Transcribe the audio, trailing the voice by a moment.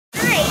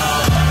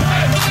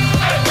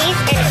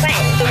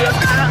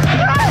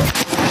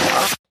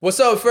What's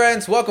up,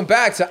 friends? Welcome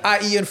back to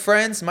IE and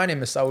Friends. My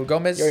name is Saul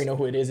Gomez. You already know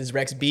who it is. It's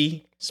Rex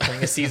B. Just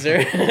playing a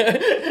Caesar.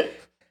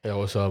 Yo,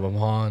 what's up? I'm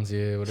Hans.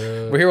 Yeah, what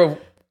up? We're here with...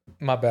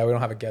 My bad, we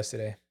don't have a guest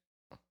today.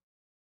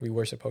 We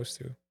were supposed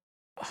to.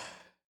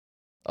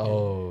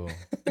 Oh.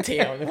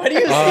 Damn. Why do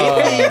you say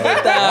things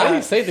like Why do you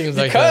that? say things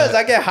like Because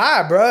that? I get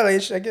high, bro.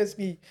 Like, it gets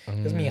me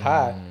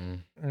hot.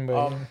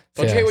 But,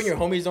 Don't you hate when your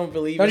homies don't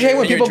believe? don't you hate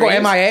when people go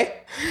MIA?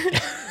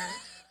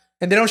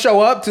 And they don't show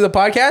up to the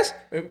podcast?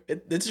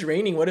 It's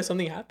raining. What if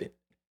something happened?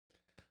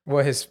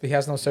 What, he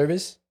has no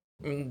service?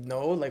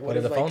 No, like What what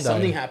if if the phone like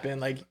something died?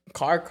 happened, like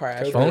car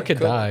crash? Phone or- could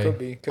die. Could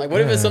be. Like what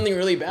if it's something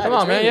really bad? Come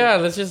It's on, man. raining.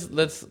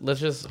 Yeah, let's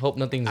just hope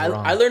nothing's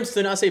wrong. I learned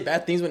to not say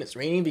bad things when it's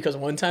raining because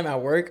one time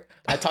at work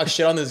I talked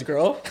shit on this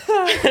girl.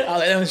 I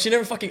was like, she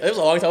never fucking. It was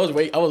a long time.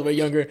 I was way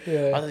younger.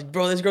 Yeah. I was like,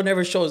 bro, this girl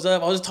never shows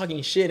up. I was just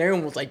talking shit, and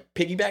everyone was like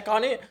piggyback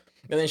on it.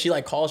 And then she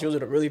like called. She was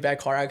in a really bad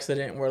car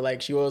accident where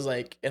like she was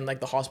like in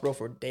like the hospital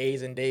for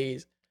days and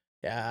days.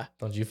 Yeah,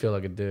 Don't you feel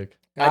like a dick?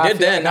 I did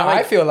then. Now Now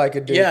I feel like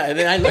a dude. yeah, and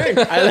then I learned.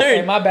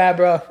 Hey, my bad,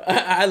 bro.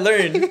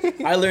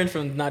 I learned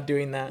from not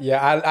doing that.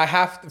 Yeah, I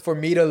have, for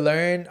me to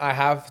learn, I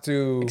have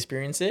to.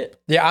 Experience it,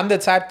 Yeah, I'm the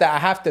type that I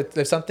have to,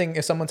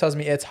 if someone tells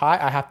me it's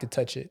hot, I have to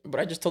touch it. but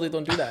I just totally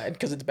don't do that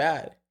because it's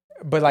bad.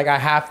 But like I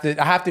have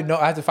to know,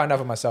 I have to find out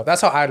for myself.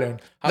 That's how I learn.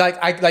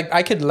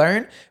 I could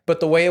learn, but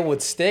the way it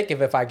would stick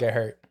if I get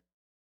hurt.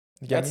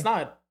 You get That's me?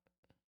 not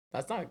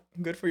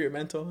good for your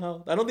mental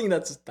health. I don't think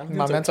that's. I don't think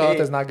My that's mental okay.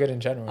 health is not good in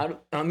general. I don't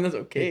think that's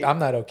okay. I'm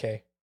not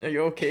okay. Are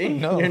you okay?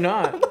 No. You're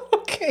not.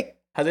 Okay.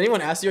 Has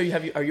anyone asked you?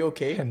 Are you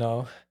okay?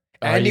 No.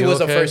 Are Andy you was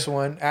the okay? first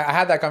one. I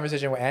had that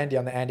conversation with Andy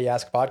on the Andy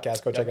Ask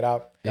podcast. Go check it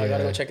out. I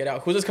gotta go Yeah. check it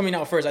out. Who's this coming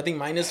out first? I think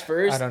mine is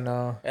first. I don't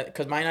know.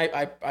 Because mine,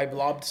 I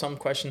lobbed some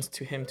questions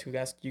to him to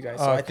ask you guys.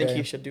 So I think Okay.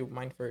 he should do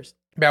mine first.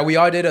 Yeah, we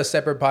all did a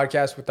separate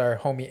podcast with our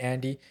homie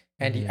Andy.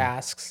 Andy Mm-hmm.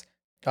 Asks.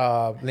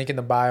 Link in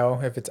the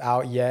bio if it's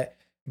out yet.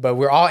 But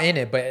we're all in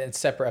it, but it's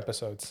separate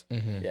episodes.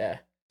 Mm-hmm. Yeah,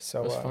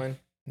 So it was fun.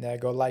 yeah,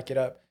 go like it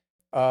up.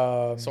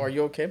 So are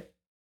you okay?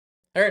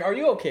 Aaron, are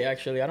you okay?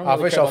 Actually, I don't. Oh,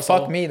 Really for care sure. about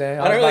Fuck Saul. me then.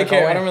 I don't really was care.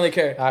 not I going. don't really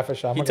care. For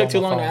sure. He took too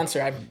long to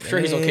answer. I'm sure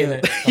he's okay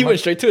then. He went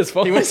straight to his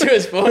phone. He went to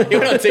his phone. He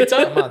went on I'm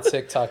TikTok. on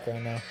TikTok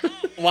right now.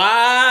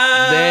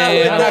 Wow.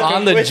 Damn, With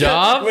on the with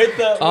job? On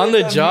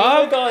with the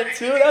job? mic on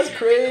too. That's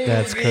crazy.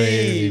 That's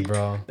crazy,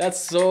 bro. That's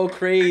so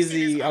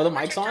crazy. Are the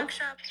mics on?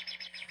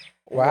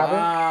 What happened?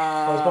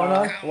 Wow. What's going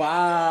on?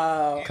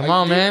 Wow. Come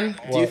on, man.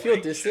 Do you feel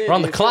distant? We're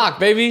on the Do you feel- clock,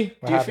 baby.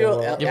 What Do you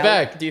feel happened, bro? Get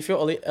back. Do you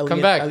feel Come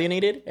back.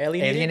 alienated?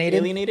 Alienated?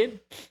 Alienated?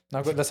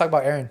 No, let's talk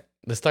about Aaron.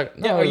 Let's talk.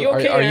 Yeah, No, are you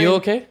okay, Are you Aaron?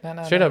 okay?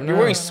 No, Straight no, up. no. You're no.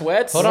 wearing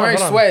sweats. Hold I'm on, wearing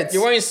hold on. sweats.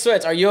 You're wearing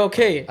sweats. Are you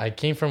okay? I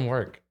came from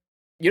work.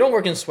 You don't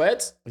work in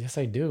sweats? Yes,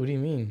 I do. What do you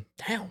mean?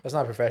 Damn. That's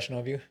not professional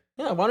of you.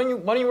 Yeah. Why don't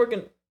you work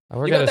in? I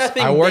work You got at that a,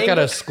 thing I work at dangled-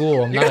 a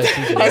school. I'm not a I was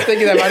teacher.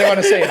 thinking that, but I didn't want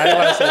to say it.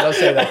 Don't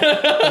say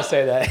that. Don't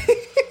say that.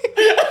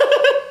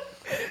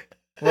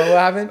 What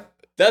happened?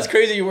 That's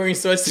crazy. You're wearing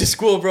sweats to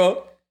school,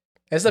 bro.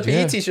 It's the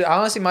PE Yeah. teacher.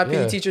 Honestly, my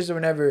PE Yeah. teachers were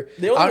never.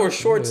 They only I- wore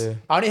shorts. Yeah.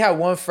 I only had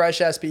one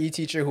fresh ass PE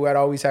teacher who had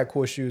always had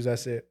cool shoes.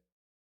 That's it.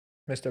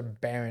 Mr.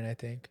 Barron, I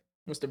think.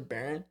 Mr.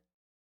 Barron.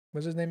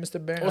 What's his name,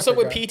 Mr. Barron? What's I up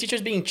with forgot. PE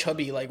teachers being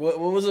chubby? Like, what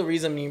was the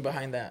reasoning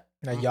behind that?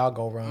 Now y'all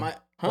go run. My,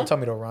 huh? Don't tell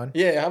me to run.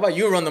 Yeah. How about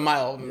you run the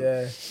mile,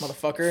 Yeah,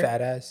 motherfucker?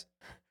 fat ass.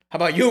 How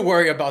about you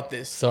worry about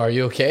this? So are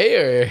you okay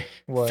or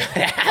What?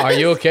 are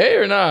you okay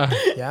or not?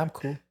 Yeah, I'm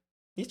cool.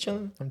 He's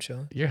chilling. I'm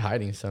chilling. You're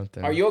hiding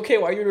something. Are you okay?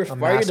 Why are you I'm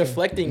why are you masking.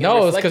 deflecting? and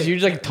No, it's because reflecting? you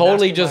like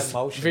totally masking my just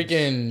emotions.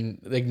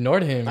 freaking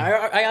ignored him.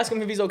 I asked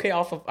him if he's okay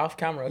off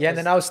camera. Yeah, and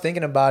then I was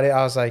thinking about it.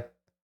 I was like,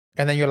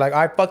 and then you're like,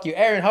 all right, fuck you,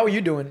 Aaron. How are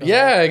you doing? I'm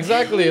Yeah,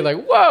 exactly. Like,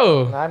 like,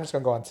 whoa. nah, I'm just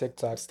gonna go on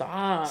TikTok. Stop,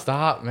 Man.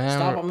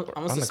 stop. I'm We're gonna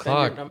on the suspend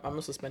clock. I'm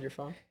gonna suspend your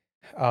phone.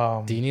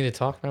 Do you need to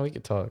talk now? We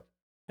could talk.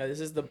 Yeah, this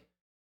is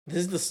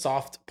the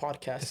soft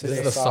podcast. This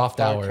is the soft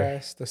hour.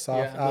 podcast, the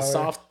soft yeah, hour. the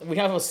soft. We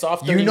have a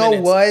soft. You 30 know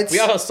minutes. what? We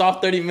have a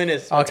soft 30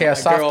 minutes. Okay, with a my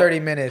soft girl. 30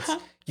 minutes.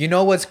 You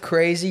know what's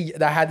crazy?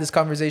 I had this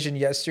conversation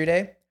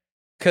yesterday.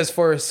 Because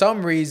for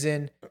some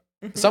reason,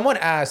 someone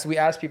asked, we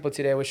asked people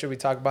today, what should we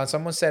talk about? And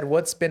someone said,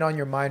 what's been on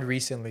your mind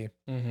recently?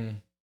 Mm-hmm.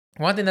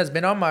 One thing that's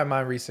been on my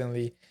mind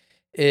recently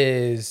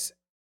is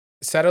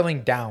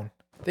settling down.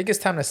 I think it's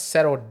time to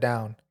settle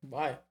down.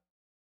 Why?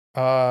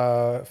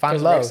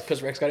 Find love.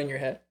 Because Rex got in your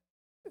head.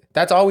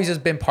 That's always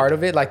just been part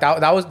of it. Like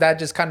that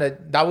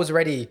was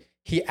already,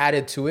 he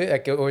added to it.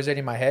 Like it was already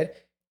in my head.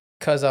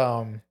 Cause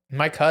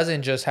my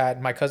cousin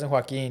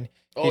Joaquin, he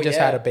Oh, just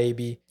yeah. had a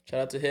baby. Shout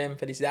out to him.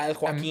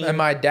 Felicidades, Joaquin. And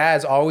my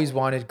dad's always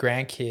wanted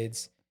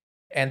grandkids.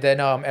 And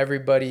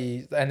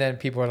then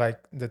people are like,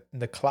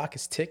 the clock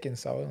is ticking.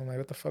 So I'm like,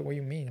 what the fuck? What do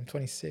you mean? I'm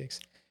 26.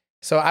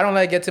 So I don't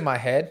let it get to my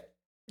head.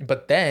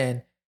 But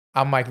then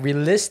I'm like,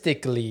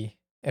 realistically,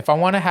 if I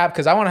want to have,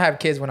 because I want to have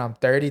kids when I'm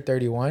 30,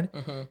 31,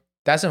 Mhm.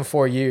 that's in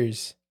 4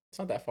 years. It's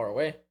not that far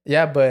away.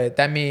 Yeah, but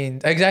that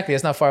means exactly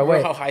it's not far Remember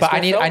away. how high But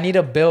school felt? I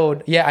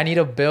need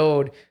to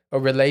build a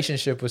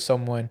relationship with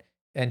someone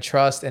and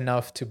trust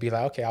enough to be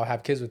like, okay, I'll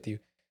have kids with you.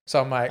 So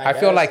I'm like, I I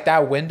feel guess. like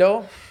that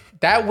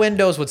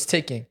window is what's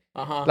ticking.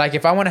 Like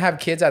if I want to have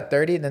kids at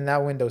 30, then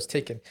that window's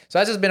ticking. So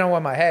that's just been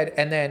on my head.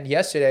 And then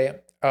yesterday,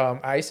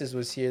 Isis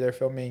was here. They're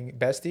filming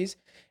Besties,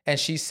 and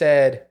she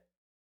said,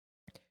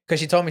 because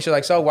she told me, she's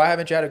like, so why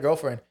haven't you had a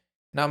girlfriend?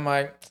 And I'm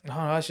like,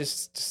 no, it's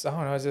just I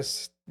don't know,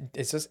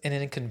 it's just an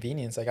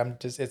inconvenience. Like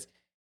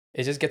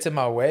it just gets in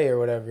my way or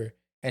whatever.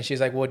 And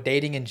she's like, well,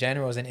 dating in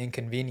general is an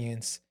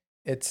inconvenience.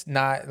 It's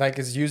not like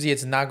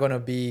it's not gonna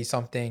be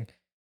something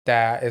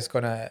that is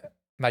gonna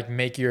like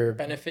make your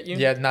benefit you.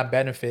 Yeah, not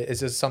benefit.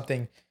 It's just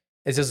something.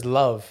 It's just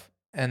love,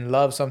 and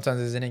love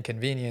sometimes is an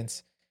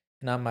inconvenience.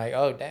 And I'm like,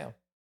 oh damn.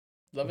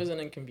 Love is an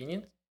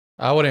inconvenience.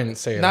 I wouldn't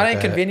say it Not like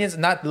inconvenience.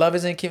 Not love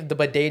is inconvenience,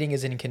 but dating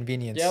is an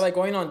inconvenience. Yeah, like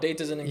going on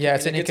dates is an inconvenience. Yeah,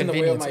 it's an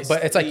inconvenience.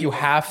 But it's like you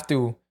have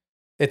to.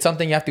 It's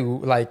something you have to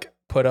like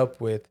put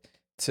up with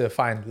to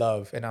find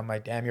love. And I'm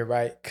like, damn, you're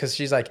right. Because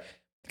she's like,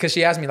 because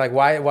she asked me like,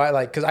 why,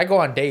 like, because I go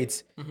on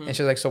dates, and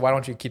she's like, so why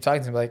don't you keep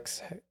talking to me? Like,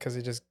 because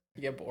it just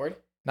You get bored.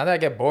 not that I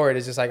get bored.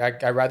 It's just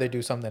like I'd rather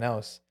do something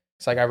else.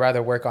 It's like I'd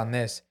rather work on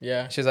this.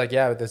 Yeah. She's like,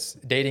 yeah, this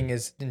dating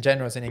is in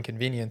general is an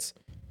inconvenience,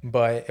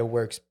 but it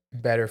works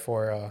better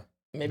for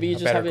Maybe you a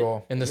just better haven't.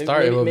 goal. In the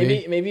start, it will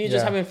be. Maybe you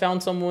just Yeah. haven't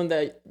found someone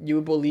that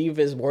you believe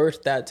is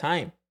worth that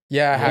time.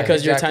 Yeah, Yeah.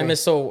 Because your time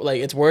is so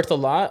like it's worth a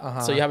lot. Uh-huh.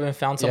 So you haven't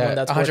found someone Yeah,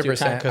 that's worth your 100%.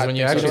 time. Because when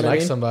you I think actually so. You know what I like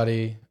mean?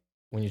 somebody,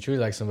 when you truly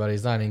like somebody,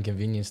 it's not an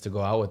inconvenience to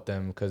go out with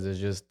them because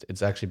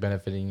it's actually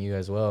benefiting you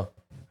as well.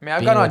 I mean, I've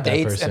being gone on with that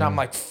dates person. and I'm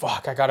like,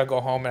 fuck, I gotta go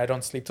home and I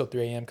don't sleep till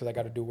 3 a.m. because I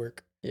gotta do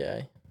work.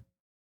 Yeah,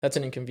 that's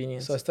an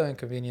inconvenience. So it's still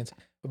inconvenience.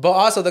 But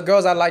also, the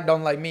girls I like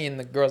don't like me, and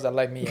the girls that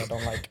like me, I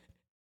don't like.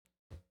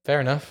 Fair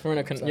enough. You're in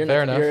a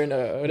Fair enough. You're in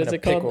a what In is a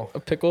it called? pickle. A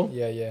pickle?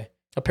 Yeah, yeah,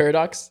 A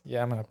paradox?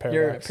 yeah. I'm in a paradox.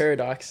 You're in a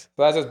paradox.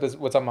 So that's just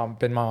what's on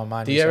been on my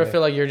mind. Do you ever recently.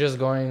 feel like you're just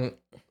going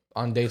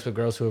on dates with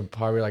girls who are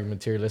probably like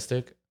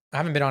materialistic? I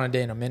haven't been on a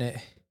date in a minute.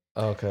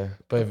 Oh, okay,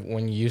 but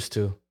when you used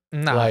to,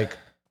 Nah,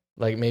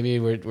 like maybe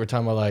we're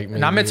talking about like maybe,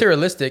 not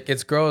materialistic.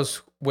 It's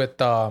girls with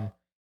that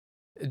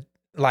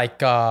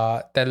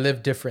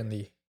live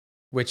differently,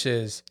 which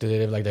is do they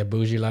live like that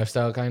bougie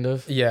lifestyle kind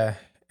of? yeah.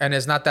 And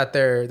it's not that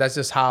that's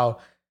just how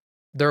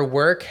their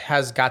work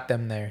has got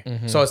them there.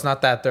 Mhm. So it's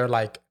not that they're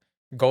like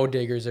gold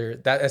diggers or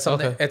that. It's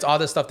something. Okay. It's all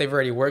the stuff they've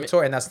already worked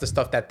for, and that's the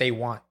stuff that they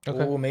want. Okay.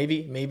 Well,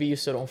 maybe you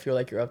still don't feel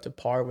like you're up to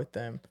par with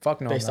them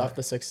Fuck no. based I'm off not.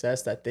 the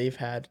success that they've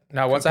had.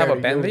 Now, once I have a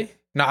compared to you. Bentley,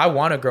 no, I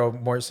want to grow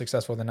more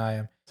successful than I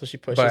am. So she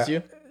pushes But-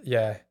 you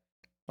Yeah.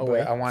 away.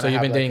 But I want. So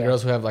you've been dating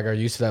girls who have like are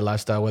used to that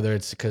lifestyle, whether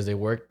it's because they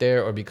work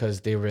there or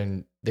because they've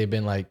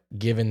been like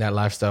given that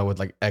lifestyle with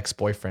like ex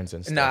boyfriends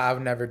and stuff. Nah,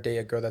 I've never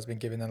dated a girl that's been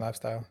given that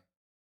lifestyle.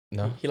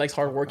 No, He likes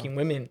hardworking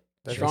women,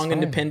 That's strong, fine.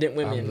 independent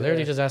women. I'm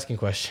literally just asking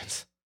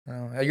questions.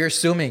 No, you're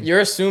assuming. You're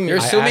assuming. You're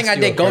assuming I asked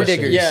you date a gold question.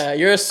 diggers. Yeah,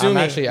 you're assuming.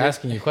 I'm actually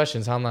asking you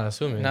questions. How I'm not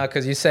assuming. No,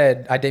 because you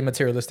said I date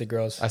materialistic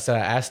girls. I said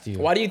I asked you.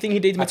 Why do you think he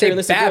dates I take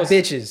materialistic bad girls?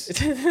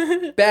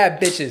 bitches.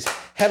 Bad bitches.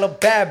 Hella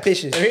bad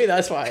bitches. Maybe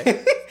that's why.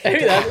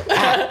 Maybe that's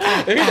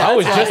I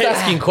was just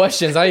asking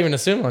questions. I didn't even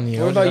assume on you. I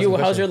What was about just you?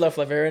 asking How's your questions.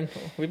 love life, Aaron?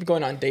 We've been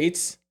going on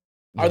dates.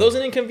 Yeah. Are those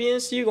an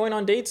inconvenience to you? Going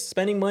on dates,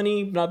 spending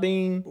money, not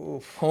being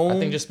home, I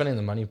think just spending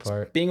the money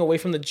part. being away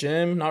from the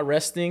gym, not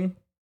resting.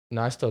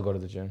 No, I still go to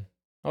the gym.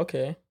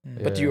 Okay,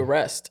 Mm. but do you Yeah.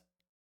 rest?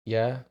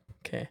 Yeah,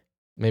 Okay,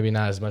 maybe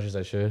not as much as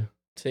I should,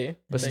 see,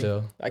 but I think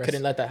still. I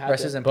couldn't let that happen.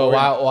 Rest is But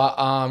important. why?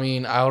 I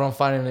mean, I don't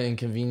find it an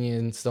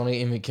inconvenience. The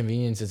only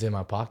inconvenience is in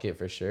my pocket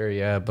for sure.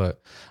 Yeah,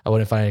 but I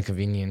wouldn't find an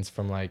inconvenience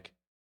from like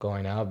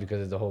going out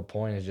because the whole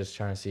point is just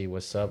trying to see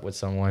what's up with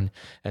someone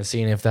and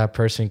seeing if that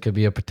person could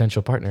be a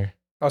potential partner.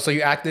 Oh, so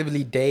you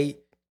actively date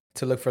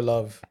to look for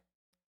love.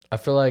 I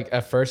feel like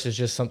at first it's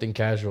just something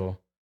casual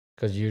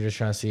because you're just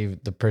trying to see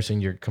if the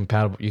person you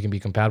can be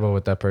compatible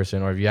with that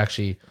person, or if you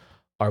actually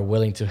are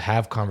willing to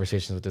have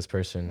conversations with this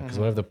person. Because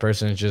what if the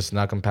person is just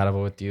not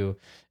compatible with you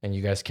and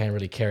you guys can't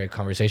really carry a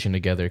conversation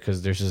together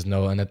because there's just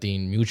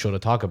nothing mutual to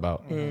talk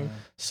about.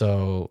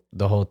 So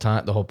the whole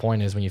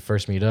point is when you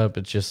first meet up,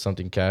 it's just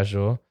something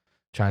casual,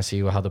 trying to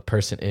see how the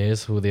person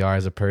is, who they are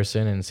as a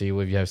person, and see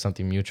if you have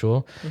something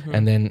mutual.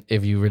 And then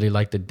if you really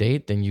like the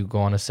date, then you go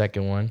on a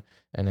second one,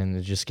 and then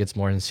it just gets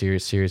more and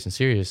serious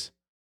as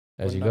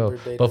What you go. number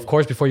date But are of you?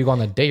 course, before you go on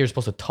the date, you're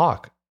supposed to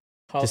talk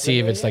How- to see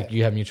if it's like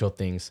you have mutual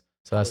things.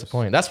 So that's the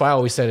point. That's why I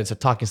always said it's a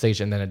talking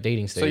stage and then a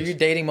dating So stage. you're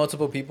dating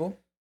multiple people?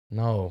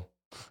 No,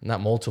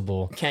 not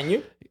multiple. Can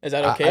you? Is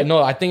that okay? No,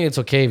 I think it's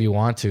okay if you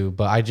want to,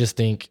 but I just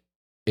think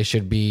it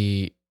should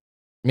be.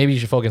 Maybe you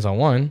should focus on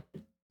one.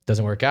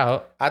 Doesn't work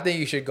out. I think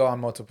you should go on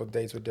multiple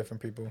dates with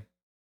different people.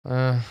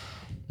 Nah.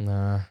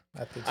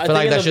 I think I I feel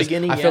like in that's the just.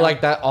 beginning, I feel yeah.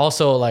 like that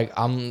also like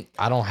I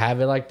don't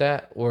have it like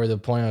that. Or the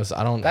point is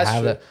I don't that's have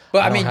true. that.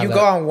 But I don't mean, have you that.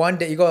 go on one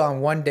date. You go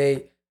on one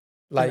date.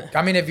 Like,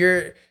 I mean, if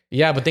you're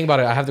Yeah, but think about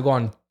it. I have to go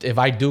on. If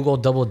I do go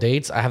double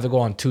dates, I have to go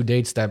on 2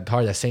 dates that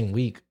are that same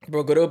week.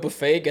 Bro, go to a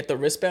buffet, get the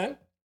wristband.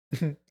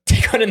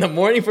 Take one in the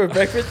morning for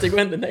breakfast. Take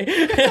one in the night.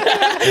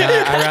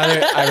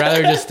 I'd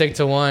rather just stick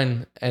to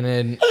one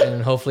and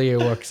hopefully it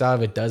works out.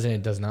 If it doesn't,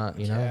 it does not.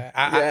 You know.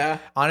 Yeah.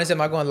 Honestly,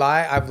 am I going to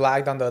lie? I've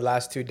lagged on the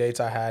last 2 dates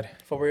I had.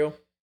 For real.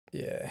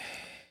 Yeah.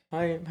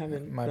 I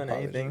haven't My done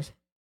anything. apologies.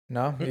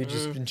 No, you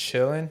just been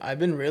chilling. I've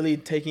been really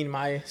taking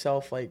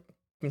myself like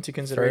into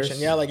consideration.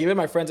 First. Yeah, like even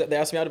my friends, they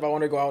asked me out if I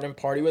want to go out and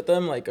party with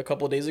them like a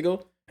couple of days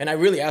ago, and I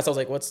really asked. I was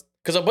like, "What's?"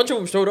 Because a bunch of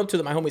them showed up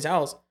to my homie's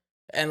house,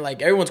 and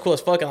like everyone's cool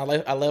as fuck, and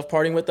I love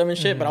partying with them and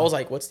shit. But I was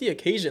like, "What's the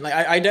occasion?" Like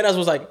I dead ass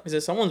was like, "Is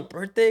it someone's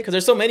birthday?" Because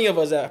there's so many of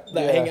us that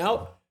hang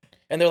out,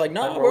 and they're like,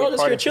 "No, we're all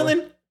just here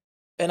chilling."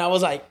 And I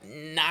was like,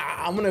 "Nah,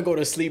 I'm gonna go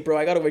to sleep, bro.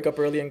 I gotta wake up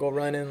early and go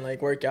run and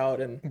like work out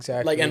and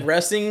Exactly. like and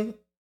resting."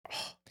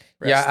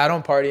 Yeah, I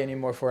don't party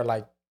anymore for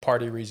like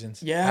party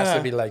reasons. Yeah. It has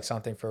to be like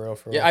something for real.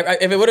 Yeah,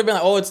 if it would have been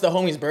like, oh, it's the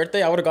homie's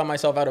birthday, I would have got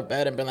myself out of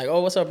bed and been like,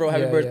 oh, what's up, bro?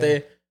 Happy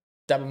birthday.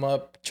 Dab him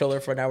up, chill her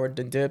for an hour,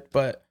 then dip.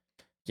 But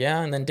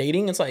yeah, and then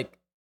dating, it's like,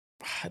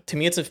 to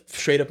me, it's a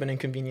straight up an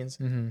inconvenience.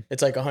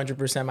 It's like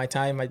 100% my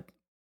time.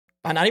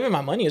 Not even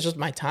my money. It's just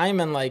my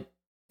time. And like,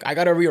 I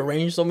got to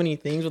rearrange so many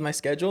things with my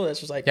schedule. It's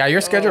just like, yeah,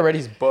 your schedule already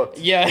is booked.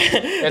 Yeah.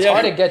 It's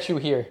hard to get you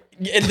here.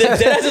 That's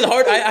just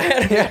hard.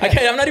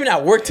 I'm not even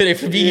at work today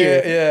to be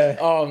here.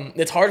 Yeah.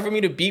 It's hard for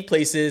me to be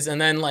places, and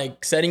then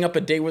like setting up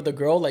a date with a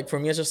girl. Like for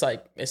me, it's just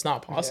like it's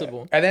not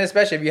possible. And then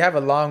especially if you have a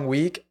long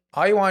week,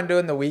 all you want to do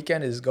in the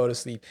weekend is go to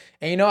sleep.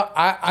 And you know,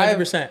 I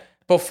 100%.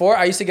 Before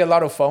I used to get a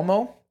lot of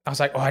FOMO. I was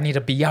like, oh, I need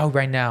to be out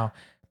right now.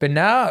 But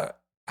now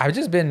I've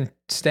just been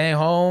staying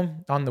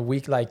home on the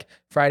week, like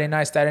Friday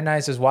nights, Saturday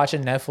nights, just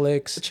watching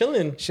Netflix.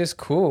 Chilling. It's just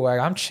cool. Like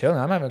I'm chilling.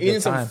 I'm having a Eating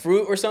good time. some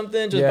fruit or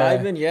something, just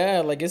vibing.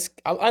 Yeah, like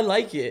I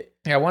like it.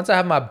 Yeah, once I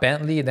have my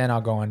Bentley, then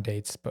I'll go on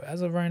dates. But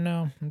as of right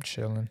now, I'm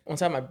chilling.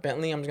 Once I have my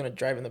Bentley, I'm just gonna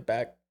drive in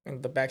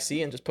the back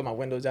seat and just put my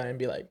windows down and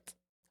be like,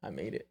 I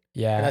made it.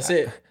 Yeah. And that's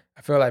it.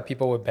 I feel like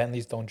people with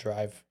Bentleys don't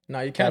drive. No,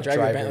 you can't drive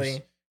your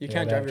Bentley. You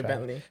can't drive your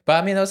drivers. Bentley.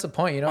 But I mean, that's the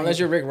point, you know? Unless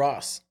you're Rick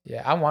Ross.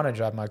 Yeah, I want to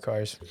drive my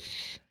cars.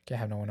 Can't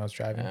have no one else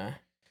driving.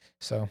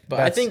 So, but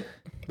I think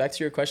back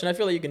to your question, I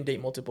feel like you can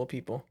date multiple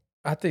people.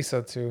 I think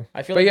so too.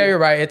 I feel but like yeah, you're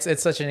right.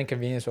 It's such an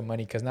inconvenience with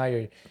money because now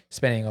you're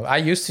spending. I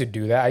used to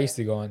do that. I used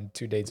to go on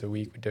 2 dates a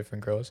week with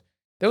different girls.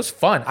 It was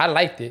fun. I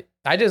liked it.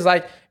 I just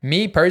like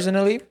me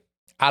personally.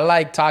 I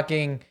like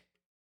talking.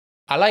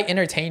 I like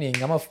entertaining.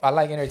 I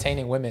like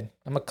entertaining women.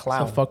 I'm a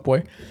clown. So fuck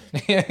boy.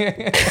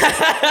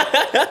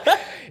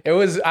 It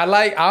was. I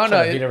don't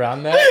know. Beat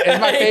around that. It's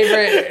my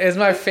favorite. It's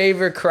my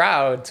favorite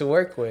crowd to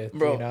work with,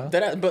 bro. You know?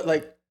 But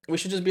like, we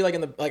should just be like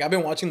I've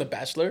been watching The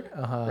Bachelor,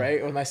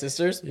 right, with my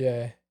sisters.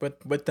 Yeah.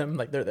 But with them,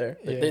 like they're there.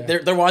 Yeah.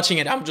 They're watching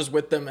it. I'm just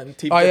with them, and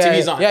the yeah,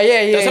 TV's on.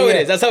 Yeah. That's how it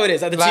is. That's how it is.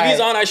 The Like, TV's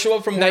on. I show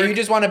up from now work. you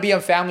just want to be on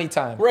family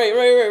time. Right.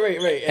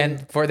 And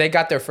they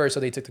got there first,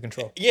 so they took the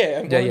control.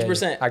 Yeah,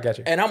 100%. I got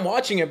you. And I'm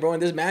watching it, bro.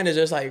 And this man is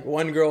just like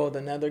one girl with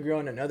another girl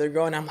and another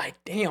girl, and I'm like,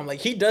 damn, like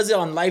he does it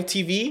on live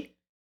TV,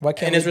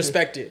 and is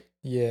respected.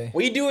 Yeah.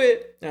 We do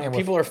it. And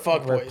people are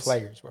fuck we're boys.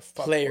 Players. We're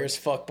fuck players. boys.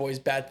 Fuck boys.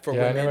 Bad for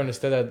Yeah, women. I never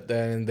understood that.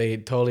 Then they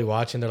totally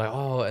watch and they're like,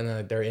 oh, and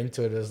then they're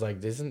into it. It's like,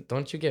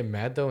 don't you get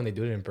mad though when they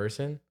do it in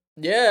person?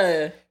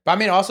 Yeah. But I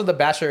mean, also The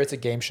Bachelor, it's a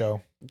game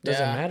show. It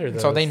doesn't matter though.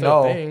 So they It's the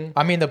know. thing.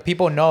 I mean, the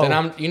people know.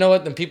 Then you know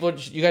what? Then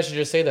you guys should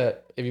just say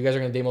that if you guys are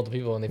gonna date multiple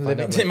people and they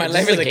find out. Like, My this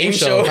life is a game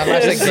show. My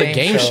life's a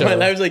game show. My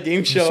life's a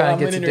game show. trying I'm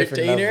to an get to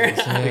different entertainer.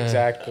 levels. Yeah.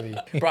 Exactly.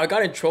 Bro, I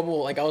got in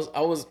trouble. Like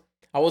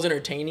I was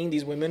entertaining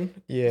these women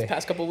the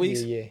past couple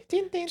weeks. Yeah.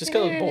 Just because I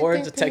was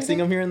bored, just texting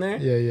them here and there.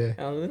 Yeah.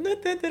 And I was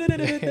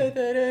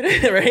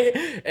like,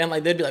 right? And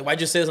like they'd be like, "Why'd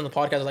you say this on the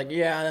podcast?" I was like,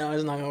 "Yeah, no,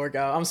 it's not gonna work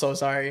out. I'm so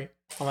sorry."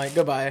 I'm like,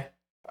 "Goodbye,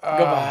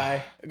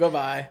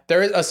 goodbye."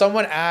 There is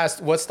someone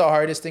asked, "What's the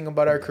hardest thing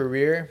about our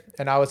career?"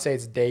 And I would say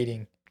it's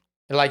dating.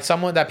 Like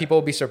someone that people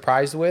will be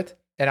surprised with,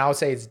 and I would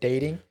say it's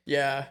dating.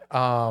 Yeah.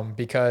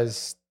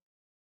 Because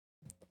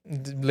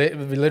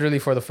literally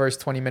for the first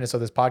 20 minutes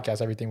of this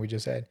podcast, everything we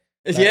just said.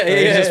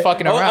 Yeah. Just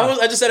fucking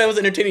around. I just said I was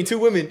entertaining 2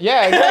 women.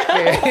 Yeah,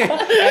 exactly.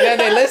 And then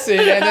they listen,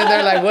 and then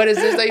they're like, "What is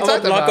this that you I'm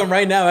talking gonna block about?" them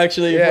right now.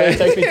 Actually, Yeah. if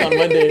they text me on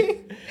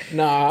Monday.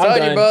 Nah, I'm Told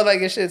done. you, bro. Like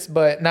it's shit's,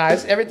 but nah,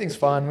 everything's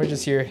fun. We're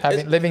just here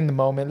living the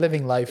moment,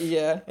 living life.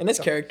 Yeah, and it's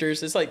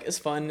characters. It's like it's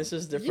fun. It's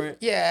just different.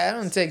 Yeah,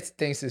 I don't take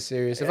things too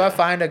serious. Yeah.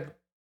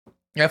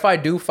 If I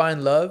do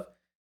find love,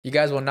 you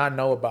guys will not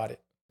know about it.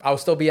 I'll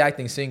still be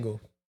acting single.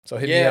 So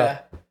hit me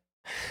up.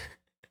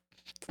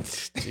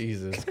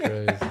 Jesus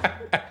Christ,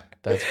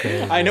 that's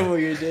crazy. I know what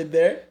you did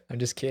there. I'm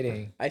just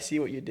kidding. I see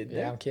what you did there.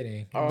 Yeah, I'm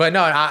kidding. Oh. But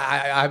no,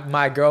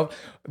 my girl.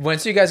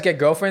 Once you guys get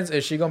girlfriends,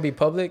 is she gonna be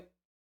public?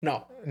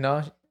 No,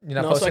 No, you're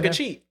not so I posting could her?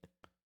 cheat.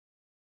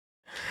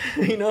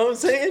 You know what I'm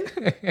saying?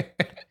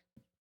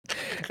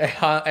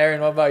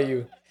 Aaron, what about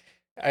you?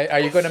 Are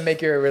you gonna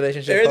make your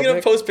relationship Aaron's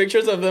public? gonna post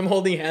pictures of them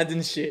holding hands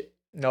and shit.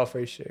 No,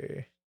 for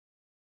sure.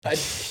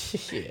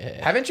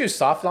 Yeah. Haven't you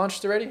soft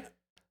launched already?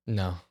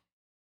 No.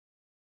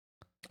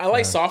 I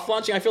like soft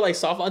launching. I feel like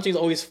soft launching is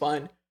always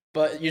fun,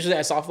 but usually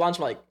I soft launch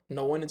like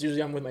no one. It's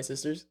usually I'm with my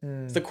sisters.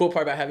 It's the cool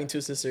part about having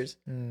 2 sisters.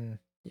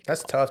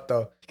 That's tough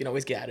though, You can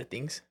always get out of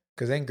things.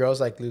 because then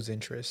girls like lose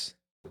interest.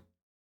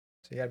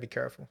 So you gotta be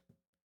careful.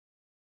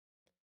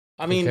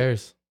 I Who mean,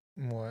 cares?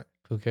 What?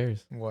 Who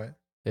cares What?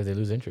 if they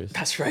lose interest?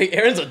 that's right.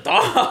 Aaron's a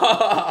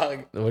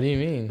dog. What do you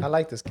mean? I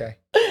like this guy.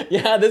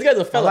 Yeah, this guy's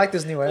a I fella. like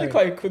this new Really area.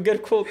 quite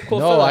good, cool No,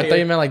 fella I thought here.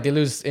 you meant like they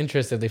lose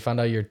interest if they found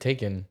out you're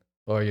taken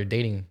or you're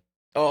dating.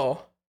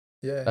 Oh.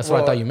 Yeah, That's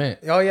what I thought you meant.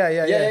 Oh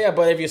yeah.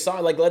 But if you saw,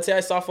 like, let's say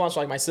I soft launch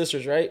like my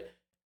sisters, right?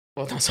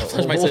 Well, not soft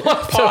launch my What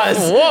sisters. the-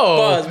 Pause. Whoa.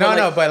 Pause. No, but,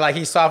 no, like, but like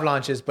he soft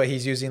launches, but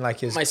he's using like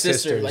his my sister,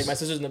 sisters. like my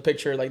sister's in the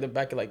picture, like the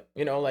back, like,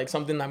 you know, like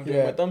something I'm doing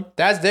Yeah. with them.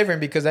 That's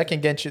different because that can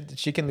get you.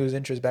 She can lose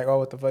interest back. Oh,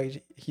 what the fuck?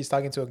 He's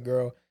talking to a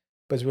girl,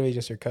 but it's really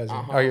just your cousin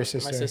or your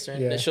sister. My sister.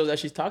 Yeah, It shows that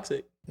she's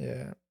toxic.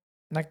 yeah.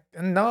 Like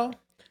no,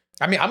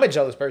 I mean I'm a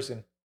jealous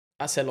person.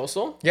 A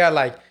celoso? Yeah,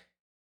 like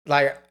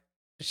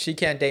she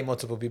can't date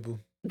multiple people.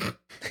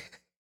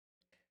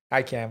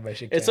 I can, but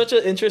she can't. It's such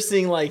an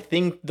interesting like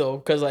thing though,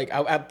 because like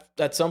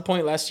at some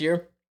point last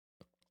year,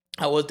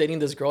 I was dating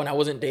this girl and I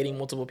wasn't dating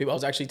multiple people. I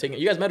was actually taking.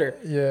 You guys met her,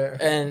 yeah.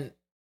 and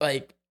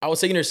like I was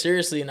taking her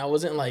seriously, and I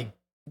wasn't like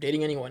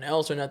dating anyone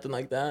else or nothing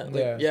like that.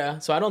 Like, yeah.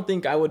 So I don't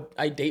think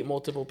I date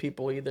multiple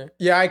people either.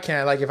 Yeah, I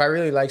can. Like if I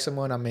really like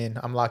someone, I'm in.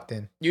 I'm locked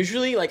in.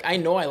 Usually, like I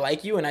know I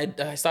like you, and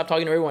I stop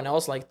talking to everyone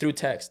else like through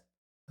text.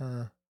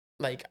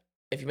 Like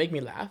if you make me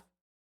laugh,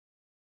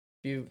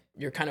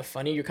 you're kind of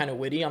funny, you're kind of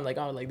witty. I'm like,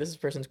 oh, like this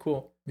person's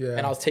cool, Yeah.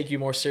 and I'll take you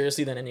more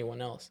seriously than anyone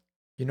else.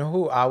 You know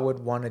who I would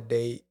want to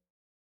date?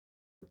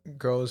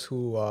 Girls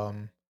who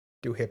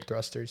do hip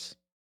thrusters.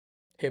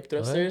 Hip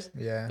thrusters.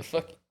 Yeah. The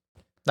fuck.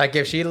 Like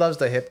if she loves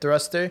the hip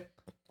thruster,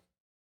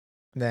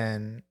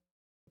 then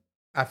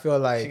I feel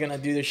like She's gonna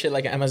do this shit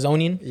like an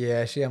Amazonian.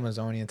 yeah, she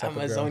Amazonian type of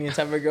girl. Amazonian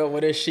type of girl.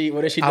 What is she?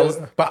 What does she I do?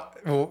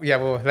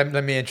 was,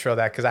 let me intro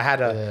that because I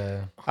had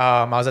a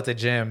Yeah. I was at the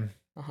gym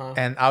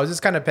and I was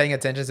just kind of paying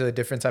attention to the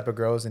different type of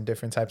girls and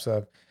different types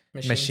of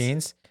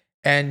machines.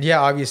 And yeah,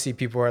 obviously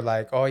people are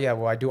like, oh yeah,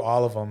 well I do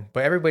all of them,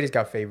 but everybody's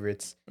got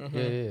favorites,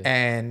 Yeah.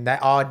 and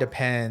that all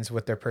depends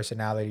with their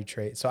personality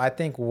trait. So I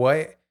think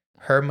what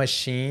her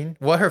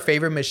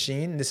favorite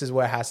machine, this is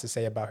what it has to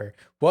say about her.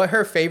 What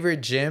her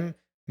favorite gym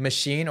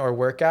machine or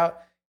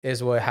workout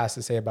is what it has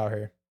to say about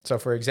her. So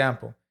for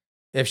example,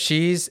 if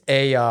she's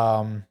a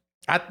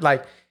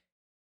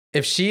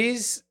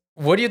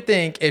what do you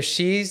think if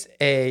she's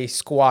a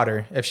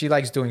squatter, if she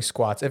likes doing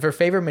squats, if her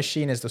favorite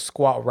machine is the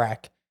squat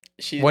rack,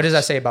 what does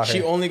that say about her?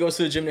 She only goes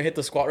to the gym to hit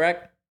the squat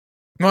rack.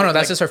 No, that's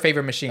like- just her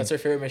favorite machine. That's her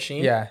favorite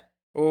machine. Yeah.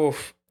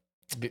 Oof.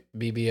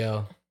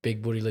 BBL,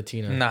 big booty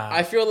Latina. Nah.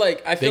 I feel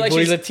like Big she's.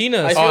 booty Latina.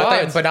 I I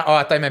feel thought,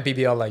 I thought you meant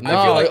BBL like No, that.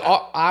 I feel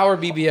like- our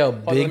BBL,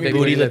 Hold on, big let me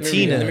booty read it,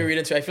 Latina. Let me read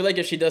into it. I feel like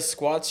if she does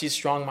squats, she's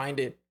strong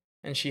minded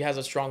and she has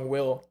a strong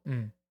will,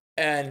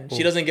 and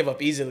she doesn't give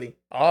up easily.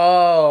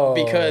 Oh.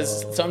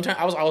 Because sometimes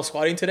I was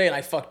squatting today and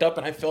I fucked up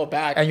and I fell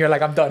back. And you're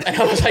like, I'm done. And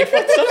I was like,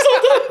 I'm so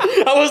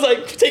done. I was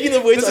like taking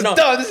the weights. This is no,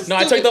 dumb. This is no,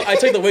 I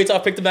took the weights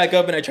off, picked it back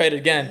up, and I tried it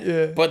again.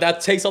 Yeah. But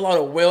that takes a lot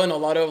of will and a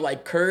lot of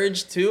like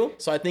courage too.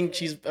 So I think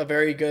she's a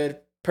very good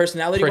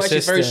personality wise.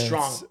 She's very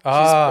strong. She's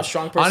a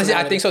strong personality. Honestly,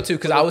 I think so too.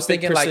 Because with I a was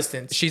big thinking like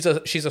persistence.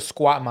 she's a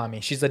squat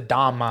mommy. She's a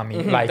dom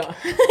mommy. Like Dom.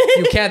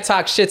 you can't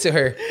talk shit to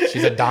her.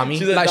 She's a dummy.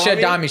 She's a Like she's a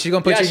dommy? dommy. She's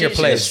gonna put you in your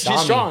place. She's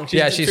strong.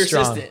 yeah, she's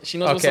strong. persistent. She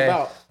knows what's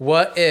about.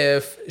 What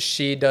if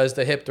she does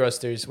the hip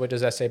thrusters? What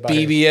does that say about her?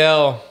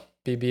 BBL,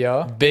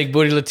 BBL? big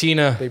booty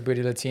Latina. Big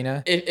booty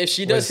Latina. If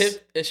she does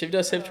Was-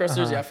 hip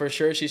thrusters, yeah, for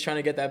sure, she's trying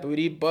to get that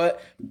booty.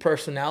 But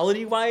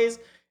personality wise,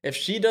 if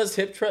she does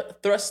hip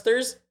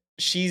thrusters,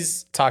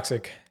 she's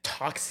Toxic.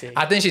 toxic.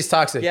 I think she's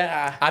toxic.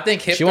 Yeah. I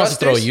think hip She wants to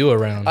thrusters. throw you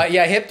around.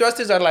 Yeah, hip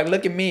thrusters are like,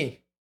 look at me.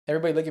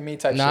 Everybody look at me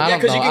type Nah, shit. I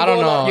because don't you know. can I go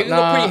don't a lot- know. you can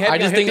go pretty heavy I on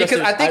just hip think Because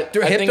I think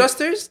hip think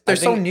thrusters, they're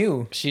so think-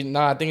 new.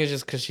 I think it's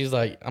just because she's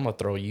like, I'm gonna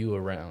throw you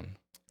around.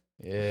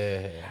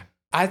 Yeah.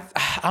 I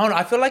don't know.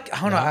 I feel like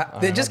I don't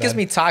know. It just gives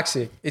me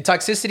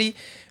toxicity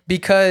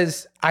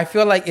because I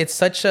feel like it's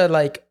such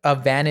a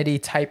vanity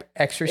type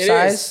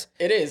exercise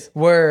It is.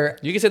 where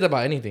You can say that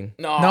about anything.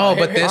 No,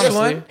 but this thrusters-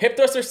 one- hip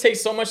thrusters take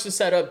so much to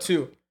set up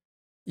too.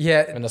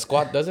 yeah, And the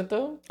squat doesn't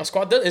though. A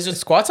squat does it's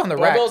just squats on the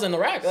rack. barbells in the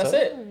rack. That's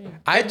it.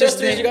 I Hip just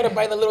thrusters, think you gotta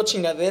buy the little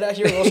chingadera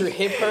here, or else your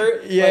hip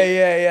hurt.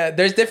 yeah.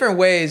 There's different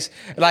ways.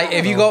 Like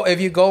if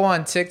you go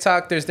on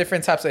TikTok, there's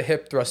different types of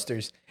hip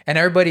thrusters, and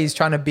everybody's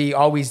trying to be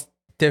always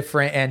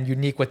different and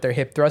unique with their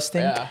hip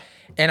thrusting. Yeah.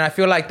 And I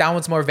feel like that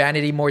one's more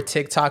vanity, more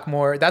TikTok,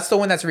 more. That's the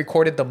one that's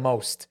recorded the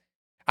most.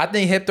 I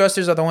think hip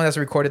thrusters are the one that's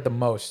recorded the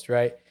most,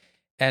 right?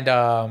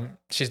 And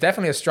she's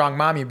definitely a strong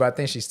mommy, but I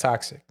think she's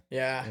toxic.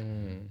 Yeah.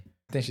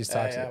 I think she's Yeah,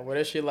 toxic. yeah. What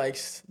if she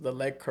likes the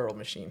leg curl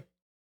machine?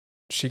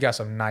 She got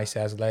some nice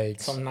ass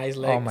legs. Some nice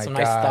legs. Oh my some god.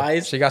 nice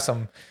thighs. She got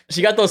some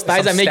She got those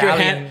thighs that make your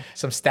hand.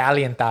 some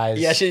stallion thighs.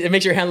 Yeah, it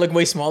makes your hand look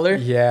way smaller. I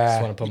just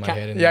Yeah. want to put my can't-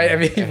 head in. Yeah, there I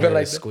mean, and but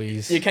like-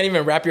 squeeze. You can't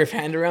even wrap your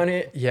hand around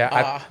it. Yeah,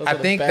 Those I are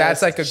the think best.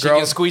 that's like a She girl.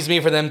 can squeeze me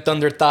for them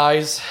thunder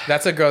thighs.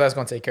 That's a girl that's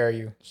gonna take care of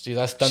you. See,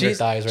 that's thunder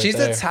thighs right she's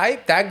there. the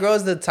type. That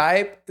girl's the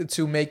type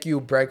to make you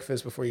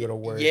breakfast before you go to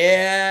work.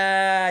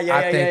 Yeah.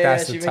 I think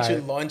that's the She makes you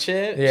type. lunch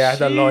it. Yeah,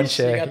 the Sheesh, lunch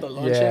She it. got the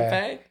lunch Yeah. it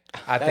pack.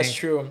 I That's think.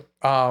 true.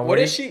 What What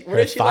is is she? Her What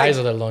is she like? thighs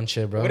are the lunch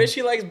shit, bro. What if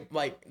she likes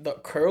like the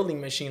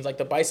curling machines, like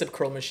the bicep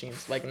curl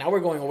machines? Like now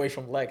we're going away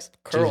from legs.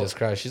 Curl. Jesus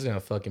Christ, she's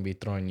gonna fucking be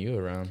throwing you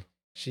around.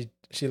 She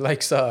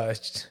likes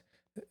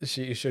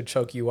she should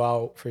choke you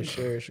out for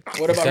sure.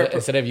 What about her?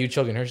 Instead of you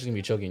choking her, she's gonna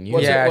be choking you.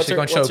 Yeah, she's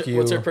gonna choke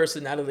What's her you.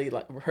 personality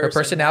like? Her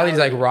personality is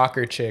like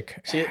rocker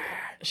chick. yeah.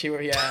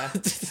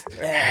 Yeah.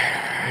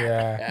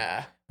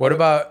 Yeah. What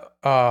about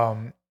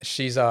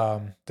she's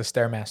the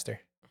Stairmaster.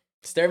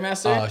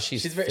 Stairmaster. Oh,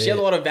 she's she has fit.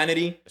 a lot of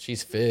vanity.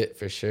 She's fit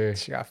for sure.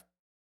 She got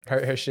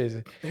her shit.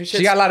 Her She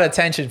shit's- got a lot of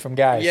attention from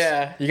guys.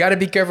 Yeah. You got to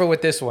be careful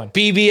with this one.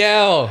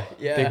 BBL.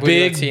 Yeah. Big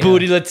Big Latina.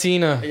 booty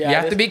Latina. Yeah, You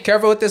have to this- be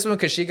careful with this one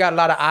because she got a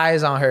lot of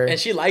eyes on her. and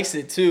she likes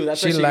it too.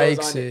 That's She why she likes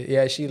goes on it.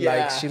 Yeah, she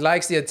Yeah.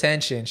 likes the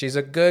attention. She's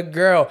a good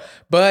girl,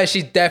 but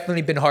she's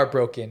definitely been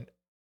heartbroken.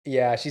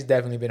 Yeah, she's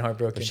definitely been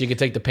heartbroken. If she could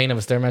take the pain of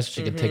a stairmaster,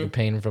 she could take a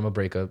pain from a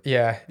breakup.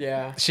 yeah.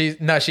 Yeah. She's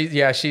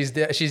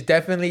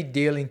definitely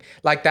dealing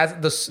like that's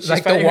the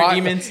like the fighting her wa-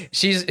 demons.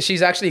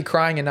 She's actually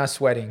crying and not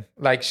sweating.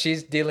 Like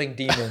she's dealing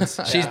demons.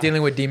 She's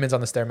dealing with demons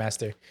on the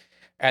Stairmaster.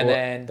 And What-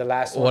 then the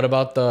last one. What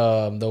about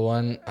the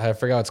one I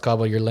forgot what it's called,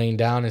 but you're laying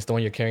down? It's the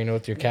one you're carrying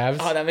with your calves.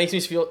 Oh, that makes me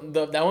feel.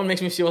 That one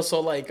makes me feel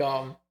so like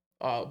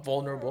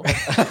vulnerable.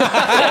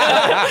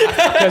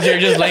 Because you're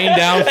just laying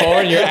down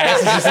forward, and your ass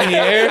is just in the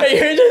air.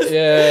 You're just,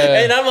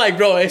 Yeah. And I'm like,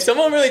 bro, if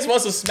someone really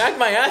wants to smack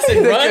my ass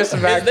and They run, can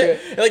smack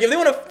like if they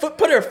want to put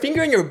their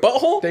finger in your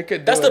butthole, They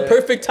could that's do the it.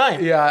 perfect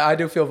time. Yeah, I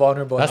do feel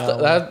vulnerable. That's now.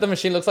 that's the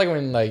machine looks like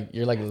when like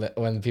you're like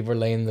when people are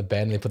laying in the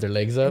bed and they put their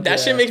legs up. That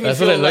shit makes me That's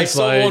feel what it like looks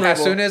so like. vulnerable.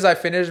 As soon as I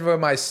finish with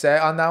my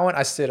set on that one,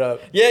 I sit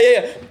up.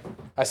 Yeah.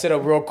 I sit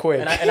up real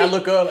quick. And I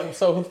look up. I'm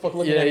so who the fuck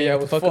looking at me? yeah.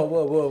 What the fuck?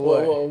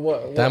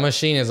 Whoa. That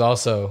machine is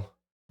also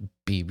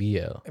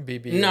BBL.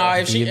 BBL. No,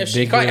 if she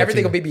Big Can't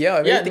everything a Latina.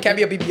 BBL. Yeah, It can't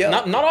be a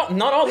BBL.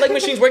 not all leg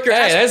machines work your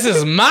ass. Hey, this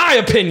is my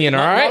opinion,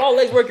 all Not right? all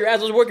legs work your ass.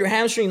 Those work your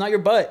hamstring, not your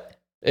butt.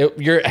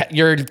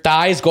 Your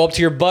thighs go up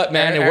to your butt,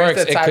 man. It Aaron's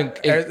works. the type-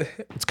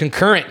 It's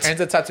concurrent. Aaron's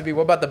the type to be.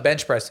 What about the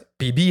bench press?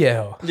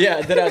 BBL.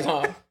 Yeah, that ass,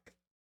 huh?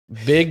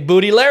 Big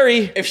booty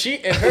Larry. If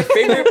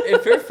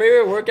her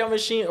favorite workout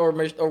machine or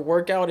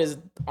workout is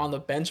on the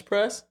bench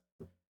press,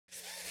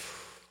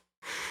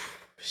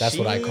 That's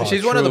what I call.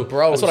 She's one of the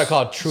bros. That's what I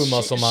call true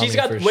muscle mommy. She's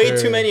got for way sure.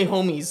 too many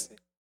homies.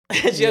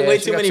 She got way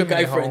she too got many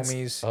guy friends.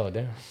 homies. Oh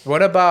damn.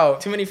 What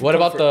about Too many. What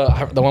about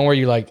the one where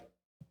you like?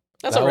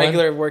 That's that a one?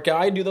 regular workout.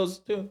 I do those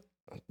too.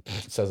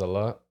 Says a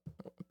lot.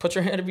 Put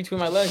your hand in between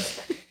my legs.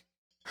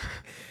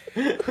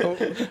 all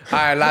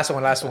right? Last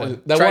one.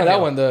 That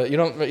Treadmill. one. You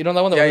don't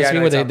that one. Yeah, Yeah, I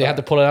know where they what you're have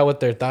to pull it out with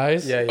their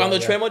thighs. Yeah, On the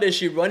treadmill, is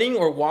she running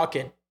or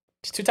walking?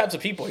 There's two types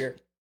of people here.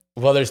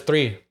 Well, there's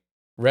three: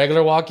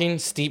 regular walking,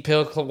 steep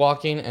hill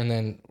walking, and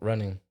then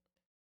running.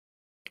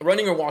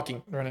 Running or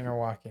walking? running or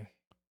walking.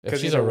 If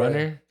 'Cause she's either a way.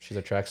 runner, she's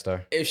a track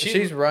star. If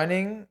She's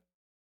running.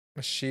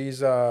 She's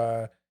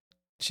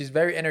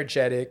very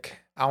energetic.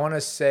 I want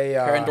to say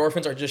her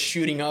endorphins are just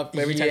shooting up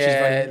every time she's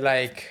yeah, running.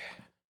 like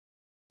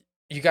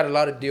you got a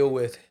lot to deal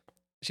with.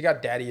 She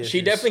got daddy issues.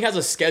 She definitely has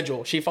a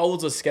schedule. She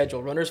follows a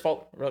schedule.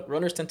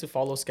 Runners tend to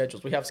follow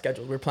schedules. We have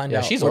schedules. We're planned Yeah,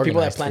 out. she's We're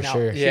people that organized plan for out.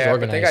 sure. She's Yeah, but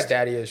they got organized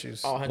daddy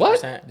issues. Oh, 100%.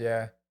 What?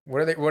 Yeah.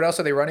 What else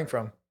are they running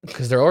from?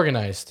 because they're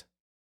organized.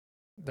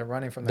 They're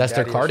running from. That's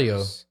their daddy cardio.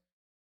 issues.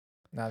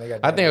 No, they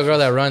got. I daddy think a girl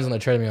that issues. runs on the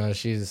treadmill,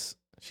 she's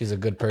a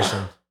good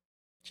person.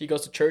 She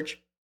goes to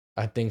church.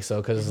 I think so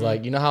because Mhm.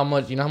 like you know how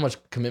much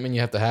commitment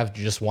you have to have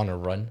to just want to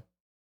run.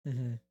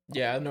 Mhm.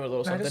 Yeah, I know a little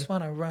I something. just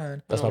want to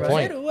run. That's my Right.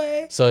 point. Get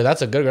away. So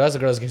that's a good girl. That's a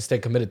girl that's gonna stay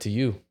committed to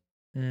you.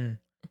 Mm.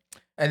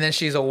 And then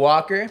she's a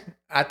walker.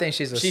 I think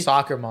she's a She's-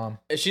 soccer mom.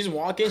 If she's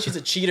walking, she's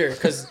a cheater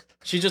because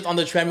she's just on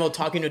the treadmill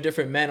talking to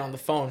different men on the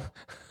phone.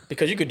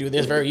 Because you could do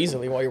this very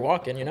easily while you're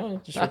walking, you know?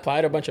 Just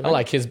reply to a bunch of I men.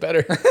 like his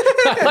better.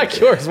 I like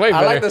yours way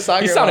better. I like the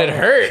soccer He sounded mom.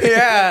 hurt.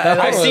 Yeah,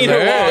 I've was seen her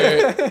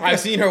hurt. walk. I've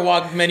seen her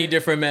walk many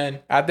different men.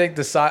 I think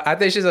I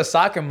think she's a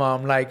soccer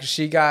mom. Like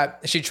she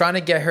trying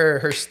to get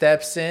her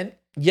steps in,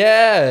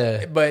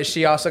 Yeah. but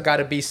she also got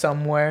to be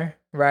somewhere,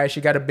 right? She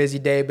got a busy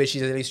day, but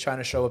she's at least trying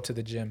to show up to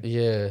the gym.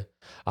 Yeah.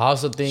 I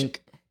also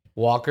think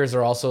walkers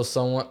are also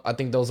somewhat. I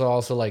think those are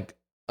also like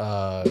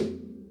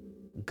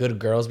good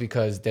girls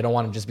because they don't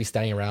want to just be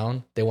standing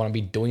around. They want to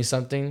be doing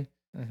something.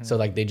 So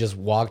like they just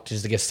walk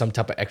just to get some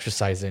type of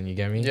exercise in. You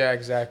get me? Yeah,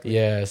 exactly.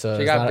 Yeah. So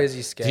She it's got not- busy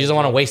She schedule. doesn't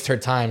want to waste her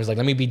time. It's like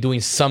let me be doing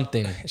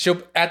something.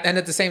 And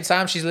at the same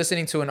time, she's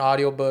listening to an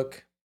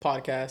audiobook,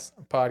 Podcast.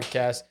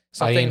 podcast.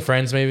 I ain't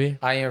friends maybe.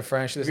 I am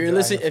French. If you're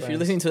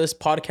listening to this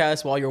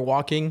podcast while you're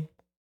walking,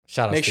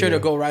 Shout out. make sure to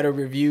go write a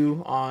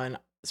review on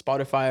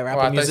Spotify or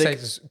Apple I thought you Music. said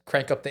just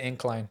crank up the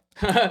incline.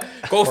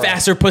 Go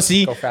faster,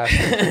 pussy. Go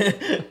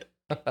faster.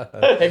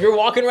 If you're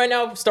walking right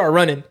now, start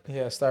running.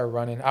 Yeah, start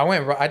running. I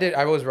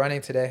was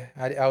running today.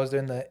 I was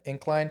doing the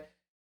incline,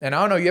 and I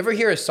don't know. You ever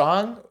hear a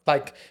song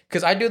like?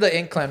 Because I do the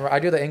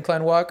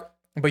incline walk.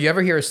 But you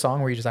ever hear a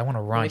song where you just I want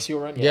to run? Makes you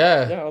run.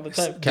 Yeah. all the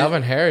time.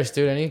 Calvin Harris,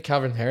 dude. Any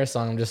Calvin Harris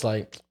song, I'm just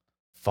like,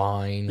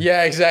 fine.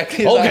 Yeah,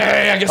 exactly.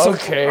 Okay, I guess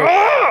okay.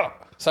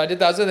 So I did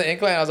that. I was in the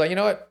incline. I was like, you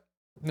know what?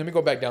 Let me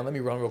go back down. Let me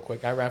run real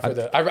quick.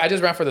 I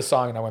just ran for the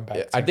song and I went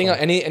back. I think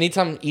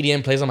anytime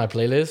EDM plays on my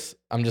playlist,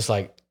 I'm just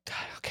like,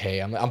 okay.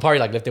 I'm probably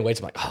like lifting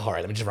weights. I'm like, oh, all right,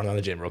 let me just run down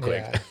the gym real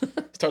quick. Yeah.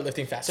 Start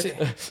lifting faster.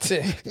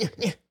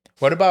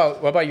 What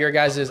about your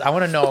guys'? I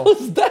want to know.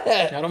 What's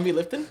that? I don't be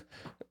lifting.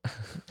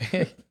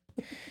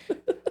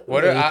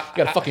 What You are,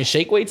 got fucking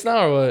shake weights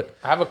now or what?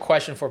 I have a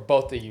question for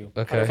both of you.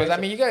 Okay. Because I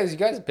mean, you guys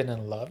have been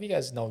in love. You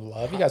guys know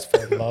love. You guys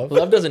feel love,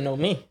 Love doesn't know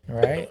me.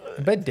 right?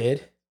 But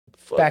did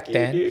back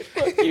then. Dude.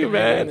 Fuck you,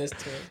 man.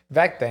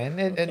 Back then,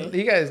 and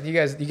you guys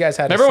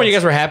had. Remember when you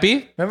guys were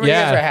happy? Remember when you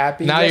guys were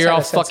happy? Now You guys you're had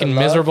all a sense of fucking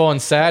love? miserable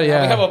and sad.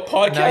 Yeah. We have a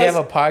podcast. Now you have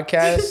a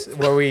podcast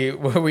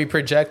where we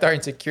project our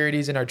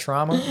insecurities and our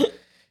trauma,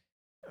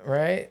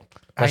 right?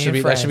 that should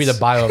be the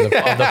bio of the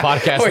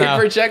podcast Where now.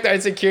 we project our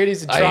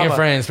insecurities and I trauma. am your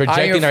friends, I am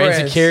projecting your our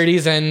friends.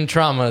 insecurities and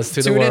traumas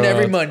to the Tune world. in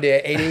every Monday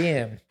at 8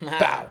 a.m.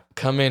 Bow.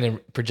 Come in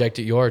and project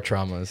your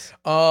traumas.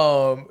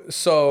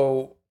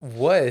 So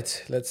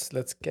what? Let's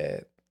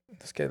get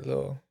a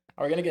little.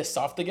 Are we gonna get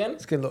soft again?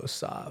 Let's get a little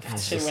soft.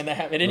 Shit, when that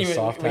happened. Anyway,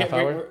 soft half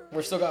hour?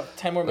 we're still got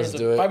 10 more minutes.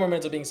 Let's do it. 5 more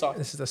minutes of being soft.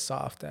 This is the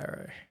soft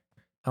hour.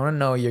 I want to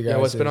know your guys. Yeah,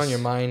 what's been on your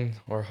mind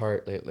or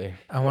heart lately?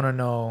 I want to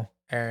know,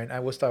 Aaron.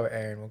 I will start with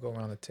Aaron. We'll go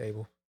around the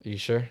table. You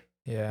sure?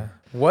 Yeah.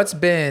 What's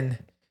been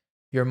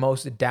your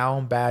most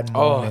down bad Oh,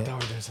 I moment? thought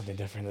we were doing something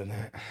different than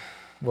that.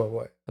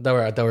 What? I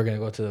thought we were gonna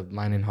go to the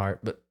mind and heart,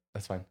 but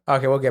that's fine.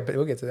 Okay, we'll get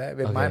to that.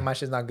 But Okay. my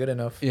shit's not good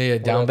enough. Yeah,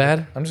 down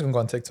Whatever. bad. I'm just gonna go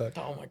on TikTok.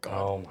 Oh my god.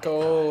 Oh my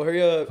Go,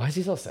 hurry up. Why is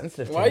he so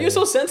sensitive? Why are you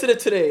so sensitive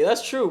today?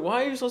 That's true.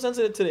 Why are you so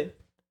sensitive today?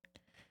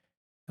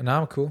 And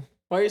now I'm cool.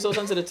 Why are you so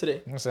sensitive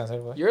today? I'm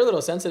sensitive. You're a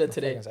little sensitive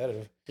today.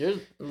 Sensitive. You're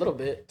a little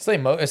bit. It's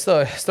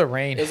the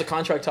rain. It was a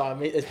contract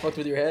talk. It fucked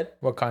with your head.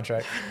 What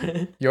contract?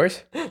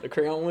 Yours? The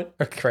crayon one.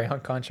 A crayon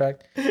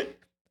contract.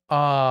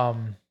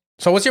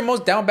 So what's your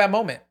most down bad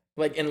moment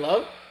Like in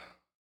love?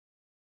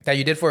 that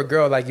you did for a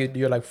girl? Like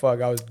you're like,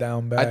 fuck, I was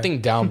down bad. I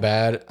think down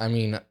bad. I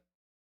mean,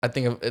 I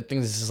think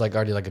this is like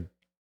already like a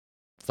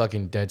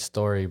fucking dead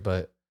story.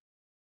 But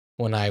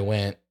when I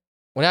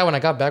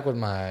got back with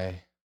my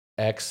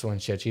ex when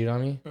she had cheated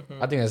on me,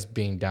 I think that's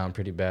being down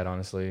pretty bad,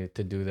 honestly,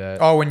 to do that.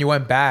 Oh, when you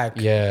went back.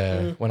 Yeah,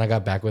 Mm. when I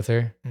got back with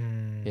her.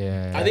 Mm.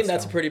 Yeah, I think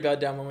that's a down. pretty bad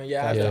down moment.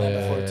 Yeah, I've done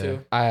that before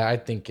too. I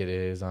think it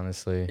is,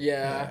 honestly.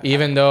 Yeah.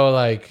 Even though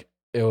like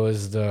it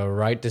was the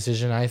right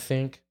decision, I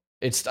think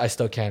I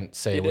still can't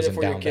say You it did it wasn't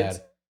for your down kids?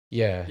 bad.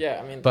 Yeah.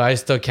 Yeah, I mean, But I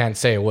still can't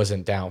say it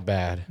wasn't down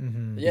bad.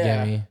 Mm-hmm. You get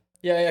yeah. me?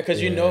 Yeah, because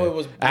you Yeah. know it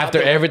was not After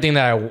the- everything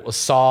that I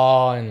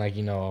saw and like,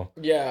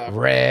 Yeah.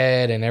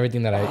 read and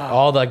everything that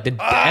all the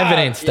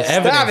evidence, yeah. the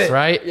Stop evidence, it.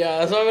 right? Yeah,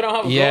 that's why we don't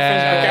have a Yeah.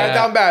 girlfriend. Okay,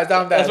 down bad.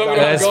 That's what we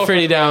don't have That's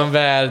pretty down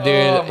bad, dude.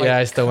 Oh my yeah,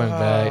 I still went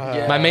back.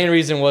 God. My Yeah. main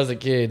reason was the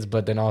kids,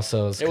 but then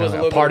also It was a kinda,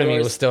 little a part bit of me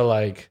yours. was still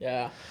like,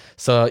 Yeah.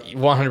 so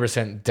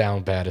 100%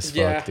 down bad as fuck,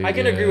 Yeah, dude. I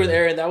can agree with Yeah.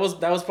 Aaron. That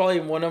was probably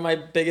one of my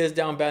biggest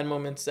down bad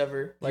moments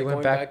ever. Like went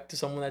going back- back to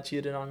someone that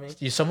cheated on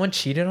me. Someone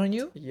cheated on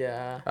you?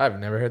 Yeah. I've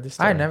never heard this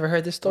story. I never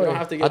heard this We story. don't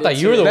have to get I thought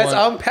into you were the it. Let's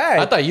one. unpack.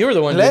 I thought you were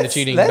the one doing the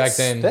cheating back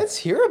then. Let's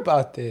hear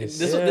about this.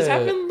 This Yeah.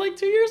 happened like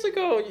 2 years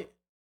ago.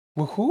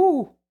 With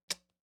who?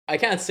 I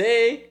can't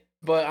say,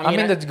 but I I mean,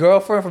 mean, the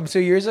girlfriend from 2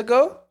 years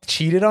ago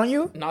cheated on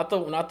you? not the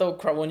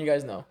one you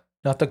guys know.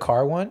 Not the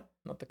car one?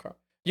 Not the car.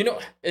 You know,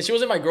 she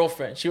wasn't my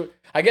girlfriend.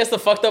 I guess the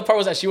fucked up part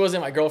was that she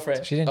wasn't my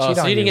girlfriend. She didn't Oh, cheat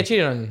so on you didn't you. get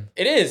cheated on.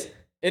 It is.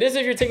 It is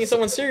if you're taking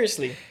someone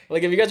seriously.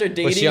 Like if you guys are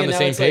dating. Was she on and the now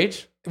same it's like-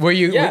 page? Were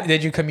you? Yeah.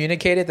 Did you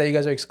communicate it that you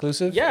guys are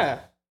exclusive? yeah.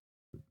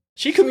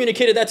 She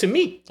communicated that to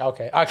me.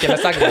 Okay.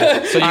 Let's talk about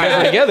it. So you guys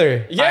were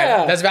together.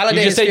 Yeah. Let's validate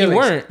You his just said you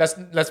feelings.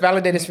 weren't. Let's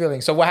validate his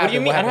feelings. So what What happened? do you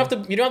mean? What I don't happened?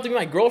 have to. You don't have to be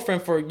my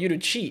girlfriend for you to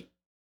cheat.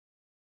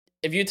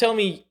 If you tell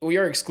me we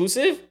are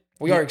exclusive,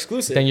 we are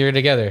exclusive. Then you're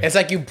together. It's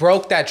like you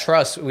broke that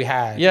trust we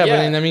had. Yeah, but Yeah.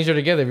 then that means you're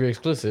together if you're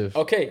exclusive.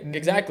 Okay,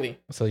 exactly,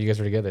 So you guys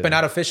were together. But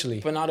not officially.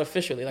 but not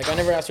officially. Like I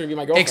never asked her to be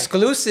my girlfriend.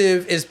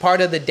 Exclusive is part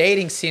of the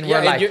dating scene Yeah,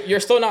 where like you're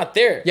still not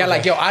there. yeah,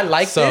 like yo, I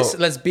like So- this.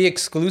 Let's be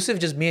exclusive,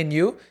 just me and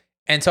you,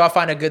 until I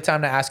find a good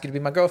time to ask you to be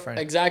my girlfriend.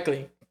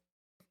 Exactly.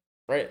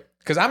 Right.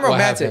 Because I'm What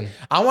romantic. happened?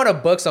 I want to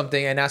book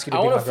something and ask you to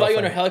I be my want to fly you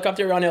on girlfriend. a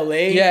helicopter around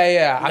LA.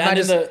 Yeah. I'm land not in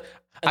just. the-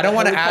 I don't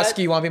want to helipad. ask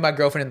you. You want to be my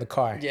girlfriend in the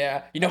car?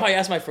 Yeah. You know how I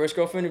asked my first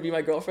girlfriend to be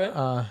my girlfriend?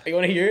 You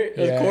want to hear it? It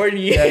was yeah.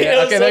 corny. Yeah, yeah. It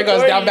was Okay, there it goes.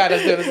 corny. Down bad.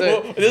 Let's do it. Let's do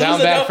it. Well, this Down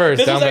was a- bad first,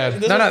 this down was bad.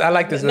 this No, was- I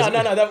like this.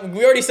 No,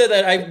 we already said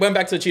that I went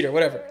back to the cheater.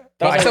 Whatever. That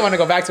But was I still my- want to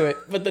go back to it.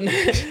 But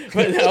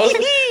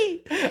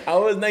I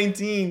was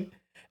 19,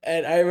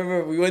 and I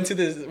remember we went to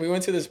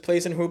this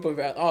place in Hoopa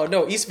Valley. Oh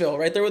no, Eastville,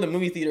 right there where the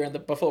movie theater and the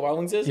Buffalo Wild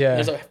Wings is. Yeah.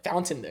 There's a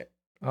fountain there,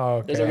 Oh,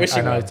 okay. There's a wishing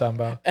I know well. what you're talking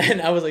about.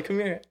 and I was like, "Come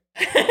here."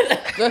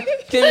 Come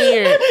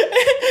here.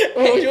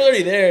 Well, she was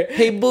already there,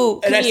 Hey, boo.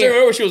 and I still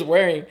remember what she was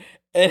wearing.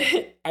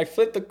 And I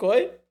flipped the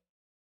coin,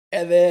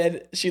 and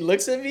then she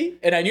looks at me,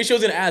 and I knew she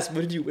was gonna ask,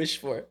 "What did you wish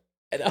for?"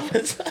 And I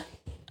was like.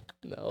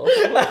 No.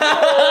 And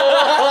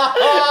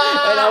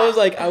I was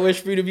like, I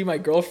wish for you to be my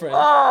girlfriend.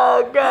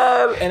 Oh,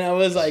 God. And I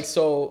was like,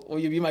 so will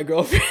you be my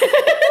girlfriend? She's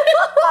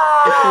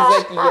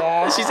like,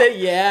 yeah. She said,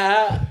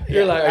 yeah.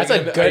 You're like, That's are a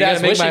you gonna- good Are ass you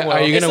gonna make wishing my, well.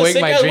 are you It's gonna a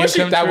make my sick-ass dreams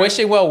wishing- come That true?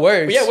 wishing well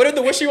works. But yeah, what if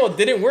the wishing well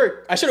didn't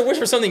work? I should have wished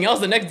for something else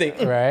the next day.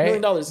 Right.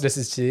 $1 million. This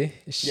is G.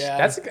 Yeah.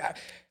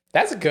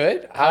 That's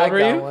good. How I old like were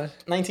that you? one.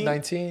 19.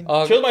 19.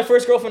 Oh, She was my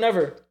first girlfriend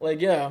ever. Like,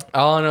 yeah.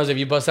 all I know is if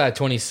you bust out at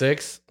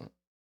 26,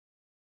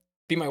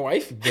 Be my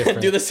wife? Different.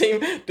 do the same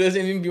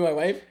thing, be my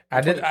wife? I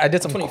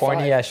did some 25.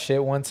 corny ass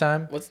shit one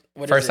time. What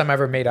First is time I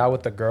ever made out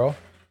with a girl.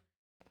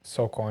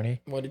 So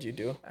corny. What did you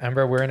do? I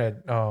remember we're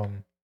in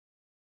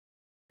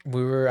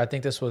I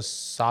think this was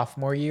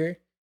sophomore year,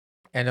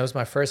 and it was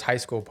my first high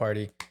school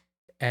party.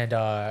 And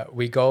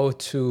we go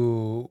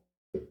to,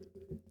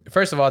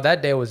 first of all,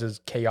 that day was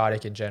just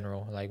chaotic in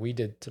general. Like we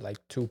did like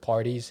 2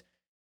 parties,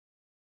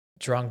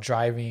 drunk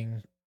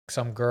driving.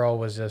 Some girl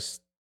was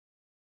just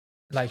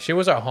like, she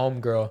was our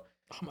home girl,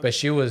 but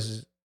she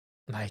was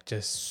like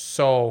just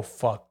so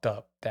fucked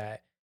up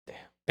that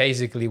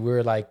basically we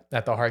were like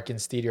at the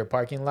Harkins Theater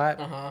parking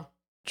lot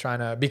trying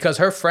to, because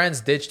her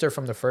friends ditched her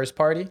from the first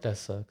party. That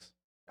sucks.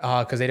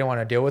 Because they didn't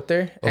want to deal with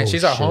her. And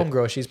she's our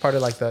homegirl. She's part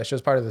of she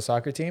was part of the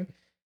soccer team.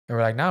 And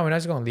we're like, nah, we're not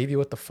just going to leave you.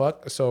 What the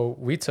fuck? So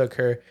we took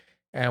her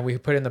and we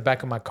put her in the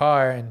back of my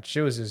car, and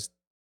she was just,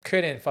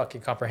 couldn't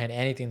fucking comprehend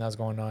anything that was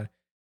going on.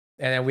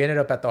 And then we ended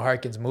up at the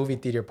Harkins movie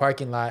theater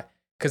parking lot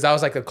because that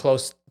was like a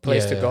close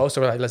place to go. So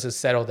we're like, let's just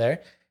settle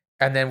there.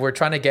 And then we're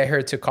trying to get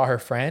her to call her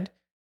friend,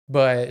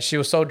 but she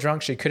was so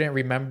drunk she couldn't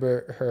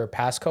remember her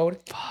passcode.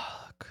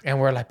 Fuck. And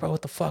we're like, bro,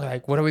 what the fuck?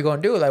 Like, what are we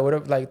going to do?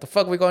 Like, the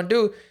fuck are we going to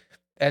do?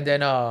 And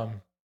then I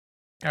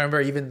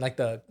remember even like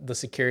the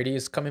security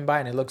is coming by,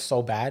 and it looked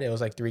so bad. It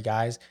was like 3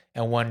 guys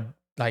and one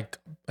like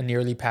a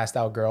nearly passed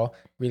out girl,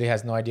 really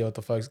has no idea what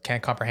the fuck,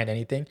 can't comprehend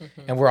anything.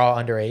 And we're all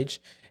underage.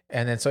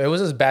 And then so it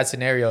was just bad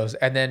scenarios.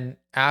 And then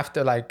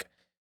after like,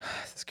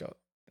 this girl,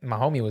 my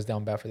homie was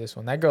down bad for this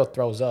one. That girl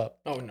throws up.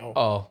 Oh no.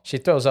 Oh. She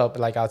throws up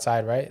like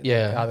outside, right?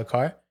 Yeah. Out of the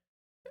car.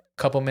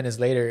 Couple minutes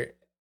later,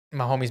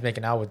 my homie's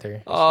making out with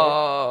her.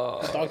 Oh.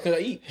 Dog gotta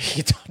eat.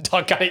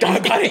 Dog gotta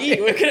Dog gotta eat.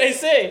 What can I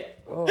say?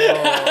 Oh,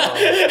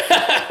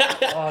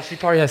 she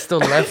probably has still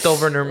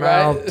leftover in her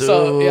mouth. Right? Dude.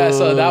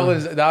 So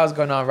that was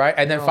going on, right?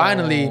 And then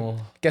finally,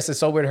 guess it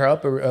sobered her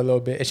up a little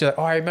bit. And she's like,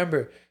 oh, I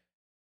remember.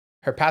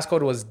 Her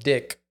passcode was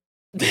Dick.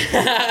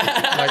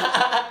 Like,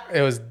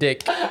 it was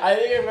Dick. I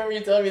think I remember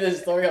you telling me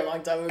this story a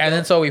long time ago. And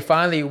then so we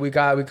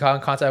got in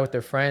contact with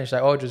their friend. She's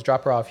like, oh, just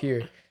drop her off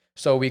here.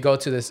 So we go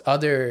to this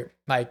other,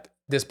 like,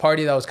 this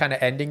party that was kind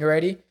of ending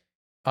already.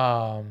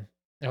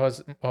 It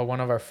was one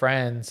of our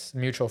friends,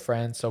 mutual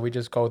friends. So we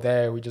just go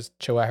there. We just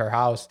chill at her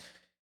house.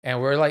 And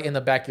we're like in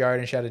the backyard,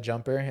 and she had a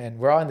jumper, and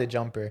we're all in the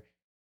jumper.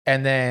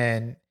 And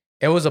then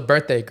it was a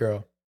birthday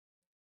girl.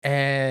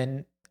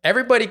 And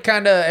everybody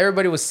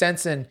was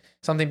sensing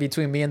something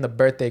between me and the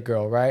birthday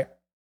girl, right?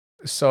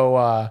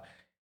 So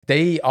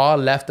they all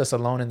left us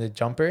alone in the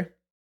jumper.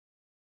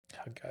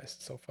 Oh, guys,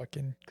 it's so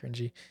fucking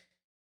cringy.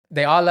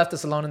 They all left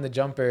us alone in the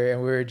jumper,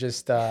 and we were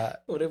just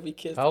what if we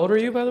kissed? How old were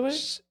you, by the way?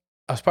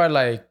 I was probably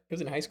like, It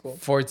was in high school.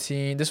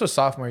 14. This was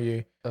sophomore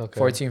year. Okay.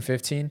 14,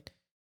 15.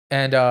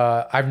 And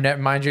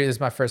mind you, this is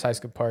my first high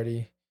school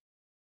party.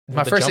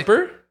 My first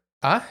jumper?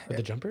 Huh? With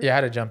the jumper? Yeah, I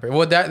had a jumper.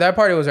 Well, that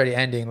party was already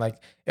ending. Like,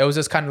 it was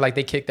just kind of like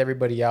they kicked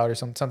everybody out or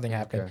something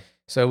happened. Okay.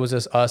 So it was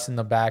just us in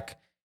the back.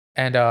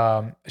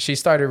 And she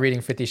started reading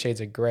 50 Shades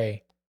of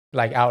Grey,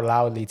 like out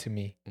loudly to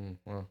me.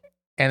 Well.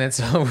 And then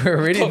so we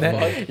were reading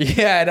that.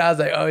 Yeah, and I was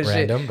like, oh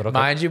Random, shit. but okay.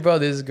 Mind you, bro,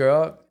 this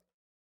girl,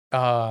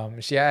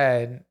 she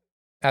had,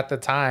 at the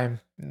time,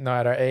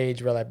 at our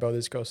age, we're like, bro,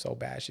 this girl's so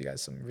bad. She got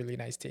some really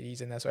nice titties.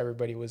 And that's why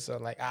everybody was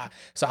like, ah.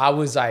 So I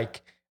was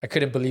like, I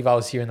couldn't believe I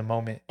was here in the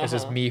moment. It's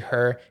just me,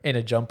 her in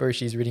a jumper.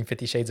 She's reading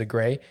 50 Shades of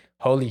Grey.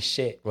 Holy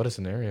shit. What a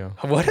scenario.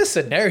 What a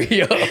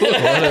scenario.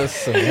 What a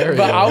scenario.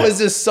 But I was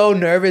just so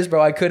nervous,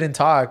 bro. I couldn't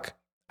talk.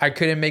 I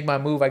couldn't make my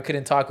move. I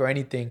couldn't talk or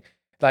anything.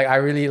 Like, I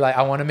really, like,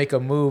 I want to make a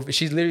move.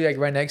 She's literally like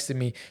right next to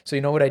me. So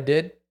you know what I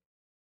did?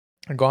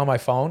 I go on my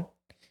phone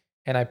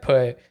and I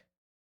put,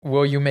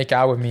 will you make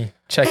out with me?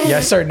 Check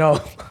yes or no.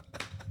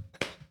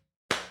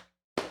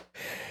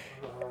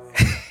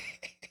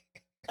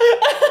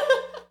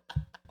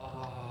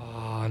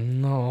 Oh,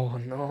 no.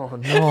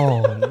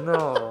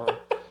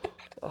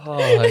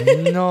 Oh,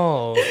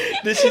 no.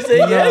 Did she say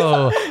yes?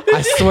 No.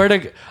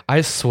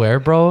 I swear,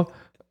 bro.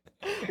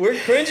 We're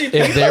cringy.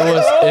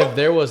 If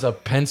there was a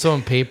pencil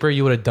and paper,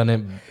 you would have done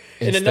it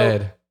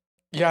instead.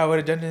 Yeah, I would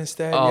have done it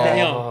instead. Oh.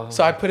 Yeah.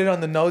 So I put it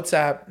on the notes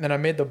app and I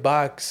made the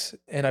box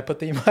and I got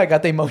the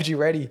emoji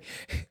ready.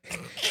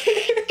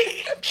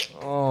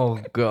 Oh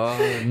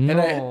God.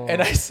 No.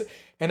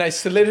 And I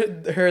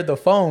slid her the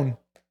phone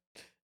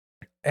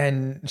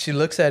and she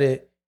looks at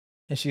it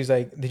and she's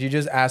like, did you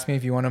just ask me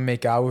if you want to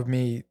make out with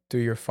me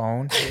through your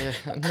phone?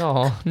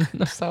 No,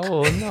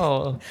 Saul,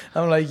 no.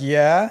 I'm like,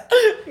 yeah.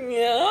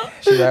 Yeah.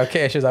 She's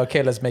like,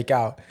 okay, let's make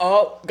out.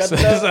 Oh, got So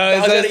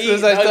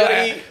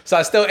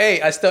I still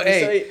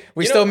ate.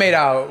 We still made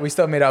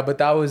out, but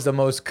that was the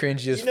most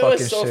cringiest You know fucking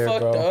what's so shit,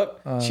 fucked bro.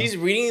 up? She's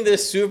reading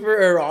this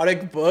super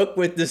erotic book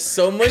with this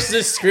so much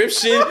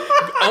description,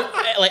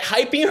 like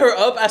hyping her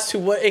up as to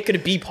what it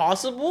could be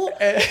possible.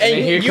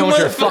 And here you comes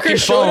your motherfucker fucking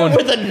showed phone. her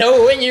with a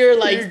no, and you're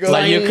like,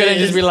 Like you couldn't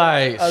just be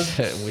lying. like,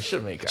 shit, we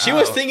should make out. She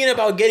was thinking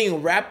about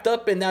getting wrapped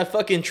up in that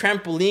fucking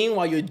trampoline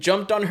while you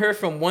jumped on her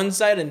from one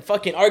side and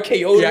fucking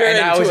RKO'd her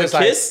And I was into just a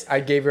kiss.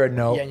 like, I gave her a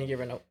no. Yeah, and you gave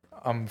her a no.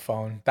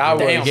 phone. That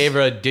Damn. You was gave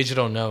her a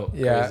digital note.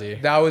 yeah. Crazy.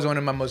 That was one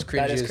of my most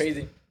That is cringiest.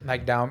 crazy.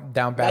 Like down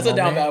bad. That's a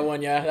down moment. bad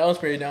one. Yeah, that was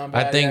pretty down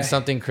bad. I think yeah.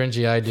 something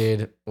cringy I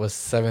did was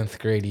 7th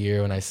grade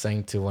year when I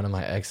sang to one of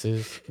my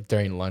exes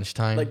during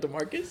lunchtime. Like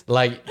DeMarcus.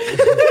 Like,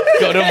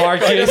 go to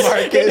Marcus.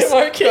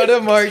 Go to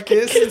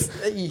Marcus.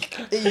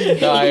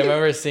 No, I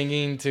remember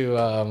singing to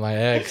my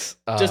ex.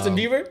 Justin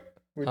Bieber.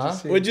 Huh?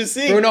 What'd you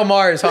sing? Bruno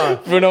Mars, huh?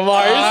 Bruno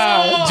Mars.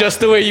 Wow. Just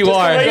the way you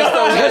are. way you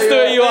are. Just the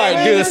way you are.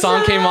 Man, Dude, the that's song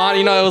right. came on.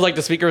 You know, it was like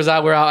the speaker was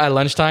out. We're out at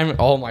lunchtime.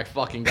 Oh my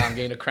fucking god, I'm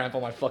getting a cramp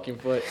on my fucking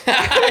foot.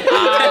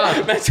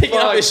 Man, taking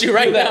off his shoe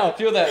right Feel that, now.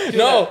 Feel that. Feel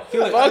No, that,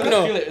 feel it. fuck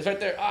no. Feel it. It's right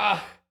there.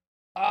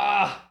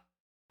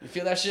 You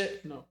feel that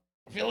shit? No.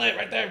 Feel it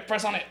right there.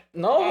 Press on it.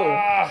 No,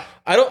 Ah.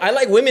 I don't. I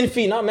like women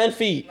feet, not men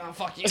feet. Nah,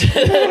 fuck you.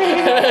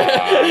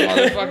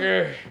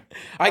 Motherfucker.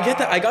 I get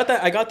that. I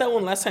got that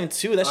one last time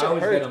too. That shit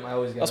hurt. I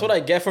always get That's what I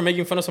get for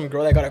making fun of some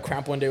girl that got a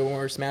cramp one day when we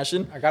were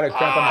smashing. I got a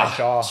cramp on my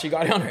jaw. She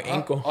got it on her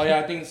ankle. Oh yeah,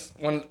 I think it's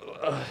one.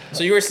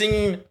 So you were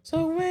singing.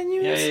 So when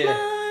you Yeah, yeah, yeah.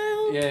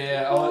 smile.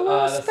 Yeah.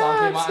 Oh, the song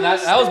came on.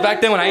 That was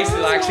back then when I used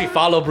to actually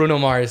follow Bruno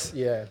Mars.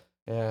 Yeah.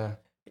 Yeah.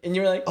 And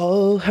you were like,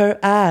 Oh, her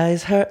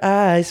eyes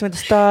make the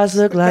stars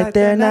look like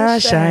they're not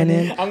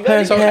shining. I'm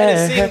glad you kind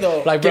of sing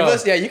though. Like, Give bro.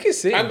 us, yeah, you can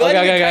sing. I'm glad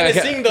Okay, you kind of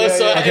okay. sing though.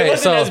 So Okay, it wasn't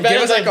so as bad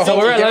give as us like like a So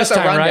whole- we're at give us a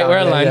lunchtime, right? rundown. We're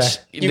at Yeah, lunch.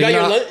 yeah. you got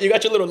your you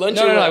got your little lunch.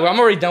 No, or no, what? no. I'm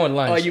already done with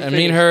lunch. Oh, you and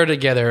me and finished. her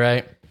together,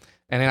 right?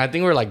 And then I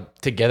think we were like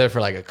together for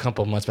like a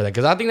couple months by that.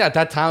 Because I think that at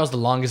that time was the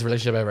longest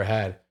relationship I ever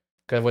had.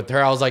 Because with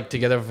her, I was like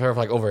together with her for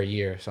like over a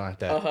year, something like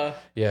that. Uh-huh.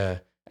 Yeah.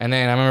 And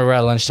then I remember we're at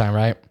lunchtime,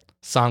 right?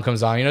 Song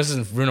comes on. You know, this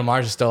is Bruno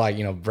Mars is still like,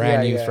 you know,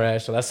 brand Yeah, new, yeah.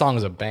 fresh. So that song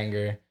is a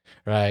banger,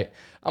 right?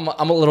 I'm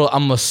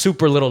a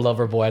super little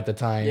lover boy at the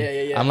time. Yeah,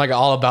 yeah, yeah. I'm like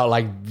all about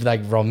like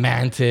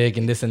romantic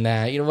and this and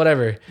that, you know,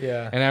 whatever.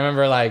 Yeah. And I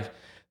remember like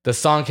the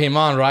song came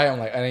on, right? I'm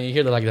like, and then you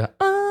hear the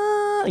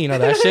you know,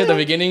 that shit, the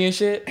beginning and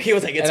shit. He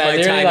was like, it's And I my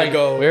literally, time like, to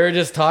go. We were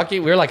just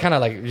talking. We were like kind of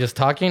like just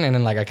talking, and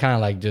then like I kind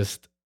of like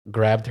just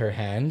grabbed her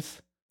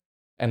hands,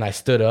 and I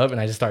stood up and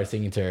I just started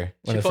singing to her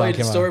when She the song probably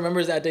came still on.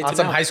 remembers that day On too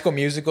some now. High School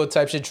Musical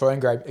type shit, Troy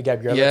and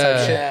Gabriella Yeah. type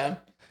shit. Yeah.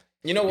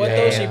 You know what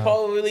though? She Yeah.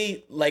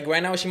 probably like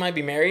right now she might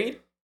be married.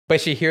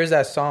 But she hears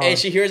that song. And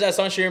she hears that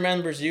song, she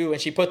remembers you,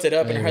 and she puts it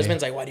up, and her Maybe.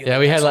 husband's like, "Why do you?" Yeah, like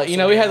we that had song like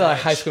so we had the like,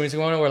 much?" High School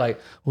Musical one. We're like,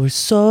 we're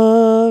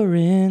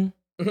soaring,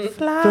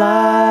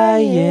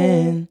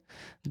 flying.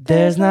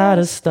 There's not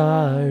a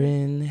star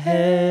in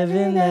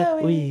heaven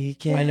that we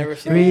can I never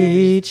seen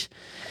reach.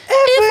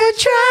 If we're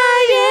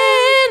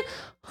trying,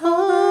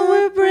 oh,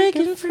 we're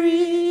breaking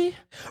free.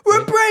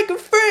 We're breaking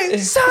free.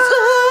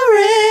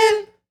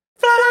 Soaring,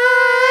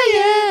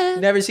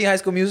 flying. Never seen High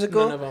School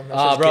Musical? None of them.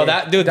 Oh, bro,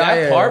 that dude, that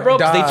Die, part, bro,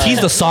 'cause die. they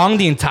tease the song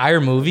the entire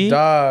movie,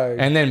 Dog.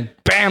 and then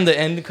bam, the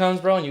end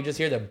comes, bro, and you just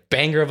hear the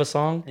banger of a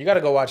song. You gotta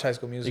go watch High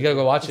School Musical. You gotta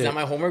go watch Is it. that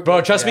my homework,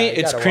 Bro, trust Yeah, me, you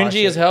it's gotta watch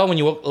cringy it. as hell when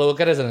you look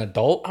at it as an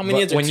adult. How many but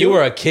years are when two? you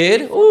were a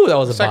kid, ooh, that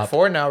was It's a like bop.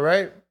 4 now,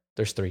 right?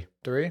 There's 3.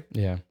 3?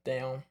 Yeah.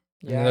 Damn.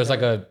 And then there's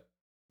like a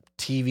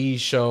TV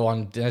show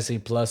on Disney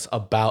Plus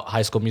about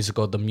High School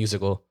Musical, the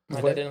musical.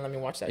 My dad didn't let me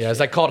watch that. Yeah, shit. it's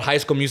like called High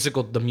School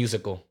Musical, the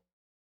musical.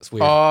 It's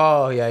weird.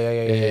 Oh, yeah.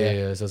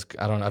 yeah. So it's,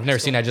 I don't know. I've never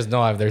seen it. I just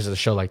know there's a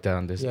show like that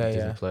on Disney, Yeah,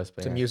 Disney yeah. Plus. But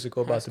It's a yeah.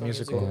 musical High about the School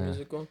musical. Yeah.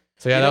 musical.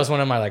 So yeah, You that know- was one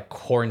of my like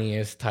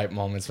corniest type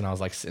moments when I was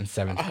like in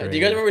 7th grade. Do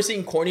you guys remember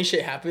seeing corny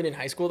shit happen in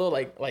high school though?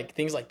 Like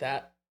things like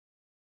that?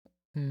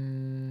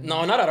 Hmm.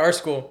 No, not at our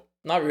school.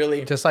 Not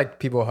really. Just like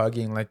people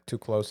hugging like too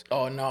close.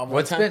 Oh no. One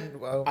What's time, been?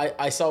 Well,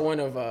 I saw one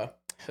of an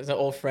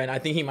old friend. I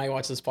think he might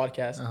watch this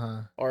podcast,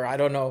 uh-huh. or I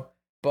don't know.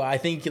 But I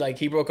think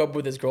he broke up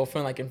with his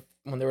girlfriend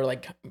when they were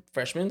like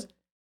freshmen,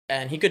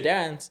 and he could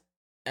dance,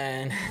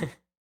 and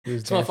He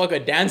was this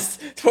motherfucker danced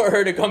for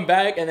her to come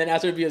back, and then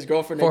asked her to be his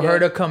girlfriend For her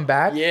again. to come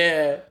back?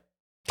 Yeah.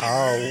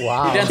 Oh,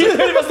 wow. He danced-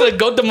 He must have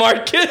go to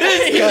Marcus. Go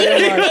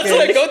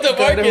to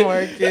Marcus.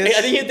 Marcus.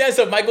 I think he danced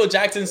a Michael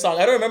Jackson song.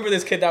 I don't remember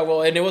this kid that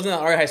well, and it wasn't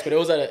at our high school. It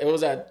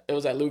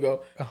was at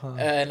Lugo, Uh-huh.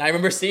 and I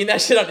remember seeing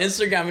that shit on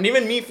Instagram. And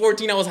even me,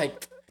 14, I was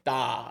like,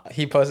 ah.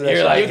 He posted that You're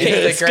shit like, on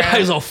this Instagram.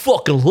 guy's a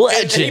fucking And he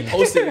legend.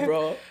 posted it,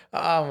 bro.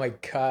 Oh my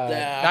god.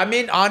 Yeah. I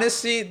mean,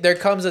 honestly, there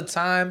comes a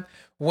time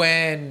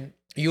when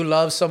you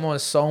love someone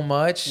so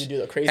much You do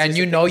the craziest and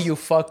you of know things. you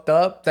fucked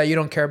up that you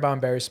don't care about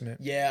embarrassment.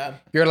 Yeah.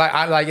 You're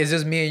like, it's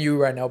just me and you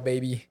right now,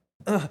 baby.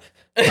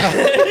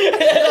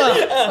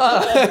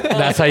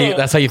 That's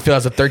how you feel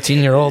as a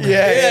 13-year-old.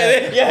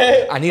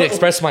 Yeah. I need to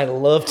express my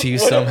love to you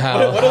What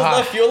somehow. does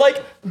love feel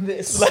like?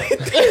 This.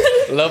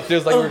 Love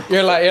feels like we're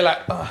You're like,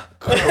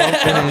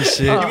 and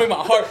shit. You make my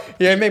heart,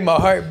 yeah, it make my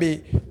heart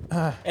beat.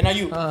 and now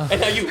you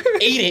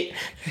ate it,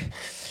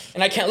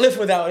 and I can't live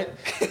without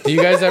it. Do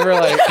you guys ever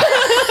like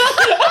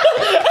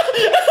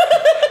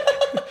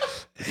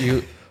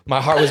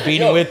my heart was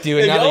beating Yo, with you,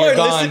 and if now that y'all you're are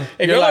gone, listen-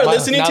 if you're y'all are like,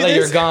 listening now to that this-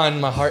 you're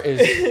gone, my heart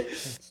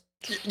is.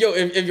 Yo,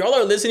 if y'all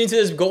are listening to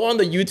this, go on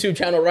the YouTube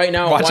channel right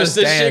now and Watch watch us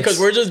this shit dance. because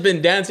we're just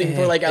been dancing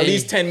for like at Hey,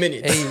 least 10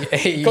 minutes.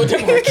 Hey, Go to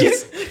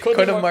Marcus.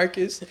 Go to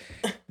Marcus.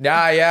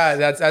 Yeah,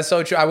 that's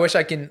so true. I wish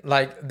I can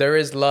like. There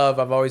is love.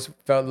 I've always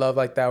felt love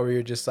like that, where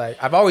you're just like.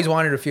 I've always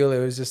wanted to feel it.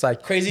 It was just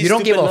like Crazy, You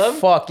don't give a stupid love?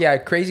 fuck. Yeah,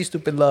 crazy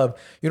stupid love.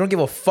 You don't give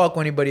a fuck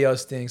what anybody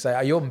else thinks.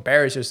 Like you'll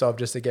embarrass yourself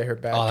just to get her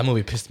back. Oh, that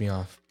movie pissed me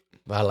off.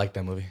 But I like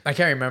that movie. I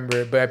can't remember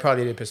it, but it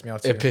probably did piss me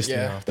off too. It pissed me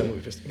Yeah. off. That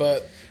movie pissed me off.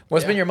 But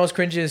What's yeah. been your most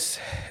cringiest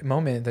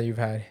moment that you've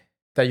had?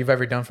 That you've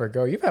ever done for a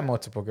girl? You've had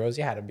multiple girls.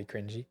 You had to be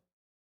cringy.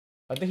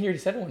 I think you already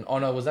said one. Oh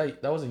no,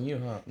 that wasn't you,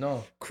 huh?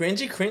 No.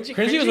 cringy?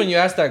 Cringy was when you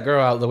asked that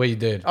girl out the way you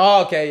did.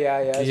 Oh, okay,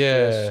 yeah. That's Yeah.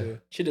 True, that's true.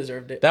 She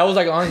deserved it. That was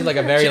like honestly like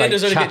a very She didn't like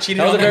deserve to get chi- cheated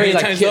that was on a very that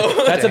like many kid, times,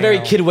 though. that's a very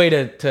Damn. kid way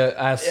to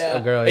ask Yeah.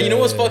 a girl. And you know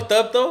yeah, what's yeah. fucked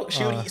up though?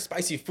 She would eat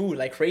spicy food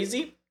like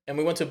crazy. And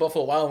we went to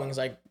Buffalo Wild Wings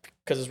like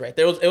because it's right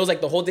there. It was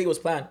like the whole day was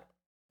planned.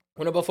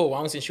 Went to Buffalo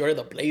Wild Wings and she ordered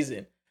the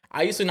blazing.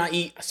 I used to not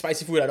eat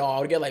spicy food at all. I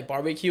would get like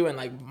barbecue and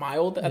like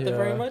mild at the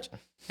very Yeah. much.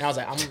 And I was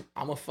like,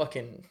 I'm a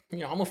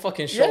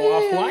fucking show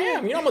off who I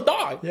am. You know, I'm a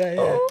dog. Yeah.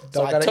 So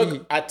Dog gotta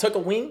eat. I took a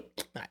wing,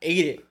 I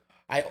ate it.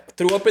 I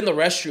threw up in the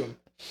restroom.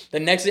 The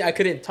next day I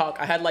couldn't talk.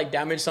 I had like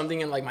damaged something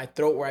in like my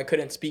throat where I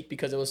couldn't speak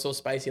because it was so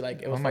spicy.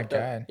 Like it was Oh my fucked up.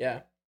 God. Yeah.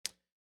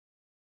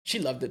 She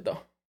loved it though.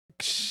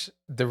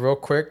 The real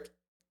quick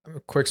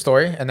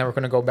story, and then we're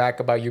gonna go back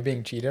about you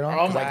being cheated on.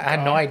 Oh 'cause my I had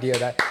no God. idea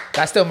that.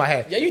 That's still in my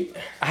head. Yeah, you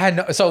I had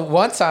no. So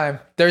one time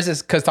there's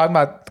this because talking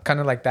about kind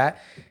of like that.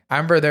 I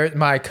remember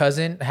my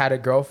cousin had a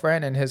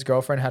girlfriend, and his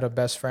girlfriend had a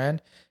best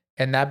friend,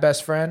 and that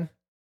best friend,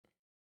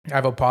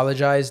 I've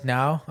apologized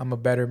now. I'm a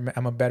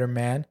better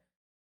man.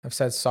 I've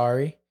said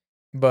sorry,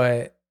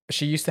 but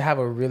she used to have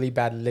a really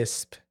bad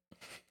lisp.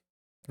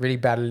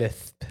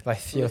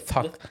 Like you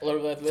talk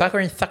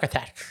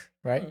attack,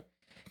 right?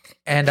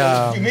 And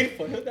you made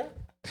fun of that?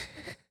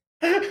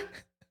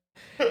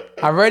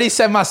 I already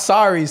said my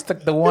sorries to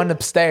the one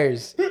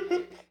upstairs.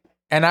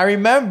 And I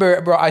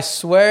remember, bro, I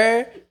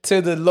swear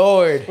to the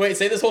Lord. Wait,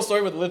 say this whole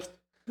story with lips.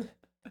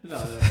 I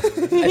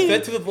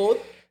fed to the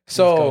boat.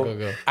 So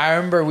Go. I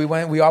remember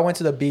we all went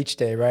to the beach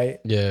day, right?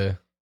 Yeah.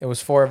 It was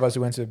 4 of us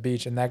who went to the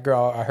beach, and that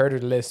girl, I heard her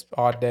lisp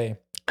all day.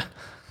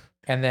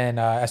 And then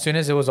as soon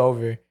as it was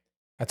over,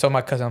 I told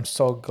my cousin, I'm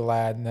so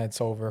glad that it's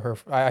over.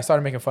 I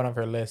started making fun of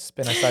her lisp,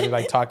 and I started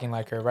like talking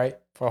like her, right?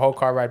 For a whole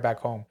car ride back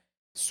home.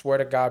 Swear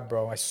to God,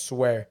 bro, I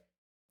swear.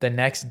 The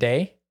next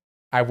day,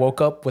 I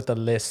woke up with a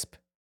lisp.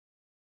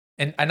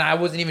 And I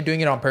wasn't even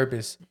doing it on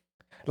purpose.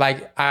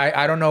 Like,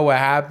 I don't know what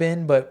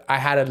happened, but I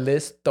had a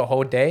lisp the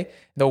whole day.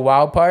 The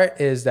wild part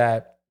is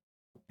that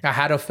I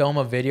had to film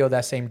a video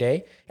that same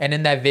day. And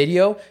in that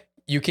video,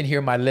 you can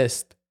hear my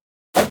lisp.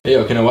 Hey,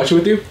 yo, can I watch it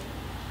with you?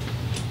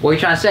 What are you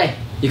trying to say?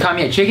 You call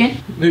me a chicken?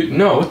 Dude,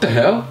 no, what the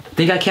hell?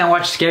 Think I can't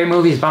watch scary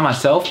movies by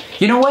myself?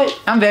 You know what?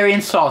 I'm very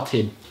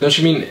insulted. Don't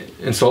you mean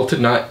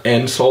insulted, not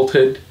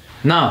insulted?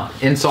 No,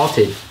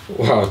 insulted.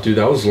 Wow, dude,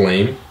 that was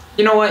lame.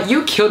 You know what?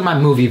 You killed my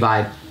movie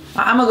vibe.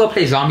 I'm gonna go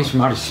play zombies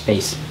from outer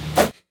space.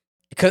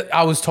 Because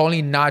I was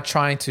totally not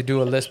trying to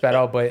do a lisp at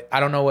all, but I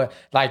don't know what,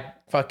 like,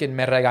 fucking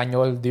me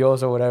regañó el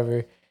Dios or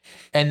whatever.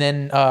 And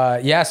then,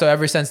 so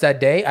ever since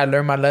that day, I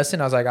learned my lesson.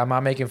 I was like, I'm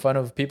not making fun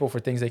of people for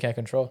things they can't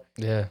control.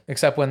 Yeah.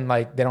 Except when,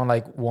 like, they don't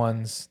like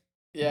ones,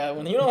 Yeah,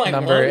 when you don't like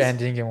number ones,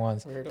 ending in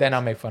ones. Weirdos. Then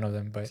I'll make fun of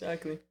them, but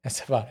exactly.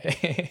 that's about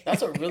it.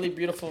 That's a really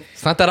beautiful.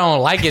 It's not that I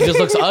don't like it. It just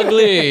looks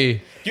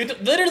ugly.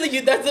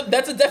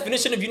 That's a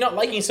definition of you not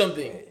liking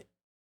something.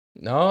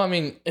 No, I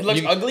mean. It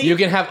looks ugly? You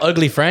can have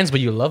ugly friends, but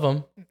you love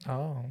them.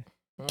 Oh.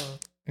 Oh.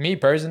 Me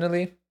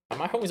personally,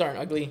 My homies aren't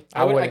ugly.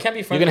 I I wouldn't. can't be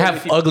You friends can with have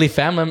ugly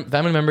people. ugly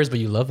family members, but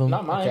you love them.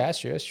 Not mine. okay, that's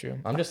true. That's true.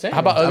 I'm just saying. How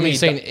about ugly, I mean,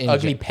 saying in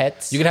ugly gen-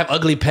 pets? You can have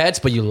ugly pets,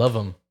 but you love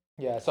them.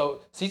 Yeah.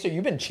 So, Caesar,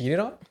 you've been cheated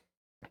on?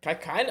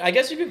 I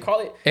guess you could call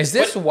it. Is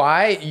this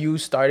why you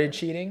started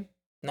cheating?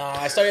 Nah,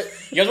 I started.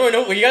 You guys want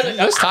to know? You guys,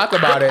 Let's talk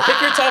about it.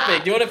 Pick your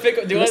topic. Do you want to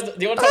pick? Do you want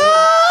to talk?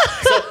 About,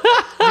 so,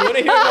 do you want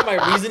to hear about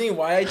my reasoning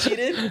why I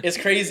cheated? It's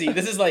crazy.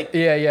 This is like.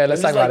 Yeah.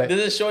 Let's talk about it.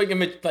 This is showing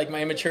like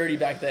my immaturity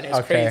back then. It's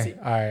Okay. crazy.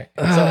 All right.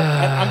 So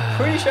I'm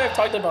pretty sure I've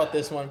talked about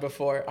this one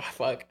before. Oh,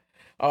 fuck.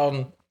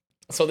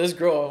 So this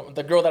girl,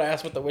 the girl that I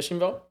asked with the wishing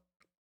bell,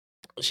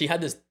 she had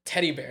this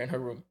teddy bear in her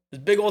room. This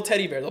big old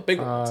teddy bear, the big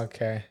ones,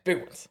 Okay. big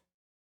ones.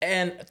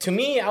 And to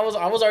me, I was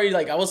already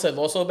like I was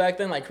celoso back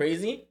then, like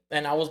crazy.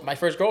 And I was my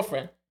first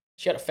girlfriend.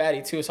 She had a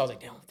fatty too, so I was like,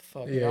 damn, what the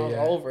fuck? You know, I was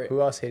all over it. Who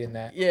else hitting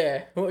that?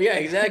 Yeah, yeah,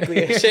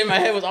 exactly. Shit in my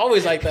head was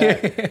always like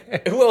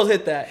that. Who else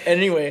hit that? And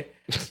anyway,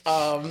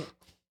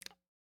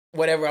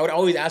 whatever. I would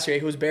always ask her, hey,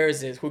 whose bear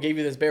is this? Who gave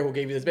you this bear? Who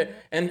gave you this bear?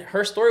 And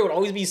her story would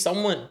always be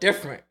someone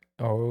different.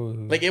 Oh.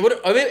 Like it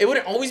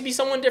wouldn't always be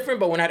someone different,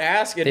 but when I'd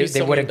ask, it'd be They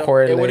someone wouldn't It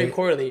correlate. wouldn't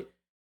correlate.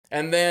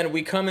 And then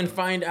we come and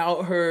find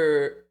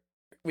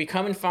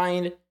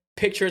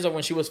pictures of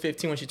when she was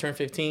 15, when she turned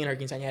 15, her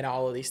quinceañera,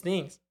 all of these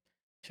things.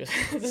 She was,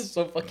 this is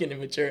so fucking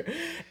immature.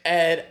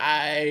 And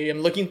I am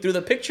looking through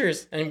the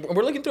pictures, and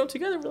we're looking through them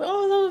together. We're like,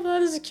 oh, blah, blah, blah,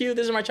 this is cute.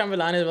 This is my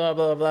chambelanes, blah,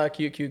 blah, blah,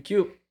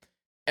 cute.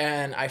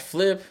 And I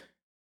flip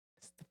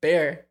the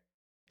bear.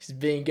 She's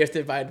being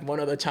gifted by one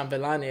of the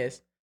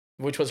chambelanes,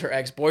 which was her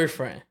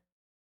ex-boyfriend.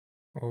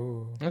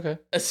 Ooh. Okay.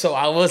 So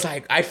I was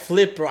like, I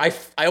flipped, bro. I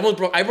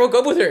broke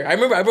up with her. I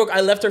remember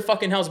I left her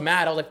fucking house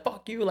mad. I was like,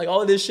 fuck you, like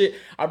all of this shit.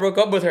 I broke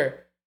up with her.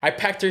 I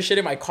packed her shit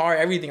in my car,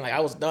 everything. Like I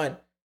was done.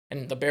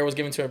 And the bear was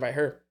given to her by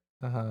her,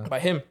 by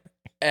him.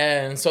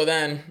 And so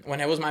then when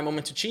it was my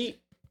moment to cheat,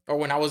 or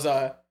when I was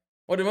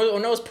when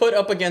I was put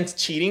up against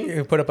cheating,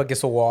 You put up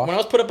against a wall. when I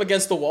was put up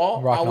against the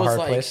wall, Rock I in a was hard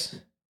like, place.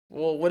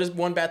 well, what is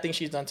one bad thing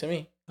she's done to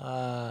me?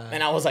 And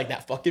And I was like,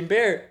 that fucking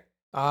bear.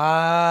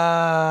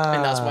 Ah.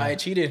 And that's why I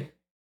cheated.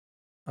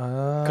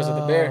 Because Because of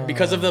the bear.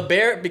 Because of the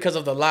bear, because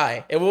of the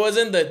lie. It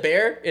wasn't the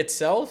bear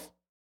itself.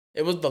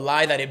 It was the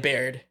lie that it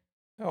bared.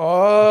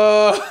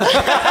 Oh.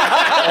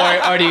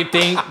 or do you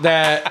think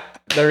that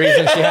the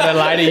reason she had to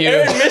lie to you?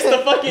 Aaron missed the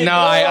fucking No,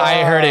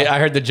 I heard it. I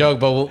heard the joke.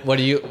 But what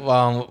do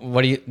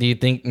you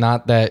think?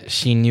 Not that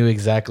she knew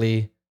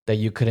exactly that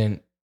you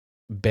couldn't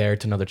bear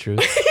to know the truth.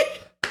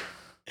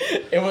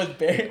 It was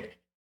bear.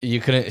 You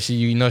couldn't. She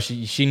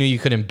knew you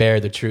couldn't bear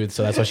the truth,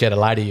 so that's why she had to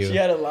lie to you. She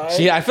had a lie.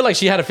 I feel like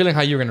she had a feeling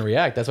how you were gonna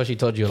react. That's why she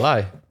told you a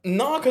lie.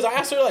 No, because I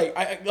asked her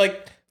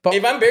But-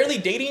 if I'm barely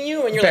dating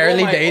you and you're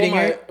Barely like, dating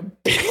her?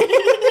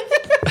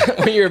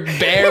 When you're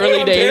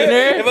barely dating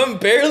her. If I'm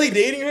barely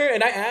dating her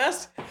and I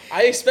ask,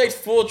 I expect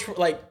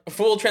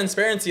full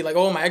transparency. Like,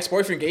 oh, my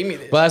ex-boyfriend gave me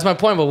this. But that's my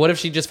point. But what if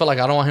she just felt like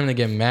I don't want him to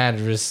get mad?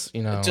 Just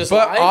Just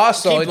But lie?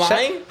 also, Keep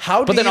lying? how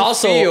But do then you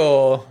also-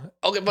 feel?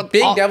 okay, but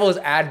Big devil's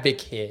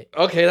advocate.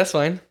 Okay, that's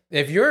fine.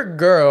 If your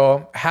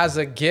girl has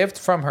a gift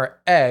from her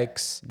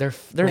ex, They're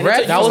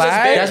Red that was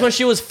flag? that's when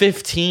she was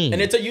 15.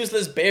 And it's a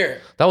useless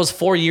bear. That was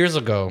 4 years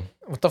ago.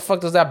 what the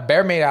fuck does that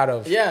bear made out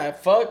of? Yeah,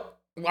 fuck.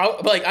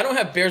 I don't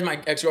have bears my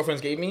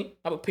ex-girlfriends gave me.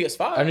 I have a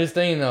PS5. I'm just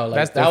saying though, like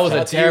That's that was a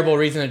different. terrible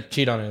reason to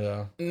cheat on her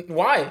though.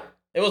 Why?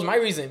 It was my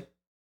reason.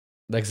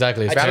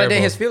 Exactly. It's Validate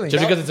terrible. his feelings.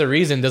 Just because it's a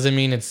reason doesn't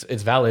mean it's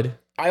valid.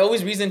 I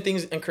always reason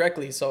things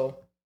incorrectly, so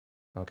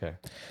Okay.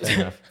 Fair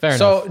enough. Fair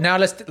So enough. now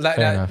let's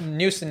enough.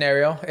 new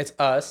scenario. It's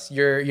us.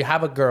 You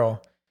have a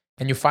girl,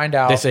 and you find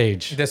out This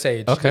age. this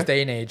Okay. this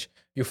day and age.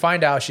 You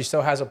find out she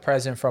still has a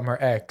present from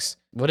her ex.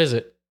 What is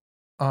it?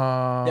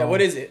 yeah. What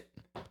is it?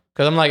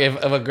 Because I'm like, if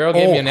a girl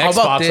gave me an how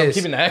about Xbox, I'm this?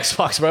 keeping the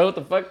Xbox, bro. What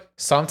the fuck?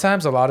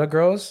 Sometimes a lot of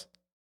girls,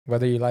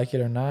 whether you like it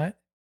or not,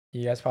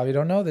 you guys probably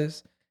don't know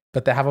this,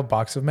 but they have a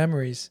box of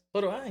memories, So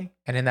do I.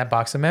 and in that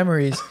box of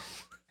memories,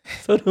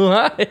 So do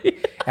I.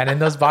 and in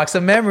those box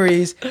of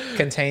memories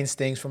contains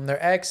things from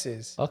their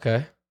exes.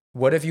 Okay.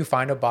 What if you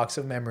find a box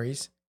of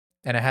memories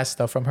and it has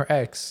stuff from her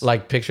ex,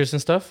 Like pictures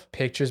and stuff?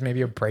 pictures,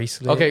 maybe a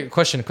bracelet? Okay,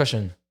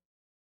 question.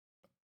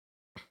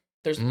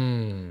 There's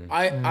Mm.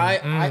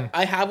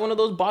 I have one of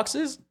those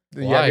boxes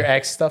you Why? have your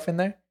ex stuff in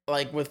there,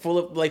 like with full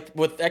of like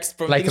with ex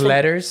from like things from,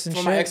 letters and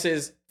from shit. my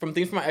exes from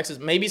things from my exes.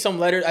 Maybe some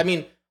letters. I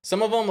mean,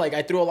 some of them like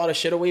I threw a lot of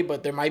shit away,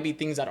 but there might be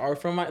things that are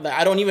from my. Like,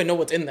 I don't even know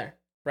what's in there.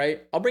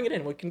 Right? I'll bring it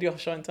in. We can do a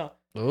show and tell.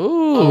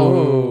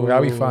 Ooh,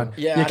 that'd be fun.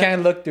 Yeah, you I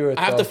can't look through it.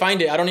 I have to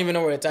find it. I don't even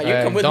know where it's at. You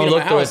can come with Don't me to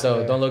look my through house. it though.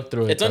 Yeah. Don't look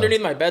through it. It's though.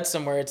 underneath my bed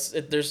somewhere.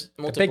 There's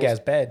a multiple. big ass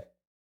bed.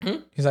 Hmm?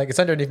 He's like, it's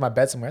underneath my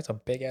bed somewhere. It's a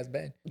big ass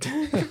bed.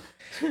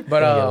 But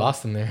Gonna get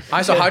lost in there.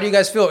 alright, so how do you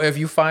guys feel if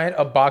you find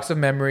a box of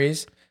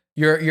memories?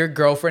 Your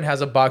girlfriend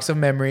has a box of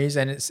memories,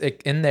 and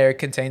in there it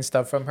contains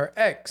stuff from her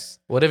ex.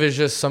 What if it's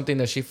just something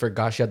that she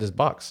forgot she had this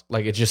box?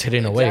 Like it's just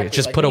hidden away. It's Exactly,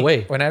 just like put me.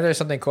 away. Whenever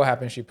something cool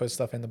happens, she puts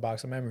stuff in the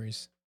box of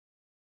memories.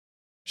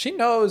 She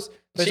knows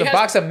there's She a has-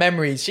 box of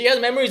memories. She has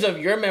memories of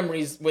your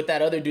memories with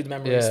that other dude's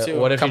memories Yeah. too.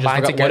 What if you just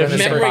Combined forgot? What together if in you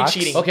the same Memory box.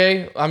 cheating.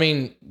 Okay, I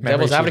mean,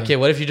 devil's cheating. advocate.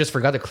 What if you just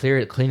forgot to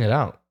clean it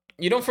out?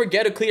 You don't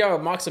forget to clear out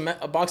a box of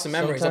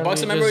memories. Sometimes A box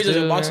you of memories just is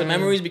a do, box of man.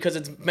 memories because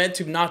it's meant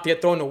to not get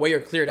thrown away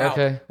or cleared out.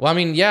 Okay. Well, I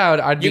mean, yeah,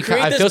 I'd You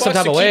create I this feel some box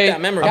type to of keep way. that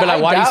memory. I'd be Yeah, like,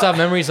 I why do you doubt- still have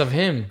memories of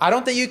him? I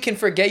don't think you can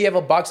forget you have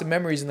a box of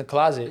memories in the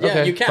closet. Yeah,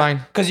 Okay, you can. fine.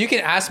 Because you can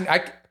ask me,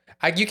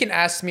 you can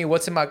ask me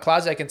what's in my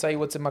closet. I can tell you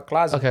what's in my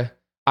closet. Okay.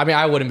 I mean,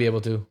 I wouldn't be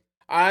able to.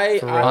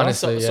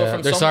 Honestly, so yeah.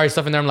 from There's some,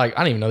 stuff in there. I'm like, I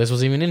didn't even know this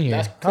was even in here.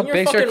 That's, How clean your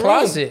big's your fucking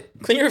closet?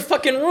 room. Clean your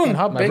fucking room.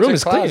 How My big's room your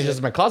is clean. closet? It's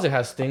just my closet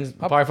has things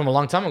probably from a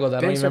long time ago that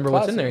I don't big's even your remember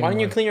what's in closet? there. Why don't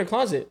you anymore. clean your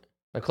closet?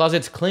 My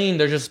closet's clean.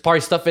 There's just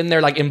probably stuff in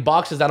there like in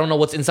boxes. I don't know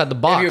what's inside the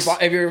box.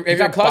 If your You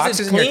got closet's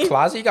boxes clean, in your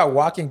closet? You got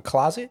walk-in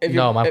closet? if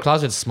No, your- my if-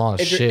 closet's small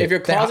as if shit. your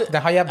closet,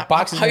 Then how you have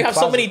boxes how in you your have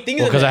so closet? many things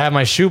Well, in because there? I have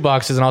my shoe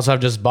boxes and also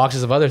have just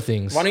boxes of other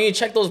things. Why don't you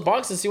check those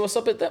boxes, see what's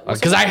up at that?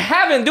 Because I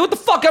haven't. Dude, what the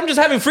fuck? I'm just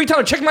having free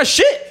time to check my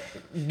shit.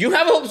 You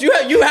have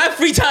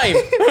free time.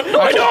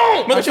 I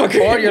don't. Aren't you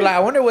bored? You're like, I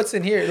wonder what's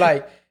in here.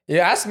 Like, you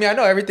ask me, I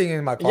know everything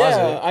in my closet.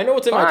 Yeah, I know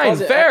what's in my Fine,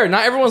 closet. fair.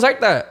 Not everyone's like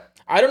that.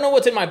 I don't know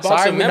what's in my box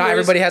Sorry, of but memories. not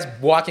everybody has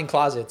walk-in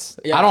closets.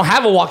 Yeah. I don't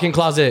have a walk-in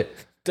closet.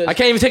 Does- I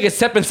can't even take a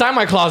step inside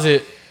my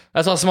closet.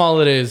 That's how small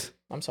it is.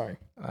 I'm sorry.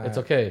 It's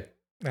okay.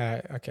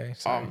 Okay.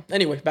 Sorry.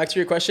 Anyway, back to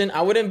your question.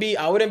 I wouldn't be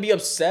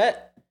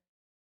upset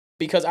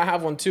because I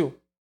have one too.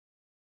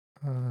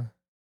 Uh,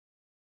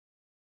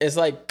 It's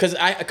like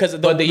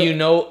But do you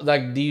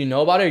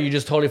know about it, or you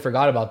just totally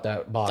forgot about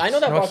that box? I know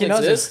that No, box he knows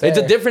exists. it's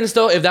It's a difference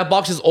though. If that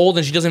box is old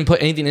and she doesn't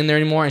put anything in there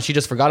anymore, and she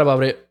just forgot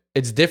about it,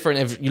 it's different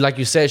if, like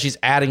you said, she's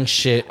adding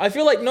shit. I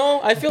feel like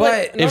no. I feel But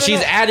like no, If no, she's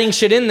no. adding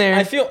shit in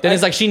there, then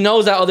it's like she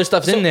knows that other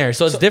stuff's in there,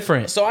 so it's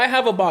different. So I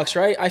have a box,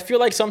 right? I feel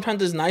like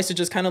sometimes it's nice to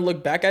just kind of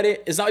look back at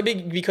it. It's not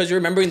big because you're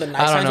remembering the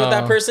nice I don't times with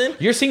that know. person.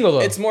 You're single though.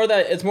 It's more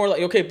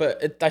like okay,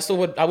 but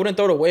I wouldn't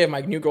throw it away if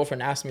my new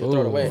girlfriend asked me to throw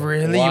it away.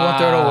 Really? You won't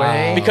throw it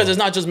away? Because it's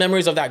not just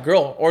memories of that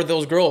girl or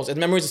those girls. It's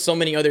memories of so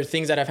many other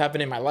things that have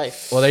happened in my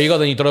life. Well, there you go.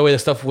 Then you throw away the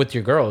stuff with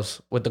your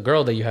girls, with the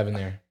girl that you have in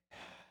there.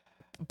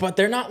 But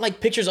they're not like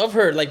pictures of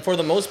her, like for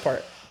the most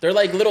part. They're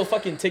like little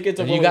fucking tickets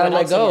of You when we gotta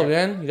went let out go,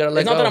 somewhere. man. You gotta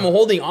let It's go. not that I'm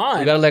holding on.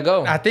 You gotta let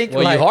go. I think,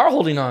 well, like- you are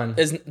holding on.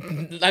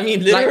 I mean,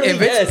 Like literally,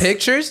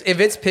 if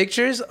it's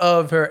pictures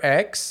of her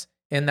ex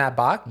in that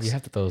box, You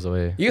have to throw those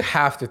away. you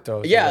have to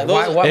throw it. Yeah, away.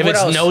 those- If what it's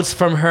else? notes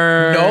from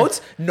her,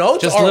 Notes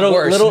just are little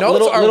worse. little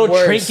Notes are little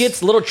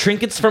worse.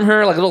 trinkets from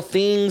her, like little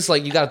things,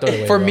 like you gotta throw it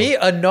away. For bro. me,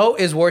 a note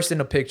is worse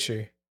than a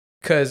picture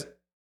because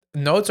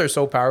notes are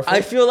so powerful. I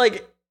feel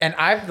like and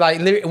I've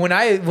like literally-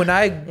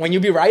 when you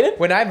be writing,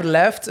 when I've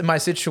left my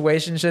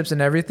situationships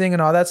and everything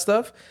and all that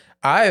stuff,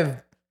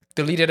 I've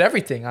deleted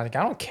everything. I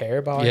don't care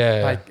about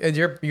Yeah. like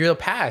you're the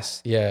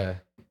past. Yeah,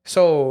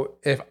 So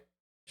if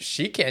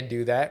she can't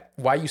do that,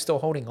 why are you still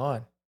holding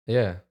on?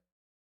 yeah.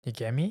 You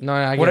get me? No,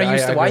 I What get are it.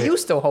 you? I Why are agree. you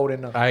still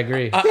holding on? I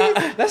agree.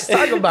 Let's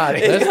talk about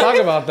it. Let's talk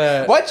about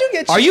that. Why'd you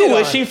get? Are you cheated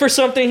on? wishing for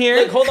something here?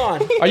 like, hold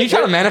on. Are you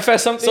trying to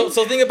manifest something?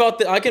 So think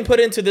about I can put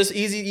it into this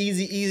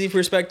easy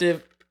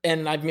perspective,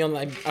 and I mean,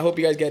 like, I hope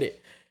you guys get it.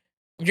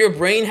 Your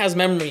brain has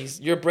memories.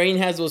 Your brain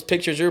has those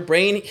pictures. Your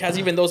brain has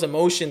even those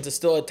emotions that's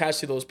still attached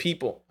to those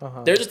people.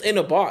 They're just in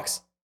a box.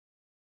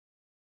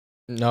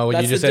 no, what you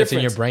That's just the said it's in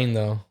your difference. brain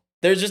though.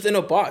 They're just in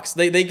a box.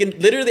 They can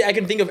literally, I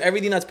can think of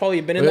everything that's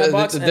probably been in that The-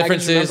 box. the and I can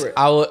difference just is, remember it.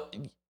 I will.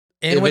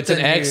 In If with it's an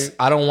the ex, new-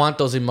 I don't want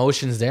those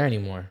emotions there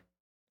anymore.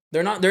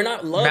 They're not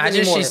love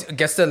Imagine anymore. she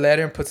gets the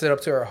letter and puts it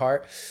up to her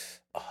heart.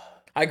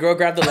 I girl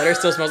grabbed the letter,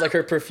 still smells like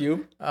her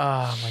perfume. Oh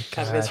my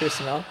Kind of god. her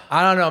smell.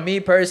 I don't know. Me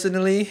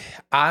personally,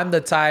 I'm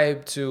the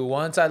type to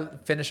once I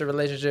finish a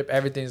relationship,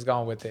 everything's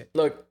gone with it.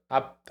 Look,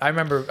 I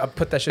remember I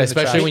put that shit.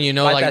 Especially in the trash. when you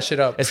know, Light like, that shit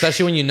up.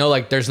 especially when you know,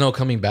 like, there's no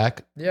coming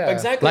back. Yeah,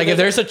 exactly. Like, if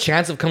there's a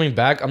chance of coming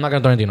back, I'm not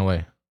gonna throw anything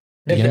away.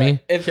 You get me?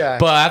 If, Yeah.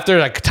 But after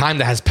like time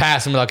that has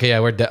passed, I'm like, okay, yeah,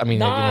 we're. I mean,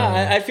 Nah,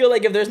 you know, I feel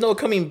like if there's no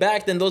coming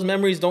back, then those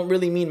memories don't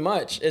really mean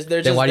much. They're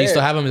then just why do you there.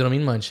 still have them? They don't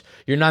mean much.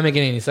 You're not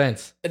making any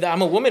sense.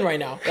 I'm a woman right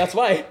now. That's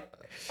why.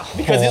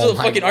 Because these are the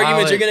my fucking God.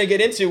 arguments you're gonna get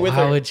into with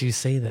How her. would you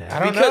say that? I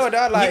don't Because know.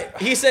 Dog, like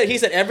he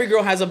said every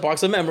girl has a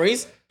box of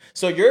memories.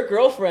 So your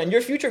girlfriend,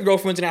 your future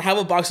girlfriend's gonna have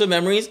a box of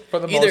memories. For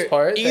the most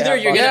part, they Either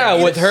have you're boxes. gonna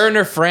Yeah, with her and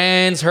her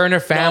friends, her and her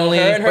family.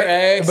 her and her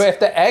ex. but if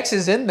the ex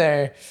is in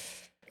there,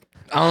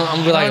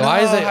 I'm be like, I why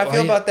don't is know it? how I why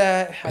feel you- about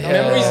that. I don't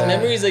Yeah. know.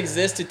 Memories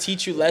exist to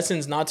teach you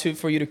lessons, not to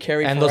for you to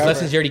carry. and forever. those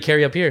lessons you already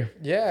carry up here.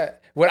 Yeah.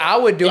 What I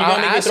would do, You I'll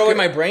want me to ask throw away her,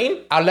 my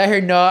brain? I'll let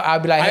her know. I'll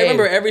be like, hey. I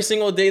remember every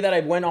single day that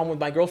I went on with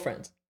my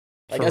girlfriends.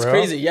 Like For that's real?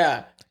 crazy.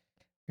 Yeah.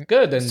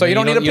 Good. Then So you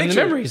don't need a the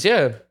picture. memories.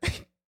 Yeah.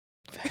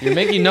 You're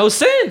making no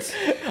sense.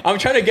 I'm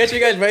trying to get you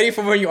guys ready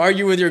for when you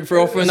argue with your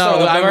girlfriend. No,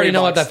 I already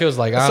know what that feels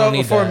like. I So don't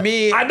need for that.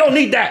 me, I don't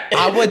need that.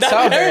 I would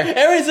tell her.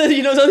 Aaron says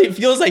he knows how he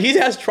feels like he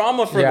has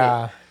trauma from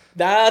Yeah. it.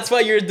 That's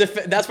why you're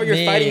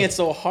Me. fighting it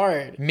so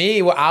hard.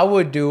 Me, what I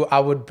would do, I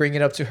would bring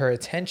it up to her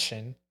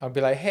attention. I'll be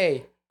like,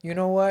 hey, you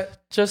know what?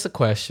 Just a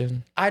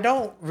question. I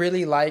don't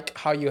really like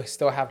how you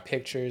still have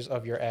pictures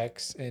of your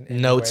ex in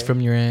Notes a way.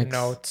 from your ex.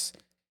 Notes.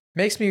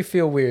 Makes me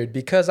feel weird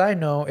because I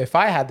know if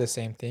I had the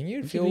same thing,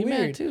 you'd feel Feel mad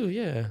weird. too.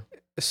 Yeah.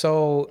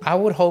 So I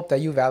would hope that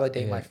you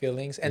validate Yeah. my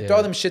feelings and Yeah.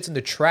 throw them shits in the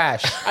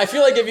trash. I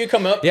feel like if you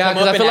come up, Yeah, come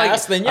because up I feel and like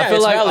ask, then yeah, I feel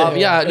it's like valid.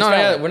 yeah, It's no,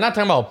 valid. yeah, we're not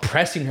talking about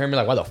pressing her and be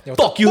like, why the Yo,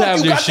 fuck you fuck have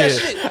you this got that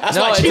shit? shit? That's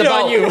No, why I it's cheated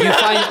about on you.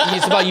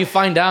 It's about you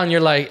find out and you're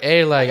like,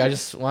 hey, like I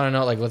just want to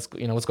know like what's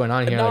going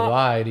on here. No. Like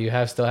why do you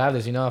still have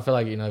this? You know, I feel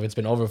like if it's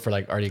been over for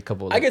like already a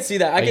couple. I can see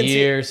that. I a can see.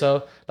 year or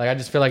so. Like I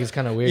just feel like it's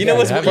kind of weird. You know that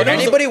what's- it you happened. know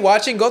what's- Anybody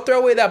watching, go throw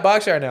away that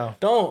box right now.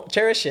 Don't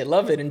cherish it,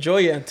 love it,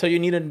 enjoy it until you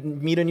need to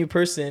meet a new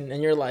person,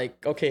 and you're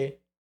like, okay,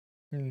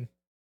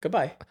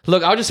 goodbye.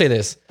 Look, I'll just say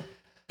this.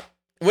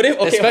 What if?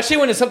 Okay, Especially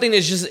when it's something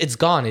that's just it's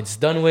gone, it's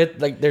done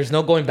with. Like there's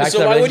no going back So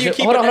to that why would you relationship.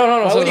 keep Hold on, an- hold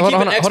on, why would you hold keep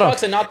on, an hold on.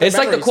 Xbox and not the It's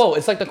like the memories? quote.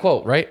 It's like the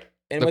quote, right?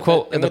 And The with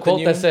quote. and The with quote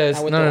new- that says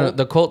and with no. old?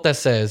 The quote that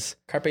says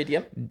Carpe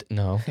diem.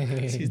 no.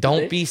 Seize the Don't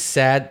day. be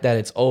sad that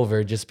it's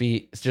over. Just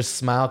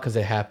smile because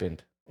it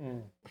happened.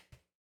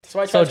 That's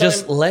why I try So to tell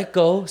just him- let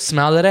go.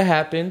 Smile that it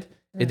happened.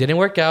 It didn't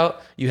work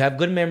out. You have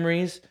good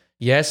memories.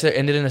 Yes, it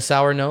ended in a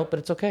sour note, but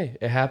it's okay.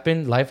 It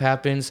happened. Life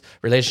happens.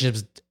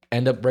 Relationships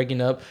end up breaking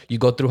up. You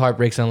go through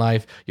heartbreaks in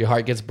life. Your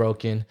heart gets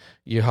broken.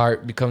 Your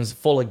heart becomes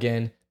full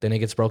again. Then it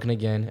gets broken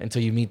again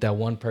until you meet that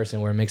one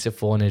person where it makes it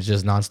full and it's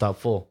just nonstop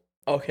full.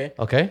 okay.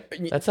 Okay,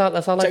 that's how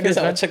life Check is. this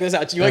out. Man. Check this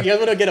out. You guys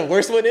want to get a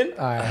worse one in?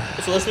 All right.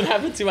 So this one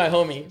happened to my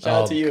homie.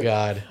 Shout out to you. Oh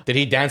God, did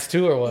he dance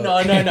too or what?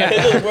 No.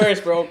 This is worse,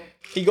 bro.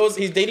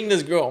 He's dating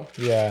this girl.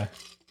 Yeah.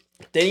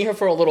 Dating her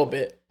for a little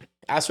bit.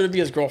 Asked her to be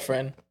his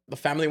girlfriend. The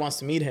family wants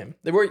to meet him.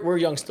 We're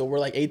young still. We're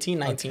like 18,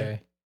 19.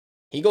 Okay.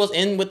 He goes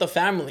in with the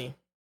family.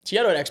 She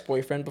had an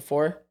ex-boyfriend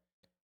before.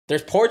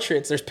 there's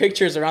portraits, there's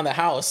pictures around the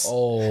house.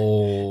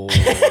 Oh.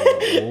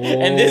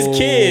 And this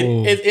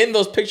kid is in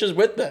those pictures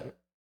with them.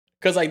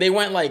 Cause like they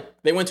went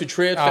to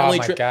trips, family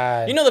my trips.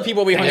 God. You know the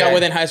people we hung out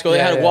with in high school, they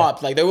Yeah, had yeah.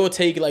 WAP. Like they will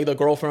take like the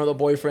girlfriend or the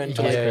boyfriend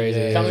to like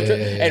crazy. family trip.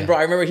 Yeah. And bro,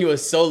 I remember he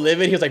was so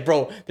livid. He was like,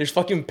 bro, there's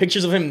fucking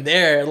pictures of him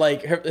there.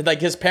 Like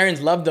his parents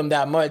loved him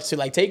that much to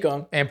like take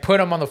him. And put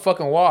them on the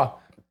fucking wall.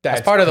 That's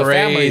That's part of the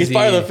family. crazy. He's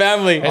part of the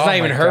family. It's Oh not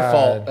even my her God.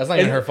 fault. That's not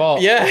even her fault.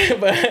 Yeah,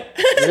 but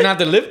You're gonna have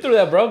to live through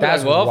that, bro. Be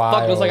That's like, well,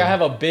 fuck. Looks like I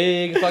wild. have a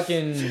big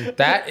fucking.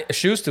 That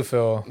shoes to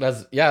fill.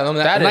 That's yeah. No,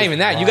 That not is even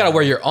that. You gotta wild.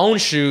 wear your own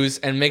shoes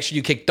and make sure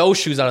you kick those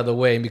shoes out of the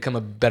way and become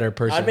a better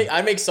person.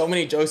 I'd make so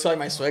many jokes to like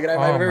my swag guy if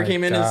I Oh ever my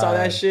came in and saw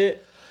that God.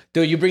 shit.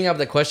 Dude, you bring up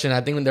the question.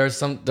 I think there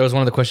was one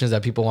of the questions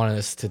that people wanted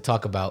us to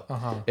talk about.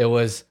 It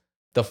was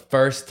the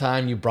first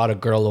time you brought a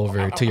girl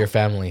over to your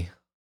family.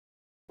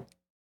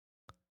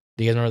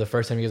 Do you guys remember the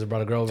first time you guys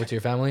brought a girl over to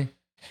your family?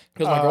 It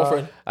was my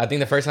girlfriend. I think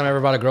the first time I ever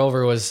brought a girl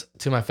over was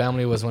to my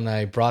family was when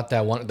I brought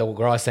the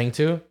girl I sang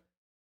to.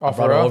 I Oh, for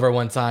brought her real? over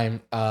one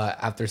time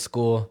after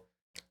school.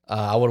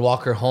 I would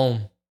walk her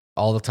home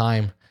all the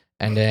time,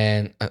 and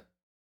then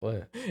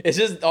what? It's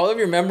just all of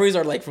your memories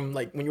are like from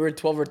like when you were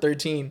 12 or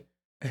 13.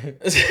 I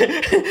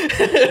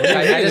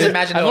just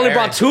imagine. I've little only Aaron.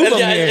 brought two of them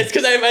Yeah, here. it's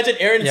because I imagine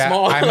Aaron Yeah,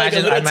 small. I like a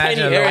imagine- little I imagine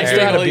tiny a little Aaron. I Aaron. still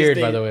doing had all a these beard,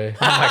 by things. the way.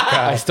 Oh my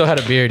God. I still had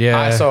a beard.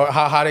 Yeah. So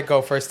how did it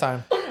go first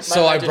time?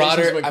 So I brought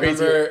her. imaginations went I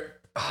crazy. remember.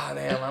 Oh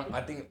damn! I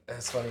think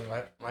that's funny.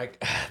 My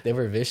they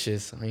were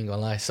vicious. I ain't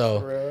gonna lie. For So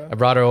real? I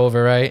brought her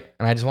over, right?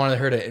 And I just wanted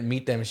her to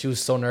meet them. And she was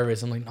so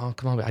nervous. I'm like, no,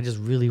 come on, I just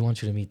really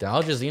want you to meet them.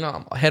 I'll just,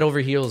 I'm head over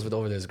heels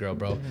over this girl,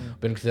 bro.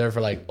 Been there for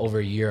like over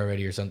a year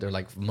already or something,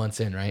 like months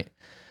in, right?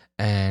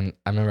 And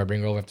I remember I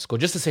bring her over after school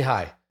just to say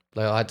hi.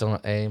 Like, I told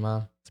her, hey,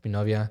 ma, it's mi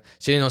novia.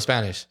 She didn't know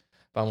Spanish,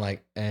 but I'm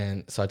like,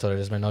 and so I told her,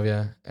 this is my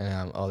novia,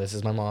 and oh, this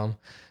is my mom.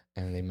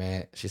 And they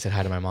met. She said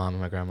hi to my mom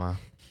and my grandma.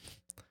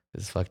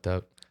 This is fucked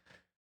up.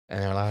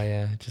 And they're like, oh,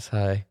 yeah, just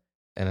hi.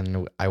 And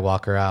then I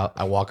walk her out.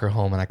 I walk her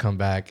home, and I come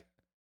back.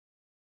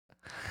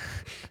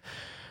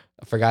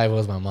 I forgot if it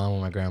was my mom or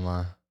my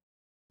grandma.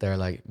 They're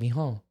like,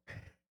 mijo,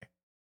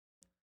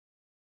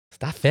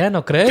 está fea,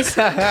 ¿no crees?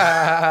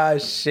 Ah,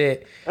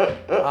 shit.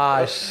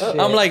 Ah, shit.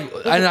 I'm like,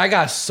 and I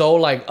got so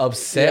like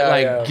upset. Yeah,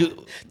 like, yeah.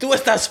 Tú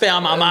estás fea,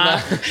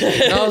 mamá.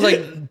 and I was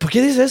like, ¿por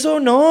qué dices eso?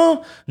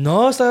 No,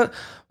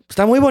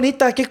 está muy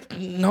bonita.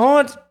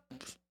 No,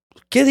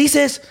 ¿qué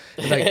dices?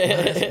 Like,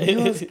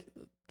 mijo,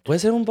 puede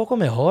ser un poco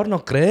mejor, ¿no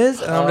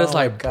crees? And I'm just Oh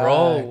my like, bro,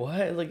 God.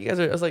 what? Like, you guys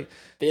are, I was like,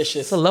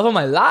 Vicious. it's the love of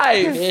my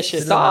life.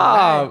 Vicious.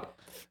 Stop.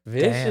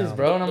 Vicious, Damn.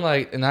 bro. And I'm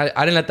like, and I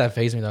didn't let that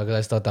phase me though, because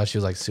I still thought she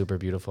was like super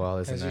beautiful. All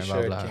this and As you that,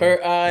 blah, should, blah. kid.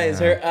 Her eyes,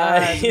 her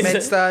eyes.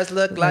 Mid stars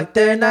look like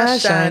they're not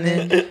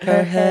shining.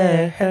 Her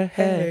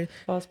hair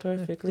falls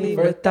perfectly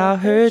without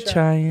her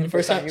trying.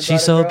 First time you She's brought a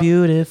so girl?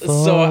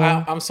 beautiful. So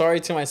I'm sorry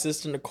to my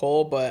sister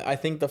Nicole, but I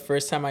think the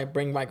first time I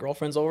bring my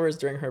girlfriends over is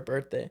during her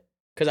birthday.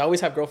 Because I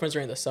always have girlfriends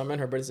during the summer and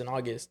her birthday's in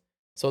August.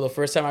 So the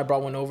first time I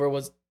brought one over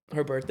was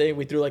her birthday.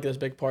 We threw like this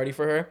big party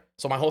for her.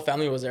 So my whole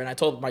family was there. And I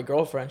told my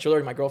girlfriend, she was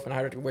already my girlfriend.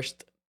 I had her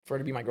wished for her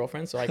to be my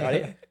girlfriend. So I got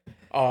it.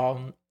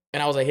 And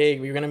I was like, hey,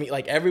 we're going to meet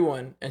like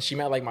everyone. And she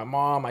met like my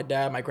mom, my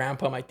dad, my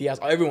grandpa, my tias,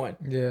 everyone.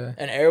 Yeah,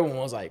 And everyone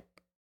was like,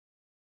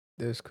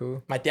 it was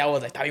cool. my tia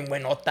was like, está bien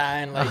buenota.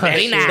 And like,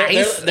 Very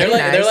nice. They're Very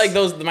like, they're nice. like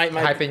those, my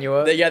Hyping you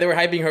up. yeah, they were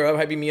hyping her up,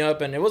 hyping me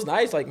up, and it was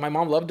nice. Like my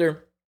mom loved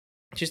her.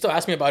 She still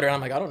asked me about her, and I'm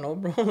like, I don't know,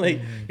 bro.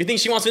 Like, you think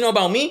she wants to know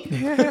about me?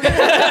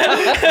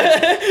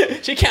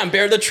 She can't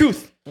bear the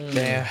truth.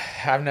 Damn,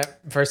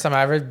 first time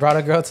I ever brought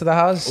a girl to the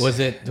house. Was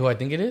it who I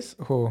think it is?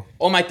 Who?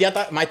 Oh, my tia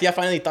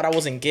finally thought I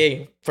wasn't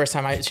gay. First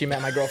time she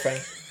met my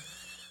girlfriend.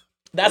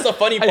 That's the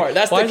funny part.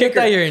 That's Why the is it kicker.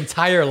 that your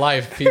entire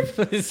life,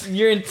 people? It's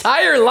your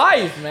entire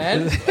life,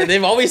 man.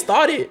 They've always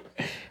thought it.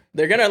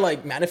 They're gonna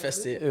like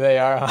manifest it. They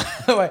are.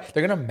 Wait,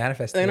 they're gonna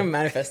manifest. They're it. gonna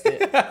manifest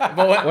it. But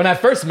what? When I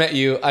first met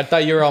you, I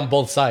thought you were on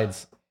both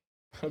sides.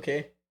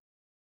 Okay.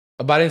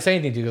 But I didn't say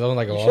anything to you because I was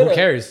like, well, who Should've.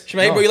 cares? She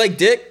like, hey, No. bro, you like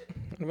dick?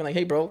 I'm like,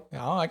 hey, bro.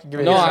 No, I can give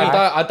it. No, a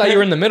try. I thought you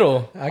were in the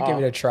middle. I'll give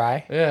it a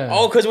try. Yeah.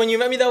 Oh, because when you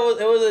met me,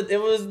 it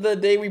was the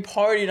day we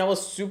partied, and I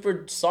was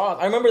super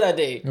soft. I remember that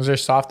day. Was there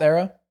soft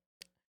era?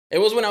 It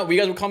was when you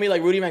guys would call me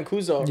like Rudy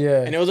Mancuso.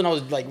 Yeah. And it was when I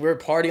was like, we were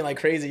partying like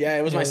crazy. Yeah,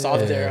 it was my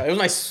soft yeah. era. It was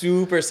my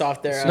super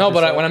soft era. No,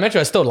 but when I met you,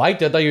 I still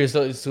liked it. I thought you were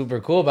still super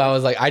cool. But I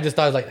was like, I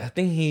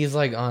think he's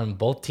like on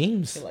both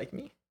teams. You like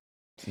me?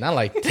 Not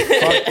like, fuck,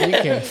 you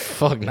can't,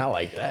 fuck, not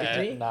like that.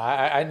 me? Nah,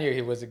 I knew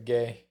he was a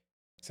gay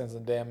since the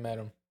day I met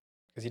him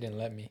because he didn't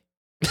let me.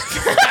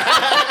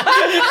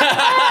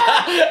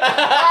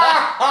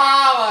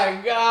 Oh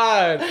my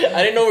God.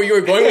 I didn't know where you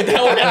were going with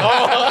that one at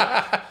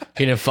all.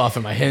 He didn't fall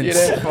for my You hints.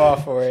 didn't fall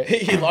for it.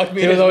 He locked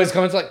me He in. was always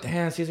coming to like,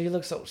 damn, Caesar, you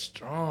look so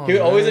strong. He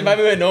would always invite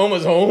me when no one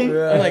was home.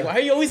 Yeah. I'm like, why are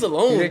you always You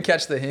alone? didn't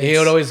catch the hints.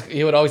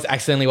 He would always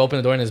accidentally open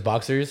the door in his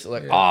boxers.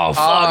 Like, oh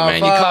fuck, Oh, man,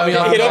 you fuck, caught me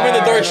man. off. He'd open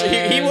the door.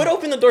 Man. He would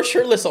open the door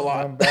shirtless a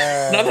lot. I'm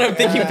bad. Now that I'm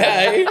thinking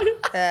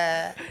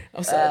back.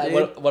 I'm sorry,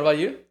 dude. What about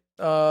you?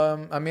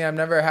 I mean, I've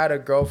never had a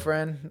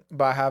girlfriend,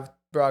 but I have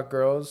brought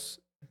girls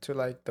to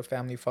like the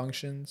family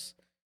functions.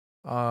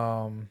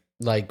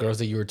 Like girls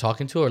that you were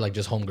talking to, or like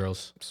just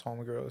homegirls? Just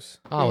homegirls.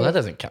 Oh, well, that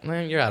doesn't count.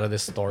 Man, you're out of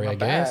this story, My I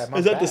guess. bad, my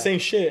Is that the bad. same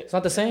shit? It's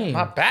not the same.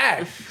 My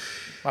bad.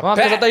 My Well,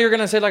 because I bad. thought you were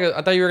gonna say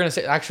I thought you were gonna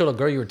say actual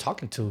girl you were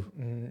talking to.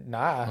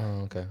 Nah,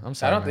 Oh, okay. I'm I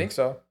sorry. don't man. think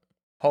so.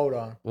 Hold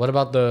on. What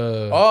about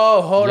the?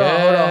 Oh, hold on.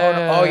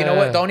 Oh, you know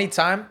what? Yeah. The only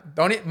time,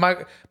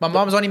 my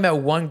mom's only met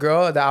one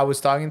girl that I was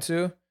talking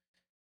to.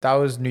 That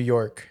was New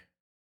York.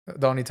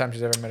 The only time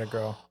she's ever met a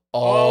girl.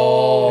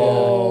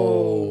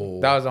 Oh.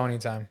 That was the only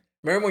time.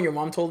 Remember when your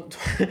mom told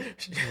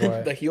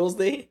What? the heels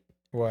day?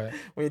 What?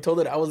 When you told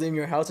her that I was in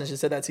your house and she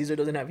said that Caesar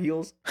doesn't have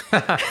heels? No,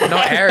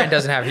 Aaron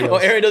doesn't have heels. Oh,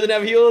 Aaron doesn't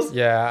have heels?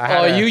 Yeah. I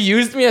Oh, had you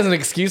used me as an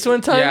excuse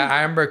one time. Yeah,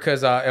 I remember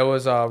because it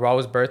was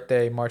Raul's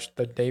birthday,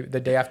 the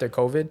day after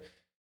COVID.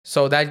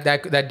 So that day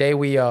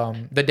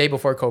the day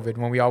before COVID,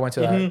 when we all went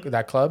to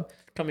that club,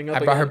 Coming up I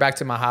brought her again. back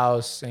to my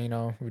house,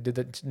 and we did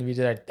that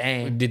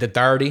thing. We did the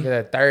 30. We did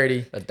that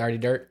 30. The 30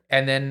 dirt.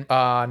 And then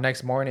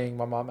next morning,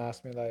 my mom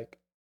asked me like,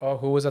 "Oh,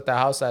 who was at the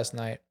house last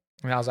night?"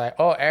 And I was like,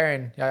 "Oh,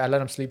 Aaron. Yeah, I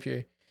let him sleep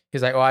here."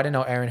 He's like, "Oh, I didn't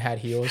know Aaron had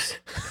heels."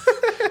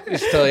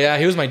 Still, yeah,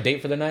 he was my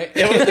date for the night.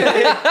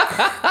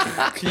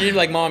 You're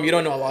like, Mom, you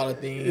don't know a lot of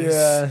things.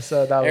 Yeah,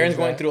 so that Aaron's was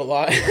going that. through a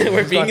lot.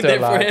 We're being going through a there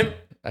for lot. him.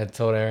 I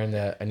told Aaron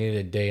that I needed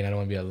a date and I don't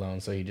want to be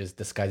alone, so he just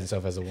disguised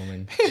himself as a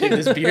woman. Shaved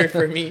his beard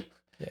for me.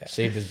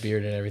 Shaved his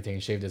beard and everything,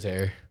 shaved his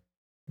hair.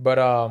 But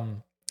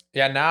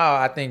yeah, now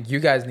I think you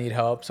guys need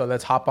help. So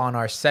let's hop on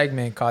our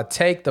segment called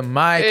Take the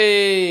Mic.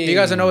 Hey. If you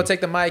guys don't know what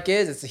Take the Mic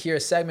is, it's a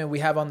segment we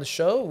have on the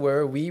show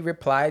where we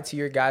reply to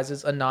your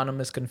guys'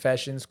 anonymous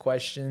confessions,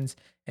 questions,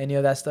 any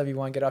of that stuff you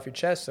want to get off your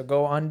chest. So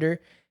go under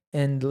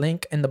and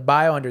link in the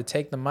bio under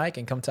Take the Mic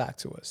and come talk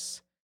to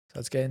us. So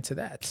let's get into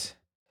that.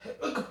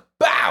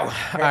 Bow!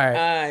 All right.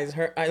 Eyes,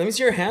 her eyes. Let me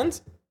see your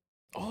hands.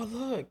 Oh,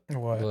 look.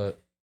 What? What?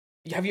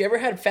 Have you ever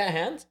had fat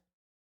hands?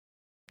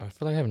 I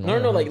feel like I have No,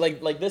 normal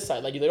hands. like this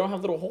side. Like they don't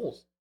have little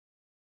holes.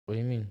 What do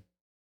you mean?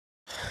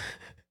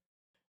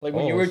 Like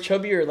when you were Holes?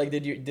 chubbier, like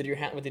did your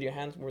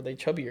hands were they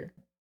chubbier,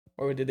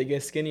 or did they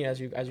get skinny as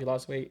you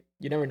lost weight?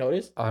 You never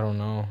noticed? I don't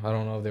know. I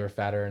don't know if they were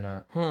fatter or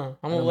not. Huh? I'm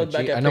I gonna know, look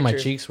back at I know my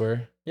pictures. cheeks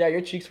were. Yeah,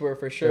 your cheeks were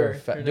for They sure. were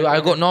fat. Dude, I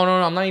go no,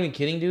 I'm not even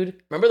kidding,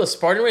 dude. Remember the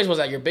Spartan race was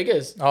at your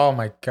biggest? Oh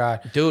my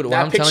God. Dude, what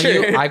That I'm telling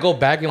picture. you, I go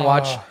back and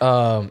watch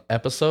Oh.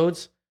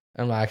 episodes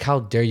and like,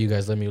 how dare you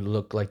guys let me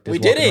look like this We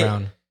walking did it.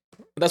 around?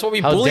 That's what we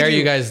How bullied dare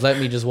you guys let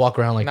me just walk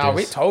around like No,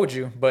 this? we told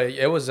you, but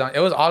it was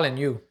all in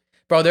you.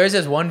 Bro, there's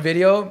this one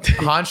video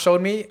Hans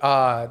showed me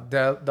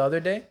the other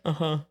day.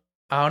 Uh-huh.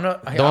 I don't know.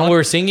 The one we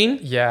were singing?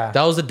 Yeah.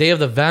 That was the day of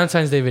the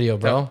Valentine's Day video,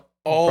 bro.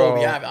 Oh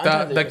Bro, yeah,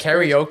 Valentine's the Day was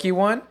karaoke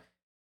one.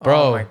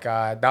 Bro. Oh my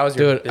God. That was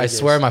your Dude, I biggest.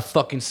 swear my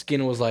fucking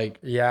skin was like,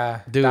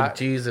 Yeah. dude, that-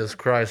 Jesus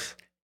Christ. first.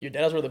 Your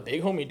dads were the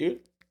big homie, dude.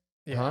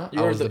 Huh?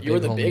 You were the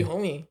big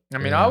homie. I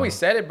mean, Yeah. I always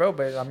said it, bro,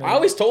 but I mean. I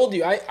always told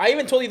you. I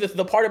even told you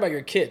the part about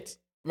your kids.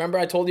 Remember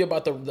I told you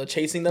about the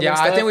chasing them. Yeah, and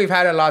stuff? I think we've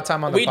had a lot of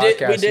time on the we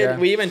podcast. did. Yeah.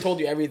 We even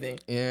told you everything.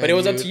 Yeah, But it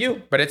was up to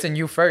you. But it's in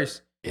you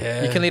first.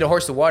 Yeah. You can lead a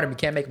horse to water, but you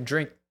can't make him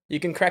drink. You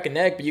can crack an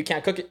egg, but you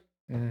can't cook it.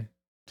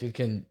 You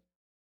can.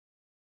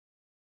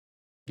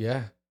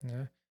 Yeah.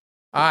 Yeah.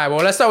 All right. Well,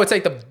 let's start with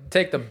take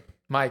the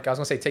mic. I was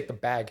gonna say take the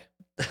bag.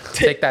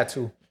 Take that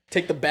too.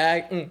 Take the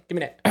bag. Give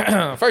me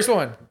that. First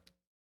one.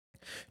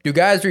 Do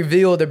guys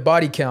reveal their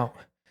body count?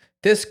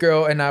 This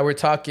girl and I were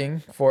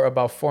talking for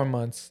about 4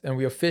 months, and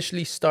we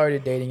officially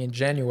started dating in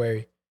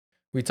January.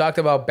 We talked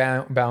about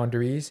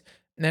boundaries,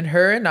 and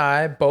her and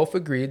I both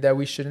agreed that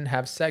we shouldn't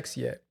have sex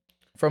yet.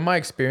 From my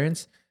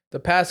experience, the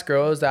past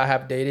girls that I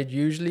have dated,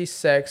 usually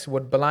sex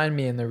would blind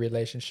me in the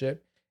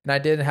relationship, and I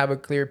didn't have a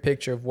clear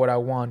picture of what I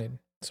wanted.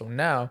 So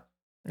now,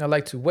 I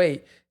like to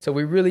wait till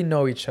we really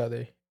know each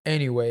other.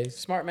 Anyways,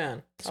 Smart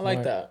man. I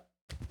like Smart. that.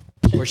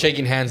 We're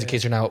shaking hands in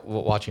case you're not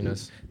watching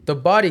us. the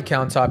body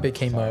count topic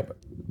came up,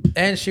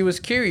 and she was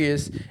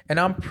curious, and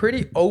I'm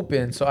pretty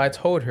open, so I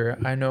told her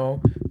I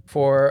know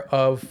 4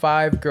 of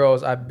 5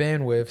 girls I've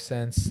been with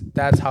since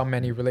that's how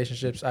many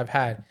relationships I've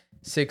had,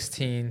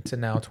 16 to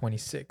now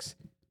 26.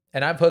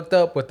 And I've hooked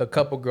up with a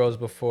couple girls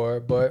before,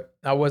 but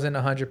I wasn't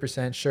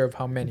 100% sure of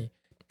how many.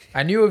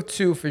 I knew of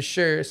 2 for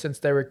sure since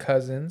they were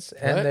cousins,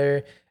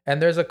 What?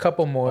 and there's a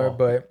couple more, Oh.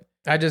 but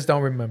I just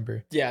don't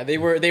remember. Yeah, they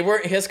weren't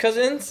his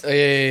cousins. Yeah.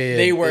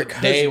 They were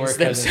They were cousins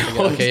cousins.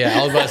 themselves. Okay, yeah.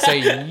 I was about to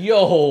say,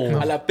 yo.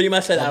 A la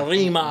prima se la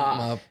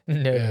rima. No.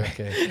 Yeah,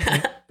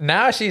 okay.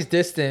 Now she's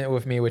distant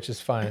with me, which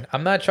is fine.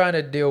 I'm not trying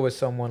to deal with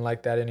someone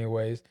like that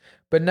anyways.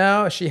 But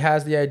now she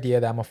has the idea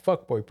that I'm a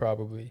fuckboy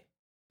probably.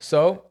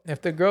 So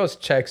if the girl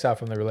checks out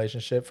from the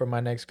relationship for my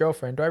next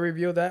girlfriend, do I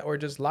reveal that or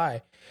just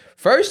lie?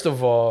 First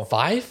of all,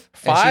 5?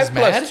 5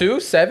 plus 2,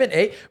 7,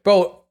 8.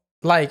 Bro,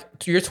 like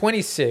you're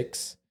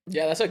 26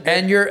 Yeah, that's a good.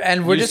 and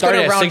we're You just gonna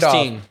started at round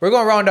 16. up. We're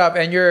gonna round up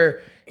and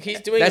you're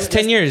he's doing. That's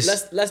 10 years.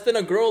 Less than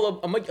a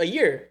girl a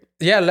year.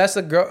 less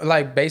a girl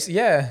like basic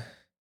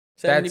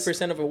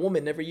 70% of a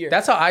woman every year.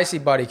 That's how I see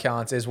body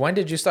counts is when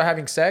did you start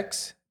having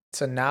sex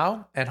to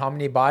now and how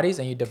many bodies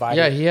and you divide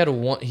Yeah, it.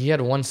 he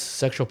had one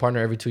sexual partner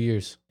every 2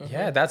 years.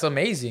 Yeah, that's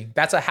amazing.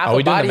 That's a half Are a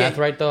we doing body. the math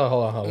right though?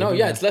 Hold on. no.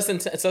 Yeah, it's less than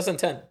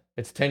 10.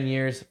 It's 10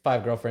 years,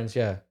 5 girlfriends.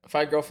 Yeah.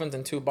 5 girlfriends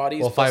and 2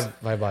 bodies. Well, plus-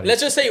 5 bodies.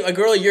 Let's just say a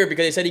girl a year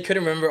because they said he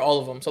couldn't remember all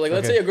of them. So like,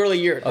 let's Okay. say a girl a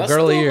year. That's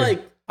girl a still, year. Like,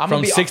 I'm gonna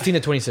From be 16 to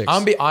 26. I'm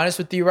gonna be honest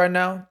with you right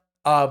now.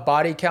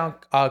 Body count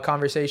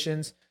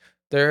conversations,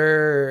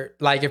 they're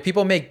like if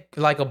people make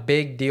like a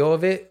big deal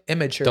of it,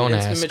 immature. Don't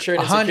It's ask. immature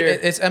and 100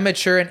 insecure. It's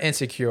immature and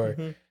insecure.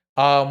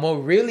 Mhm. What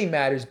really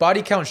matters,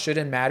 body count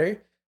shouldn't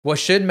matter. What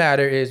should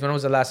matter is when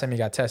was the last time you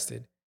got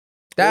tested.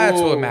 That's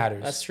what Ooh,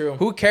 matters. that's true.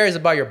 Who cares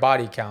about your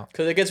body count?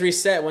 Because it gets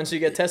reset once you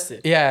get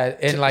tested. Yeah,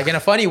 and like in a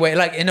funny way,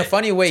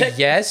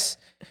 yes,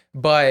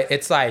 but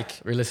it's like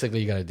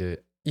Realistically, you gotta do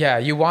it. yeah,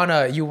 you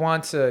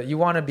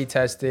wanna be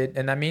tested,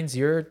 and that means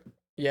you're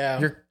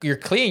Yeah. you're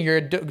clean, you're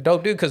a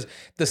dope dude. Because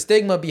the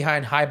stigma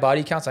behind high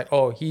body counts, like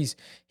oh he's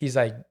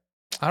like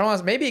I don't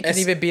know, maybe it can Es-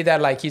 even be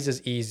that like he's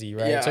just easy,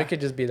 right? Yeah. So it could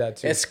just be that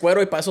too. Es cuero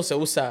y pa' eso se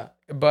usa.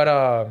 But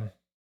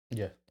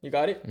Yeah. You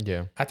got it?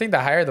 Yeah. I think the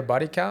higher the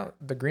body count,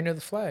 the greener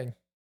the flag.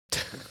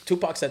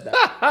 Tupac said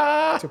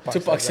that. Tupac,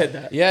 Tupac said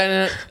that.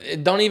 Yeah. No,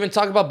 don't even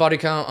talk about body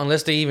count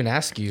unless they even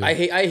ask you. I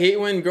hate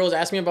when girls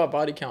ask me about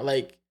body count.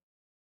 Like,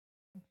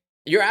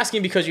 you're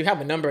asking because you have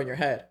a number in your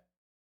head.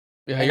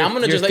 Yeah, And you're- I'm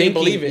gonna you're just let you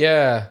believe it.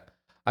 Yeah.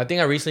 I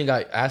think I recently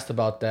got asked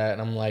about that,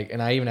 and I'm like,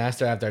 and I even asked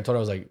her after I told her, I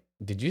was like,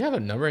 did you have a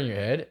number in your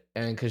head?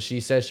 And because she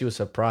said she was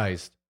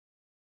surprised.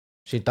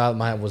 She thought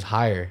mine was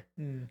higher.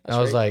 And I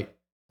was like,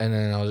 and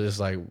then I was just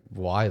like,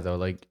 why though?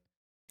 Like,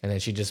 and then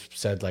she just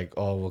said like,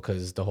 oh, well,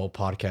 because the whole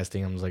podcast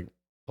thing. I was like,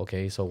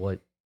 okay, so what?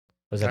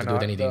 What does that have to do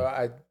with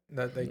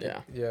anything?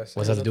 Yeah. Yes.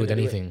 What's that have to do with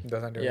anything?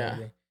 Doesn't do Yeah.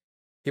 anything.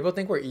 People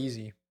think we're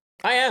easy.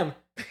 I am.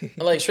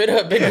 Like, straight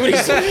up, big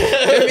booties.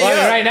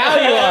 Well, right now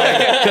you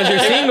are, because you're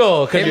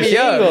single. Because Hit you're me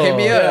up, single. hit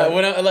me up. Yeah,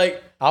 when I,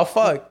 like, I'll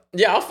fuck.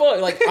 yeah, I'll fuck.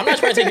 Like, I'm not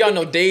trying to take you on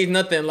no days,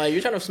 nothing. Like,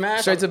 you're trying to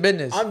smash. Straight to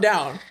business. I'm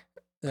down.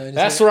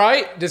 That's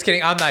right. Just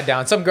kidding. I'm not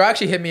down. Some girl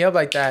actually hit me up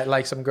like that.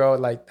 Like some girl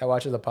like that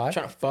watches the I'm pod.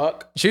 trying to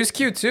fuck. She was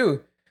cute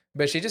too,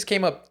 but she just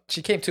came up.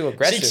 She came too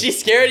aggressive. She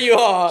scared you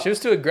off. She was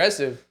too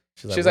aggressive.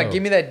 She was like, whoa.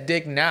 "Give me that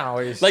dick now."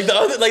 Or Like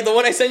the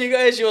one I sent you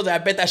guys, she was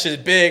like, I bet that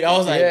shit's big. I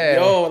was like, Yeah.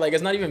 yo, like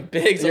it's not even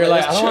big. So You're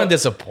like, I let's don't want to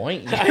chill.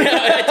 disappoint you. I told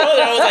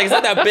her, I was like, it's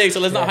not that big,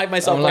 so let's not hype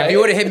myself I'm up. like, if you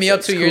would have hit me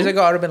up 2 years cool.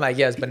 ago, I would have been like,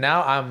 "Yes," but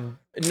now I'm.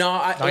 No,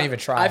 I Don't even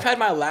try. I've had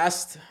my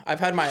last.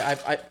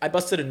 I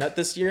busted a nut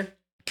this year,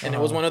 and it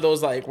was one of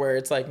those like where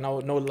it's like no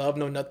love,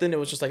 no nothing. It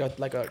was just like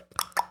a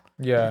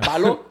Yeah.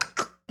 palo.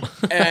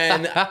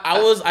 And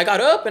I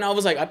got up and I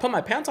was like, I put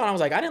my pants on. I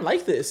was like, I didn't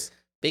like this.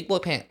 Big boy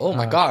pant. Oh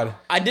my god.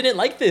 I didn't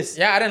like this.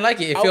 Yeah, I didn't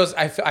like it. It feels.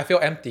 I feel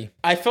empty.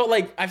 I felt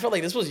like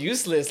this was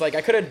useless. Like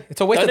I could have.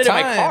 It's a waste done of it in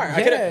my time. car.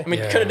 I could have. Yeah. I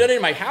mean, could have done it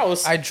in my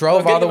house. I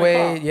drove but all the get it in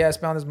my way. car. Yeah,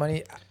 spent all this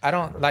money. I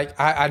don't like.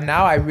 I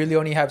now I really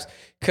only have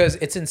because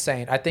it's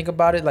insane. I think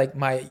about it. Like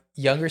my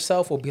younger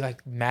self will be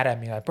like mad at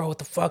me. Like, bro, what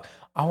the fuck?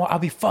 I'll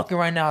be fucking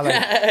right now.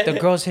 Like the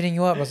girl's hitting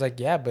you up. I was like,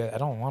 yeah, but I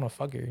don't want to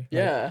fuck her. Like,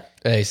 Yeah.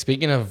 Hey,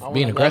 speaking of I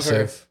being wanna love her.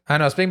 aggressive, I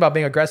know. Speaking about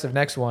being aggressive,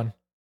 next one.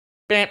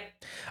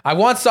 I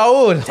want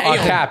Saul. All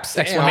caps.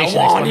 Exclamation.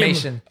 I want him.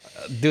 Exclamation.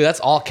 dude, that's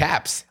all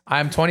caps.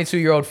 I'm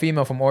 22-year-old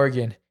female from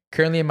Oregon,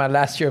 currently in my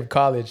last year of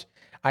college.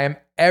 I am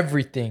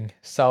everything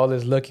Saul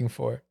is looking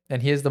for,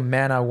 and he is the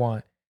man I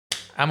want.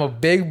 I'm a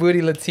big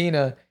booty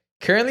Latina,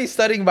 currently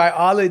studying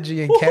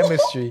biology and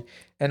chemistry,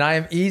 and I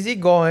am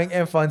easygoing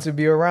and fun to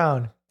be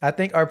around. I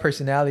think our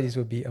personalities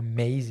would be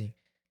amazing.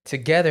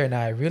 Together, and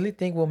I really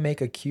think we'll make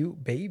a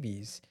cute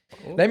babies.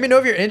 Let me know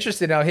if you're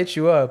interested, and I'll hit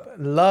you up.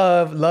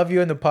 Love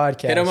you in the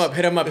podcast. Hit him up.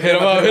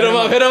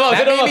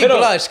 That made me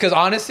blush because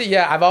honestly,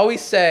 yeah, I've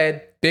always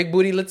said big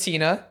booty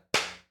Latina,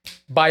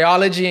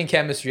 biology and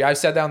chemistry. I've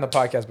said that on the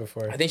podcast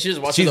before. I think she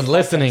just watching. She's the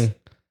listening. podcast.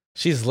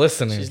 She's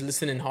listening. She's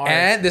listening hard.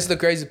 And this is the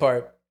crazy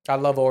part. I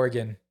love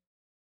Oregon.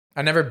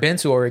 I've never been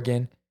to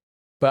Oregon,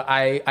 but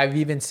I've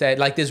even said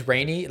like this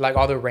rainy, like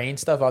all the rain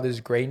stuff, all this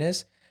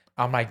grayness.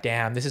 I'm like,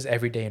 damn, this is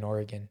every day in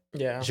Oregon.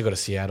 yeah. You should go to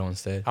Seattle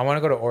instead. I want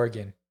to go to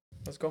Oregon.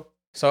 Let's go.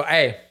 So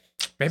hey,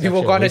 maybe It's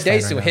we'll go on a actually a date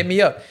waste time soon. right Hit now.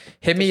 me up.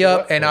 Hit me Actually, up,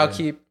 what? and I'll Oregon.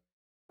 keep.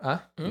 Huh?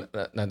 No,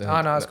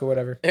 Oh no, it's cool.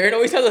 Whatever. Aaron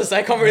always has a side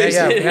Yeah,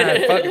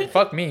 conversation.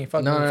 fuck me.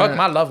 Fuck No, me. no, Fuck no.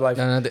 my love life.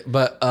 no,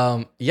 but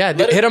yeah, Let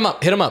dude, her- hit him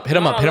up. Hit him up. Hit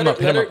him up. Hit him up.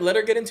 Hit him up. Hit him up. Let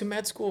her get into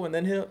med school and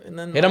then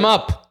Hit him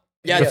up.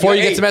 Yeah, Before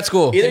you hey, get to med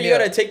school. Either Hit me you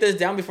gotta up. take this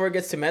down before it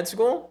gets to med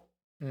school,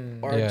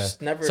 or Yeah.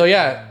 just never. So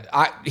yeah,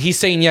 he's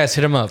saying yes.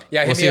 Hit him up.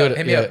 Yeah, We'll hit see me up. what-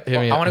 Hit me yeah, up. hit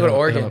me I want to go to hit him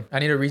Oregon. up. I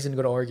need a reason to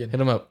go to Oregon. Hit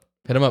him up.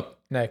 Hit him up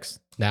Next.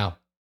 now.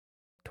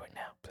 Do it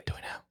now, please. Do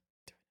it now.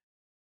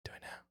 Do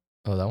it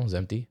now. Oh, that one's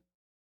empty.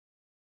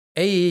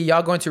 Hey,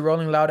 y'all going to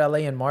Rolling Loud LA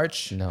in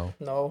March? No.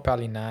 No.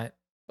 Probably not.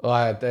 Oh,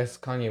 that's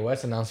Kanye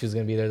West announced he was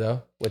gonna be there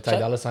though with Ty Shut-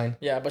 Dolla $ign.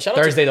 Yeah, but shout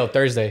out Thursday though.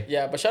 Thursday. To,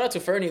 yeah, but shout out to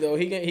Fernie though.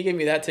 He gave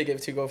me that ticket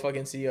to go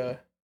fucking see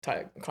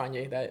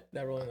Kanye that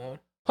Rolling Loud.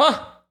 Huh?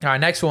 All right,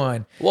 next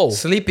one. Whoa.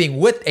 Sleeping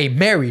with a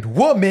married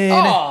woman.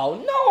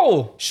 Oh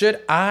no.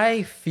 Should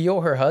I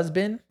feel her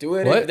husband Do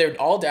it. What? If they're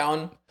all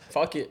down.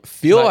 Fuck it.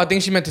 Feel? Like- I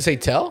think she meant to say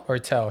tell. or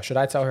tell? Should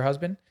I tell her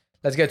husband?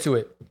 Let's get to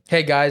it.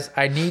 Hey guys,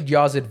 I need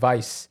y'all's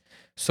advice.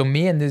 So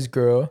me and this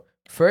girl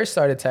first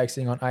started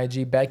texting on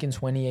IG back in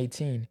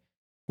 2018.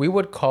 We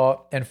would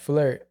call and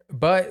flirt,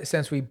 but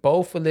since we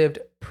both lived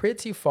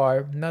pretty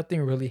far,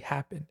 nothing really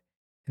happened.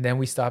 And then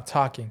we stopped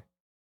talking.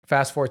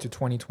 Fast forward to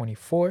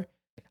 2024,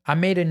 I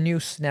made a new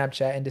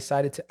Snapchat and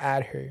decided to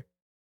add her.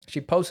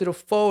 She posted a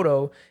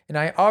photo, and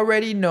I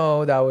already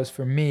know that was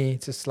for me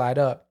to slide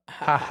up.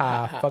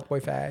 Haha,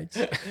 fuckboy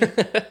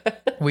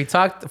fags. We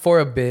talked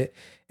for a bit,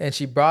 and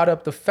she brought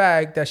up the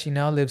fact that she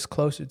now lives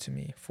closer to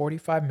me,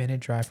 45-minute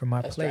drive from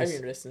my That's place.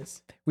 driving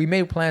distance. We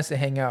made plans to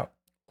hang out.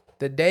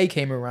 The day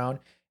came around,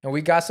 and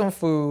we got some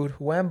food,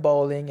 went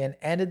bowling, and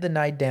ended the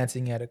night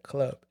dancing at a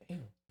club. That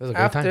was a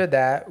great After time.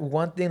 that,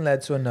 one thing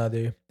led to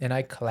another, and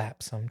I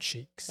clapped some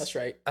cheeks. That's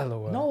right.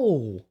 LOL.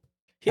 No.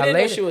 He I didn't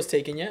know later- she was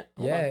taken yet.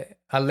 Hold on. Yeah.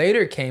 I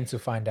later came to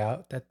find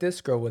out that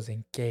this girl was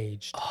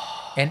engaged.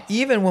 And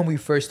even when we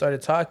first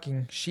started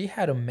talking, she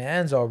had a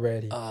man's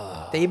already.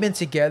 They've been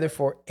together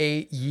for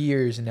 8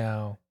 years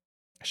now.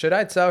 Should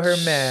I tell her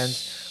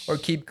man's or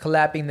keep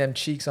clapping them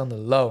cheeks on the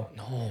low?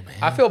 No, man.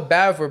 I feel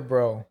bad for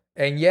bro.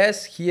 And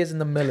yes, he is in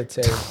the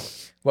military.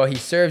 Well, he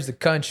serves the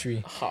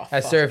country. Oh, I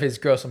fuck. serve his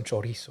girl some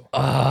chorizo.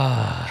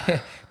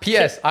 Ah.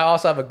 P.S. I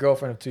also have a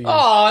girlfriend of 2 years.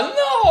 Oh,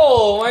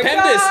 no. My Pen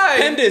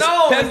God. this,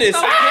 No, pen this.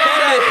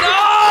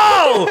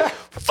 No.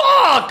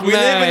 Fuck, We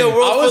man. live in a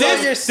world full on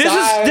of your This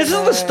side, is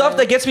the man. stuff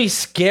that gets me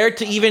scared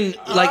to even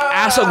like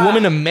ask a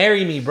woman to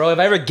marry me, bro. If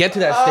I ever get to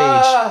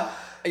that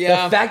stage,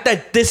 yeah, the fact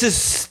that this is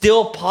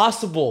still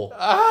possible.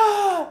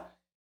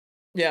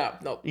 yeah,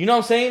 no. You know what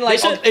I'm saying? Like,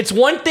 should- it's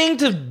one thing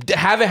to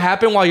have it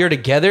happen while you're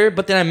together,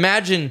 but then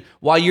imagine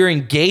while you're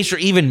engaged or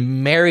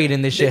even married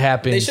and this shit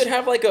happens. They should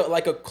have like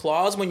a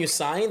clause when you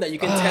sign that you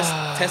can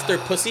test their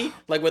pussy,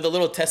 like with a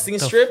little testing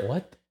strip.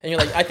 What? And you're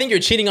like, I think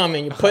you're cheating on me,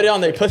 and you put it on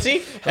their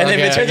pussy, and then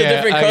if it Okay, turns a okay,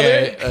 different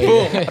okay, color, okay.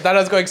 boom. I thought I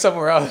was going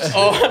somewhere else.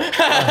 Oh,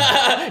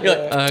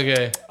 you're like,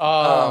 Okay.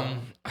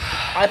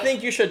 I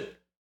think you should.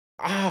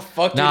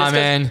 Fuck. Nah, dude,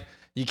 man.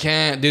 You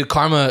can't, dude.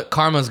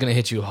 Karma's gonna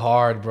hit you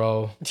hard,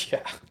 bro. Yeah.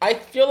 I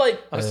feel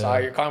like I'm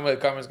sorry. Your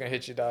karma's gonna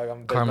hit you,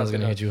 dog. Karma's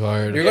gonna hit you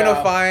hard. You're Yeah.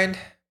 gonna find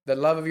the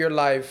love of your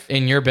life.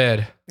 In your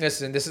bed.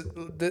 Listen,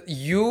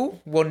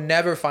 you will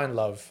never find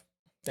love.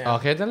 damn,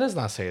 Okay, then let's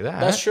not say that.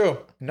 that's true.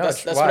 No,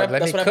 that's why? what I, Let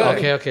that's me what cook. I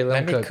Okay, okay.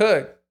 Let me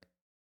cook.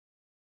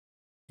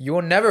 You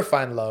will never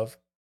find love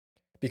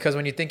because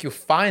when you think you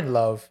find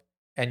love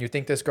and you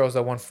think this girl's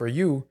the one for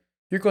you,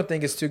 you're gonna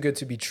think it's too good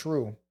to be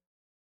true.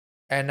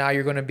 And now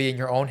you're gonna be in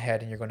your own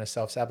head and you're gonna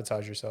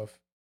self-sabotage yourself.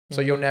 So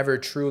you'll never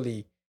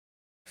truly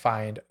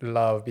find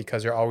love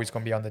because you're always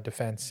gonna be on the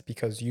defense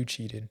because you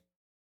cheated.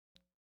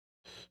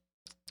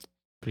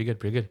 Pretty good,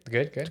 pretty good.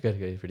 Good, good.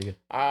 Pretty good.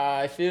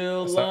 I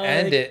feel So like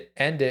end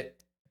it.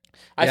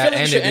 I Yeah, feel like you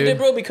end should it, end it, dude.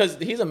 bro, because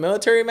he's a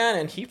military man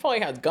and he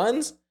probably has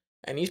guns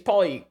and he's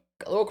probably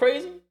a little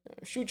crazy.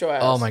 Shoot your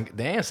ass. Oh my,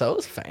 damn, so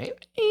it's fine.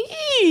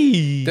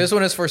 This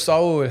one is for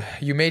Saul.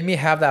 You made me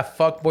have that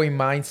fuckboy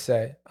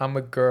mindset. I'm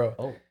a girl.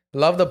 Oh.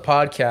 Love the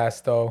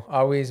podcast though.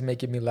 Always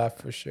making me laugh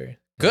for sure.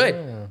 Good.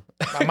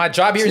 Yeah. My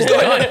job here is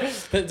done.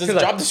 This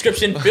job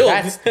description filled.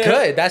 That's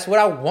good. That's what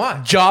I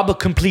want. Job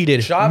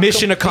completed. Job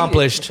Mission completed.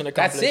 accomplished. Mission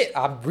That's accomplished. it.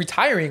 I'm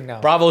retiring now.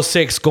 Bravo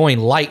 6 going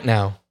light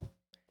now.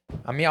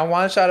 I mean, I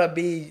want y'all to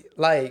be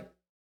like,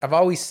 I've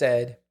always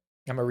said,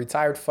 I'm a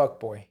retired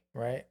fuckboy,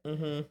 right?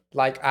 Mm-hmm.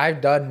 Like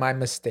I've done my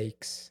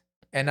mistakes.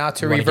 And now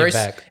to You wanna get reverse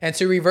back. and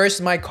to reverse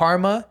my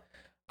karma,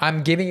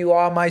 I'm giving you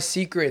all my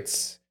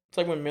secrets. It's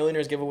like when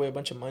millionaires give away a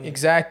bunch of money.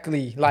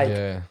 Exactly. Like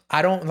Yeah.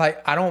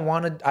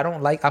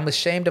 I'm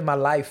ashamed of my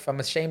life. I'm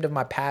ashamed of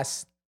my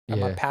past, of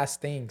my Yeah. past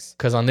things.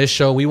 Because on this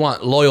show, we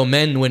want loyal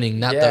men winning,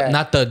 not Yeah.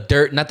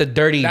 the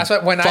dirty. That's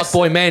what when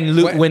fuckboy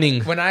men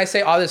winning. When I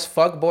say all this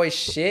fuckboy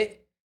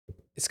shit,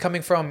 it's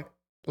coming from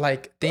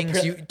like things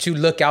pre- you to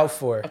look out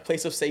for. A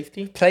place of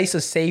safety. Place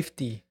of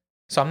safety.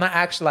 So I'm not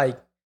actually like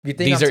if you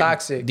think I'm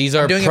toxic. These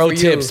I'm are doing it pro for you.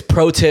 tips.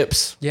 Pro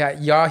tips. Yeah,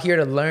 y'all here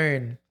to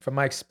learn from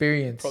my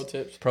experience Pro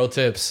tips. Pro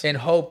tips. and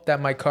hope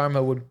that my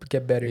karma would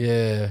get better.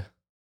 Yeah.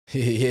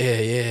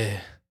 Yeah.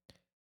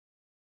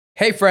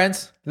 Hey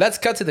friends, let's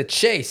cut to the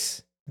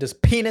chase. Does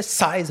penis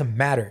size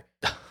matter?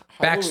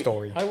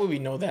 Backstory. How would we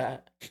know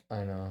that?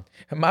 I know.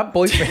 My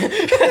boyfriend.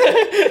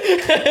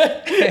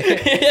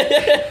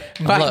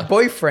 My look-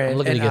 boyfriend. I'm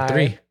looking to and get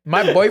 3.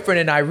 My boyfriend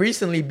and I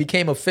recently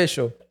became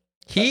official.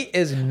 He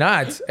is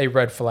not a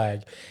red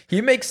flag.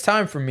 He makes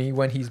time for me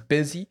when he's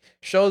busy,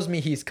 shows me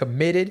he's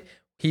committed,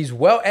 he's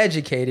well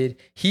educated.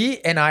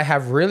 He and I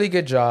have really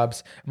good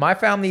jobs. My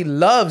family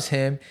loves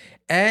him,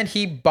 and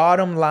he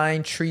bottom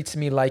line treats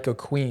me like a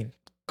queen.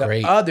 The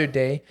Great. other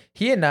day,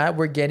 he and I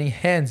were getting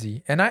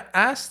handsy, and I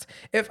asked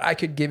if I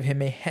could give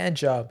him a hand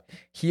job.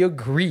 He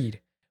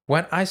agreed.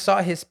 When I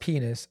saw his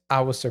penis,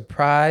 I was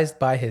surprised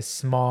by his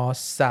small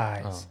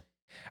size.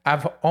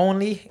 I've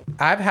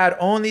had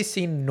only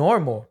seen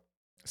normal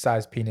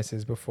size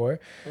penises before,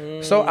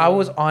 so I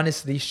was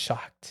honestly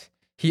shocked.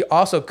 He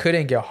also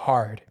couldn't get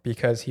hard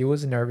because he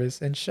was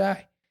nervous and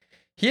shy.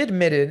 He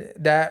admitted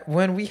that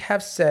when we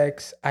have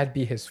sex, I'd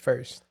be his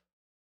first.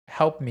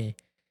 Help me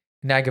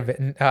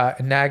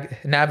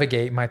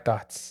navigate my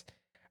thoughts.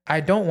 I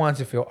don't want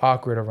to feel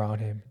awkward around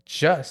him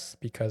just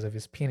because of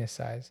his penis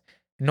size,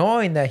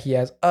 knowing that he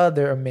has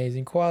other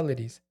amazing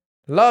qualities.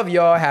 Love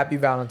y'all. Happy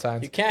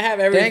Valentine's. You can't have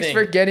everything. Thanks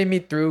for getting me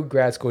through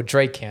grad school.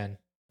 Drake can,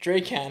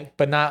 Drake can.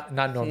 but not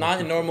normal. Not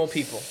people. normal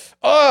people.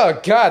 Oh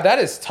God, that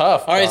is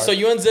tough. All right, dog. so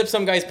you unzip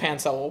some guy's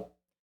pants hole,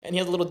 and he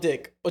has a little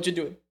dick. What you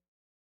doing?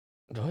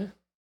 What?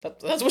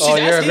 That's what she's Oh,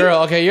 asking. you're a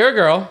girl. Okay, you're a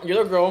girl.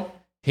 You're the girl.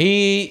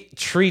 He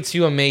treats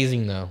you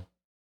amazing though.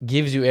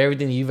 Gives you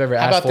everything you've ever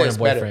How asked about for in a this?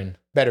 Better. boyfriend.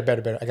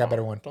 Better. I got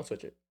better one. Don't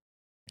switch it.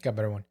 Got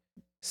better one.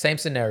 Same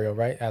scenario,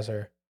 right? As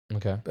her,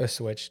 Okay.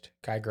 switched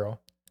guy girl,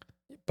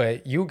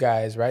 but you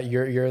guys, right?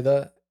 You're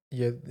the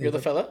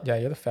fella? Yeah,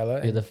 you're the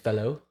fella. You're the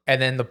fellow.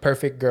 And then the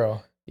perfect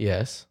girl.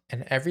 Yes.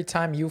 And every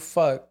time you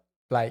fuck,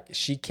 like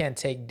she can't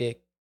take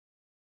dick.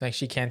 Like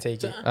she can't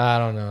take it. I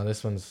don't know.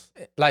 This one's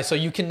Like so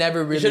you can never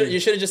You really.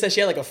 should have just said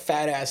she had like a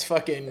fat ass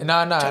fucking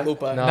Nah.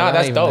 chalupa. no, Nah, not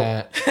that's even dope.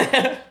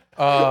 that.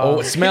 Oh,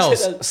 it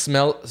smells.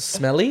 That-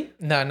 Smelly?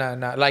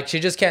 No. Like she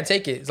just can't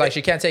take it. It's like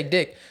she can't take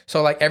dick.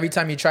 So like every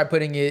time you try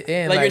putting it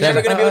in, Like, you're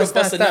never gonna be able to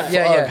stop, bust a stop. nut.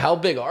 Yeah, Fuck, yeah. How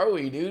big are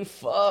we, dude?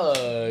 Fuck.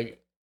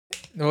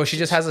 Well, she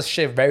just has a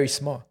shit very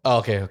small. Oh,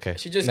 okay.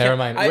 She just Never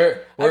can't- mind. I've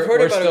heard We're about a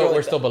girl still like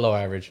we're still that. below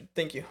average.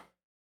 Thank you.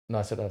 No,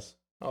 I said us.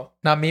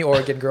 Not me,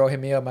 Oregon girl. Hit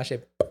me up. My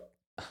shit.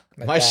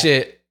 like My that.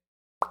 shit.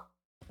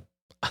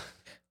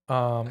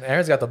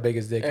 Aaron's got the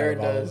biggest dick out Aaron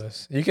of all does. of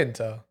us. You can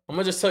tell. I'm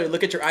gonna just tell you,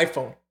 look at your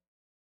iPhone.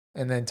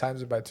 And then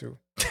times it by 2.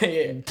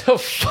 Yeah. The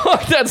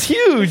fuck? That's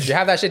huge. You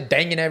have that shit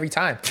danging every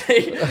time.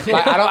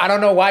 Like I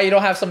don't know why you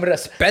don't have some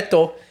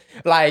respeto.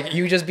 Like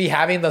you just be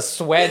having the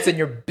sweats and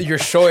your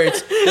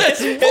shorts. and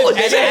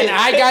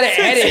I gotta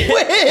edit.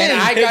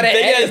 And I gotta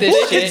edit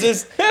this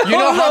shit. You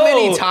know how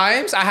many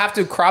times I have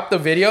to crop the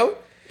video?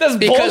 That's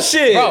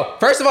bullshit. Bro,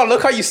 first of all,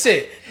 look how you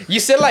sit. You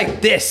sit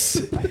like this.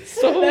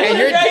 And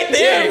you're right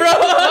there, bro.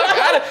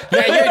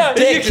 Yeah, your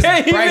dick You is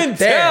can't right even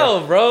there.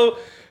 tell, bro.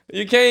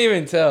 You can't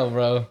even tell,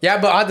 bro.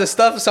 Yeah, but on the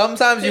stuff,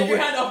 sometimes Take you your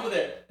hand off of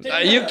there. Take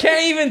your You hand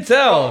can't even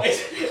tell.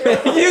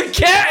 You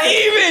can't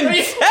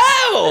even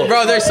tell.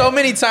 Bro, there's so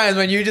many times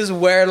when you just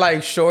wear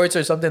like shorts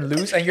or something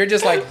loose and you're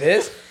just like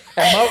this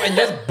and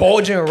just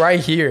bulging right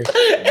here.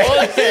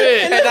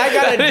 Bullshit. And I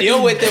gotta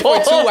deal with it for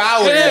 2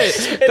 hours.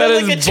 Bullshit. And That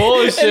it's is like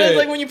bullshit. And it's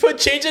like when you put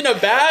change in a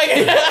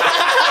bag.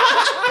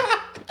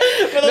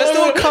 Let's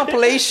do a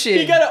compilation.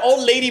 He got an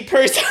old lady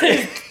purse on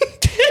his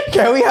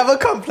Can we have a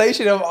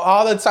compilation of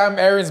all the time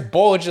Aaron's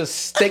bulge just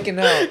sticking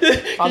out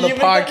on the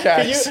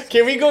podcast?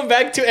 Can we go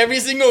back to every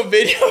single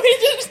video?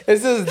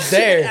 This is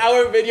there.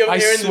 Our video of I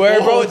Aaron's swear,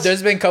 bro, bulge.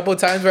 there's been a couple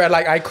times where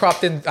I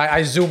cropped in,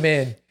 I zoom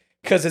in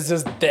because it's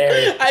just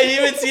there. I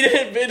even seen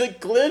it in the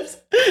clips.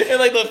 And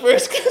like the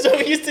first clips that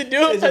we used to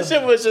do, that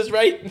shit was just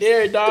right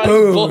there, dog.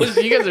 Boom.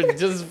 Bullshit. You guys are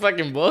just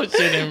fucking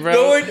bullshitting, bro.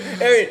 No one,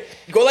 Aaron,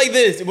 go like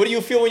this. What do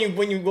you feel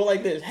when you go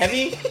like this?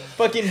 Heavy?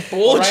 Fucking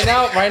bulge?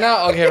 Right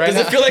now, okay, right Does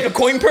now. it feel like a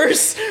coin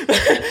purse?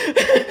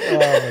 Oh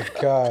my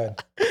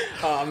God.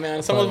 Oh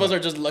man, some of us are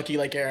just lucky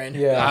like Aaron.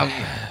 Yeah.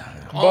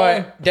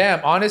 But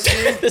damn, honestly,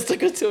 This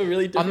took us to a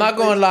really different I'm not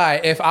gonna place.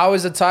 lie. If I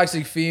was a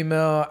toxic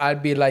female,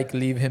 I'd be like,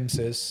 leave him,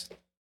 sis.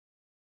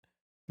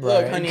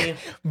 Look, Right. honey.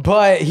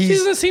 But He he's.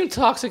 doesn't seem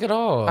toxic at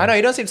all. I know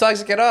he doesn't seem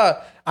toxic at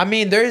all. I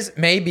mean,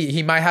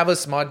 he might have a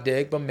small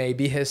dick, but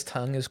maybe his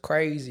tongue is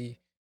crazy.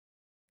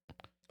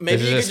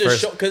 Maybe you could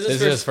just show, because this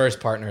it's is his first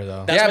partner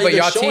though. That's yeah, why but you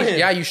y'all show team. him.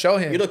 Yeah, you show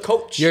him. You're the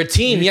coach. Your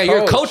team, You yeah, you're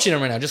coach. coaching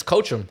him right now. Just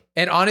coach him.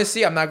 And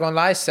honestly, I'm not gonna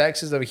lie.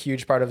 Sex is a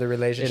huge part of the It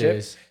relationship.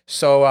 is.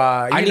 So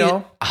you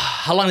know,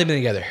 How long have they been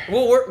together?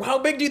 Well, how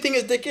big do you think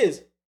his dick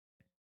is?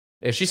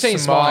 If she's saying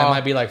small, Small. it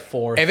might be like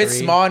 4. if it's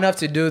 3. small enough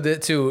to do the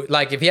to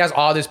like, if he has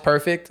all this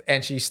perfect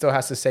and she still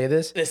has to say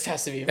this, This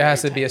has to be. it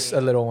has to be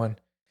a little one.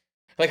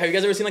 Like, have you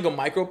guys ever seen like a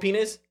micro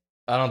penis?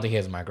 I don't think he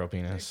has a micro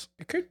penis.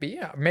 It could be,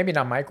 yeah, maybe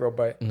not micro,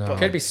 but No. it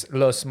could be a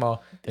little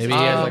small. Maybe he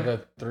has Um, like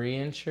a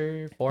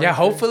 3-incher, 4. Yeah,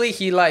 hopefully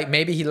he like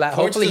maybe he Four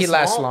hopefully he inches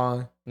lasts small?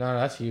 long. No,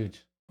 that's huge.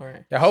 All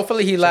right. Yeah,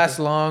 hopefully he lasts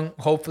long.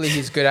 Hopefully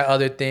he's good at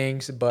other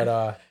things,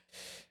 but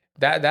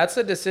that's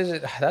a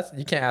decision. That's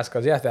you can't ask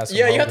us. You have to ask.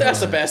 Yeah, you have to them.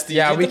 ask the besties.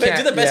 Yeah, we do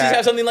can't- the besties yeah.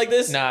 have something like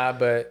this? Nah,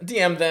 but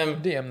DM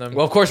them. DM them.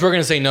 Well, of course we're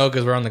gonna say no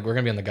because we're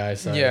gonna be on the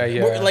guy's side. yeah,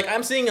 yeah. Like,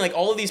 I'm seeing like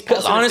all of these. But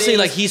positive honestly, things.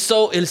 like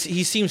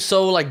he seems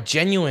so like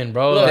genuine,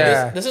 bro. Look, Like,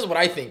 Yeah. this is what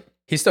I think.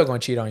 He's still gonna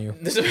cheat on you.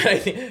 This is what I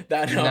think.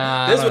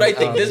 Nah, This is what I I think.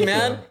 don't This think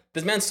man, so.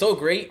 this man's so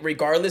great.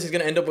 Regardless, he's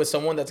gonna end up with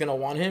someone that's gonna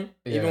want him,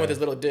 even Yeah. with his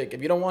little dick.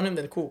 If you don't want him,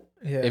 then cool.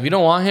 Yeah. If you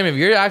don't want him, if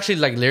you're actually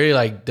like literally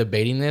like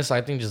debating this,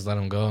 I think just let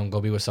him go and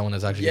go be with someone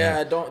that's actually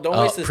Yeah, gonna, don't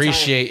waste his time.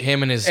 appreciate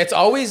him and his. It's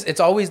always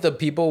the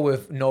people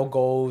with no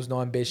goals,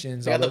 no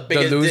ambitions, Yeah, all the the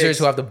biggest losers dicks.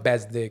 who have the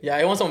best dick. Yeah,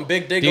 I want some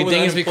big dick. Do you go with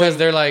think it's an because unemployed-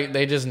 they're like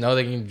they just know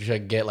they can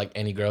just get like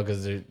any girl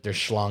because their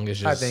schlong is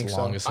just think so.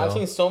 long as I've hell,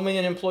 seen so many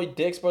unemployed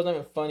dicks, bro. It's not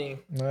even funny,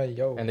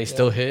 Yo. and they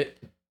still hit.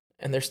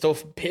 and they're still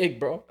big,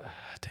 bro.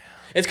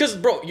 It's because,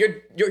 bro, you're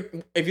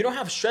if you don't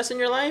have stress in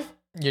your life,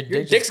 your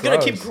your dick dick's just gonna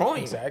grows. keep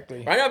growing.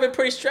 Exactly. Right now, I've been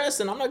pretty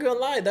stressed, and I'm not gonna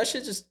lie, that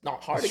shit's just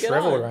not hard It's to get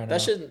shriveled on. right now.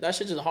 That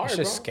shit just hard, I'm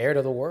bro. just scared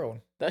of the world.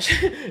 That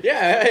shit,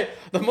 yeah.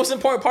 The most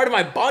important part of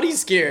my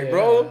body's scared,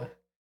 bro.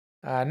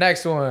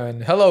 Next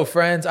one. Hello,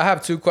 friends. I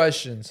have 2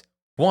 questions.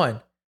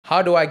 1,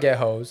 how do I get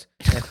hoes?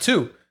 And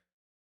 2,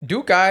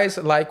 do guys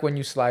like when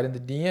you slide in the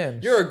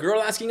DMs? You're a girl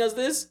asking us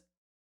this?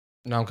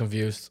 No, I'm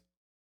confused.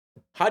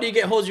 How do you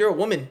get hoes? You're a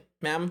woman,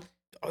 ma'am.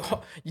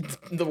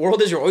 The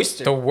world is your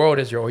oyster. The world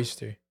is your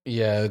oyster.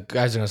 Yeah,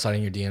 guys are gonna slide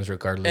in your DMs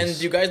regardless. And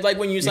do you guys like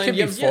when you You sign can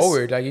be DMs? Yes.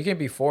 forward. Like you can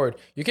be forward.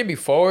 You can be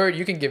forward.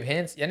 You can give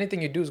hints.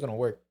 Anything you do is gonna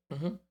work.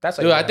 Mhm. That's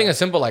like Dude, I think a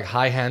simple like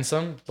hi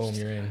handsome, boom,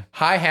 you're in.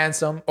 hi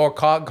handsome or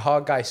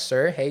call guy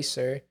sir. Hey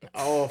sir.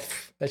 Oh,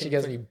 That shit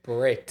gets me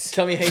bricked.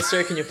 tell me, hey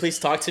sir, can you please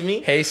talk to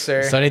me? Hey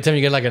sir. So anytime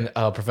you get like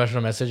a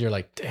professional message, you're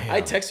like, damn.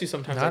 I text you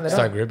sometimes. Nah, like they that.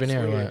 Start gripping it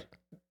It's or weird.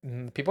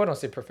 what? People don't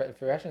say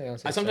professionally. They don't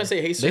say I sometimes sir.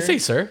 say, hey sir. They say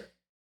sir,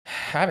 I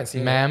haven't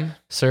seen ma'am,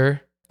 sir.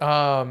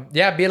 it.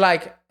 Yeah, be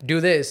like, do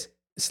this.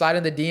 Slide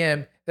in the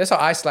DM. That's how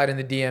I slide in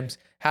the DMs.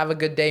 Have a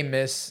good day,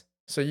 miss.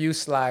 So you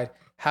slide.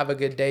 Have a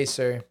good day,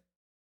 sir.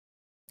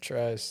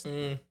 Trust.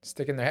 Mm.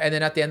 Stick in there. And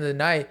then at the end of the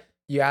night,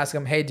 you ask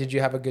them, hey, did you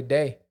have a good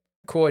day?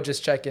 Cool,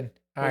 just checking.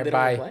 All When right, they don't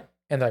bye. reply?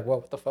 And they're like,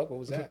 what the fuck? What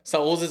was that? So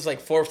what was this like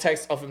 4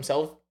 text of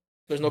himself?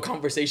 There's no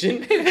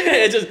conversation.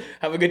 It's just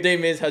have a good day,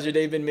 miss. How's your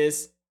day been,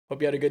 miss?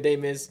 Hope you had a good day,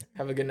 miss.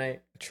 Have a good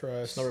night.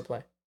 Trust. No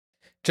reply.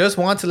 Just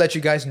want to let you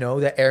guys know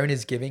that Aaron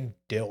is giving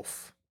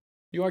DILF.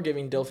 You are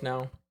giving DILF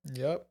now.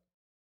 Yep.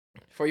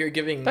 For your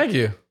giving Thank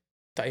you.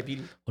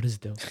 diabetes. What is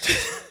dope?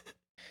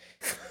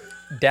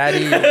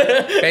 Daddy,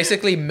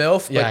 basically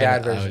MILF, but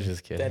dad I was version.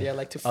 just kidding. Daddy, I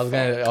like to I was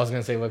fuck.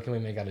 gonna say, what can we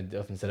make out of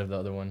Dilf instead of the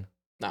other one?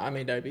 Nah, I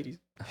made diabetes.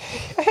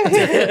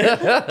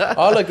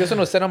 Oh, look, this one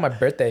was sent on my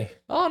birthday.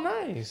 Oh,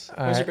 nice.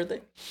 All When's right. your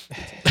birthday?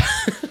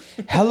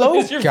 Hello,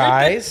 It's your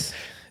guys.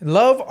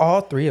 Love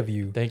all 3 of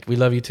you. We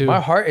love you too. My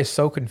heart is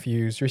so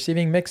confused,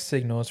 receiving mixed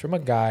signals from a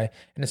guy,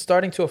 and it's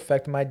starting to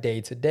affect my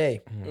day to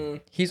day. Mm.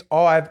 He's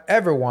all I've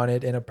ever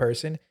wanted in a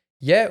person,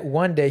 yet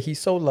one day he's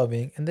so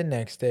loving, and the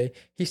next day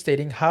he's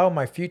stating how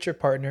my future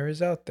partner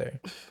is out there.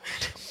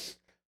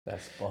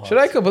 That's Should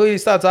I completely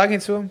stop talking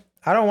to him?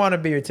 I don't want to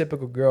be your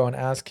typical girl and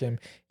ask him.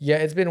 Yeah,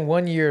 it's been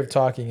 1 year of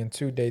talking and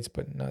 2 dates,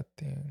 but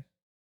nothing.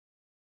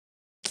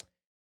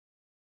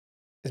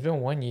 It's been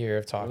 1 year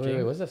of talking.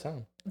 Wait, what's that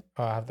sound?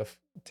 Oh, I have the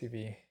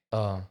TV.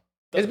 Oh,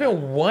 It's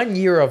been 1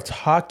 year of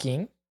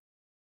talking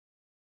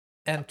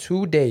and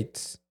 2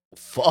 dates.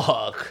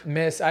 fuck.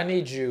 Miss, I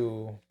need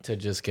you. To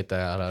just get that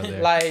out of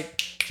there. Like,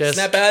 just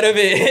Snap out of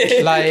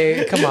it.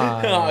 like, come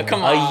on. Oh,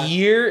 come on. a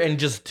year and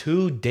just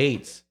 2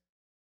 dates.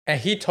 And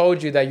he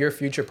told you that your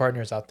future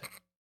partner is out there.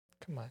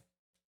 Come on.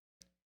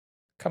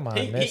 Come on,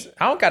 miss.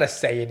 I don't got to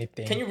say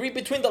anything. Can you read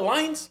between the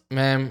lines?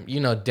 Man, you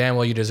know damn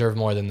well you deserve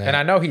more than that. And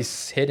I know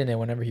he's hidden it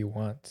whenever he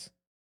wants.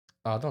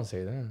 Oh, don't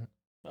say that.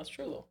 That's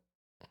true though.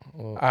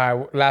 Well, All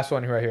right, last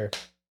one right here.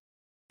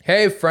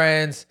 Hey,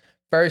 friends.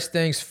 First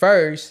things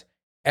first,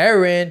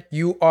 Aaron,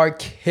 you are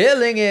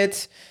killing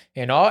it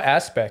in all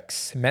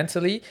aspects,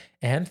 mentally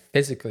and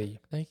physically.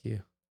 thank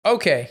you.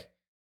 Okay,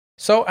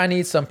 so I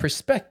need some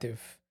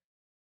perspective.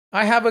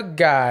 I have a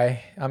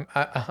guy. I'm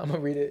gonna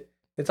read it.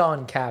 It's all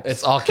in caps.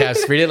 It's all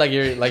caps. Read it like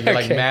you're like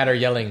Okay. mad or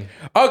yelling.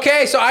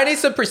 Okay, so I need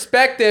some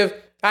perspective.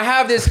 I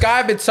have this guy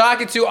I've been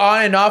talking to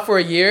on and off for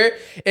a year.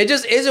 It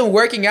just isn't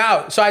working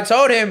out. So I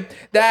told him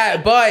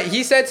that, but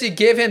he said to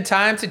give him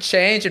time to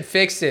change and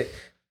fix it.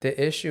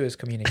 The issue is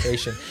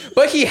communication.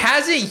 But he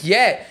hasn't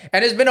yet,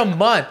 and it's been a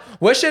month.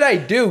 What should I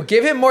do?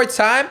 Give him more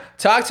time,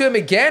 talk to him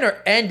again, or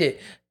end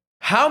it?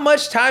 How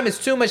much time is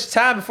too much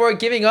time before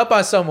giving up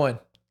on someone?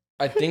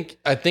 I think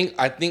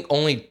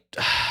only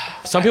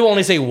some people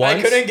only say once.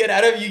 I couldn't get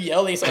out of you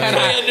yelling, so I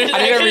I need to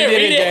read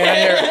it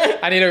again.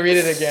 I need to read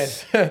it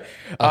again.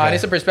 I Okay. need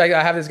some perspective.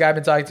 I have this guy I've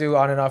been talking to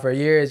on and off for a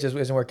year. It just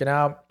isn't working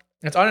out.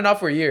 It's on and off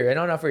for a year. And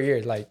on and off for a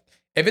year. Like,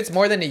 if it's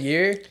more than a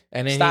year,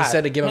 And then stop. he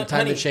said to give him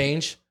time Honey. to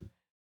change.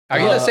 Are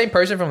you the same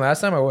person from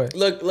last time or what?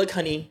 Look,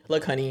 honey.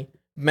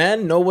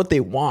 Men know what they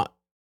want.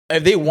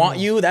 If they want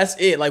you, that's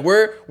it. Like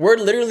we're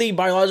literally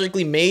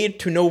biologically made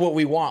to know what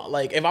we want.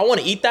 Like if I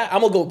want to eat that,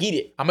 I'm gonna go get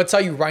it. I'm going to tell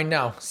you right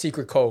now,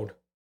 secret code.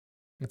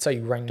 I'm going to tell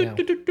you right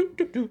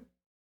now.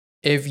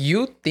 If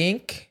you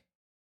think,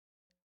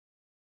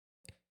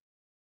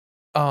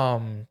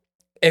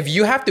 if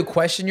you have to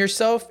question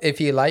yourself if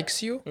he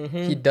likes you,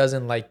 Mhm. he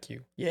doesn't like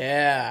you.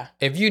 Yeah,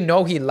 If you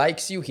know he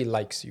likes you, he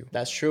likes you.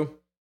 that's true.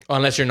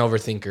 Unless you're an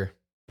overthinker.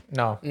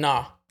 No,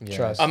 Nah, Yeah.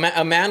 trust.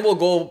 a man will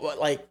go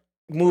like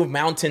move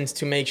mountains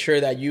to make sure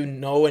that you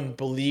know and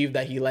believe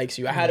that he likes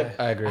you. I had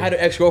I agree. I had an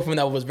ex-girlfriend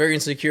that was very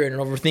insecure and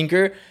an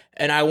overthinker,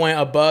 and I went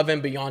above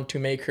and beyond to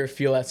make her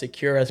feel as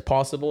secure as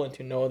possible and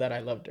to know that I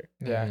loved her.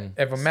 Yeah. Mhm.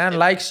 If a man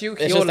likes you,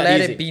 It's he'll just that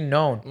let easy. it be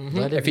known.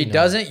 Let it If he be known.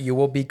 doesn't, you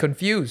will be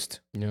confused.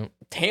 Yep.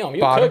 Damn,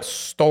 you Bottom cooked.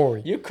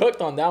 story. You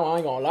cooked on that one. I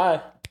ain't gonna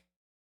lie.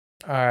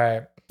 All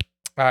right.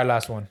 All right,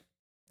 last one.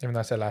 Even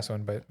though I said last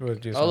one, but we'll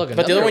do Oh, look.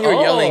 But the other one you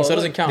were yelling, so it look.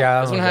 doesn't count.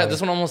 Yeah, This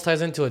one almost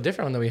ties into a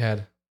different one that we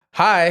had.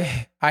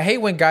 Hi. I hate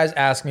when guys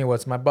ask me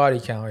what's my body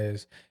count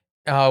is.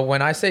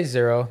 When I say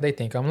 0, they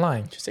think I'm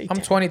lying. Just say I'm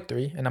 10.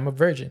 23 and I'm a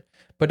virgin,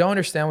 but don't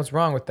understand what's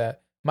wrong with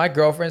that. My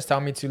girlfriends tell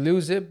me to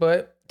lose it,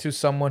 but to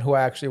someone who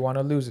I actually want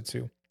to lose it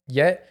to.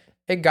 Yet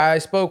A guy I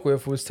spoke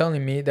with was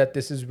telling me that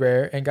this is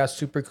rare and got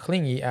super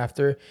clingy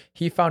after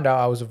he found out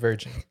I was a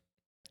virgin.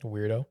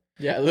 Weirdo.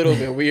 Yeah, a little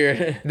bit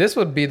weird. This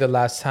would be the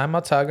last time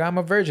I'll tell a guy I'm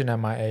a virgin at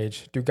my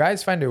age. Do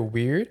guys find it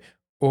weird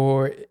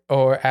or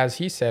as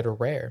he said,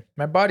 rare?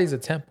 My body's a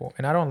temple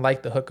and I don't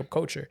like the hookup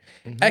culture.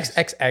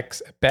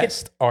 XXX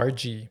best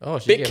RG. Oh,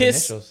 she Big gave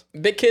kiss, initials.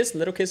 big kiss,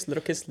 little kiss,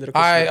 little kiss, little kiss.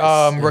 I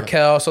little kiss.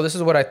 Raquel. So this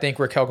is what I think.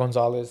 Raquel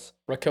Gonzalez,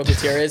 Raquel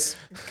Gutierrez,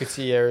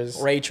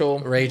 Gutierrez, Rachel,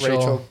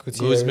 Rachel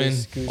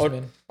Gutierrez,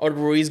 Guzman. or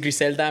Ruiz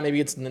Griselda. Maybe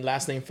it's the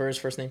last name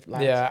first name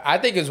last. Yeah, I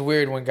think it's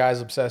weird when guys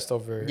obsessed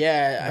over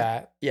Yeah.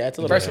 that. Yeah, it's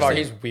a little First of all,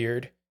 interesting. he's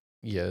weird.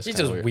 Yes. He's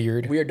just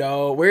weird.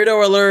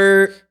 Weirdo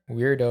alert.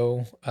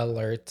 Weirdo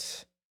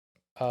alert.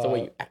 The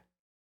way you act.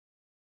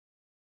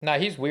 Nah,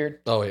 he's weird.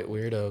 Oh wait,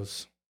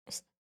 weirdos.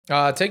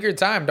 Take your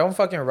time. Don't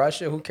fucking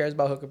rush it. Who cares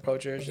about hookup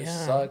culture? It just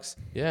Yeah. sucks.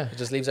 Yeah. It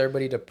just leaves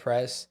everybody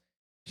depressed.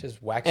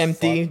 Just whack.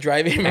 Empty,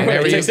 driving. And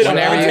Remember I texted on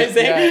Valentine's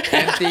Day?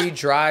 empty,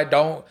 dry.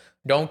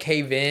 Don't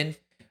cave in.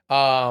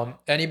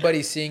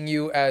 Anybody seeing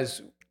you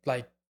as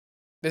like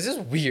this is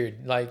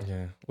weird. Like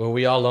Yeah. Were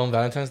we all alone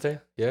Valentine's Day?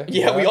 Yeah.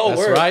 Yeah, we all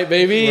That's were. right,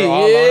 baby. We're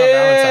all alone on Yeah,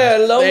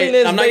 Valentine's. loneliness,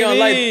 Hey, I'm not gonna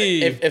lie.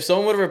 baby. If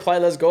someone would have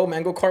replied, "Let's go,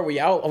 mango cart, we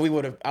out,"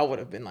 I would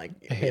have been like,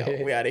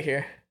 "Yo, we out of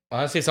here."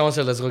 Honestly, if someone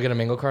said, "Let's go get a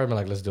mango card," I'm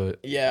like, "Let's do it."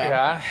 Yeah.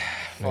 yeah,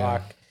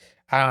 fuck.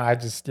 I don't know. I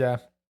just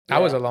I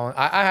was alone.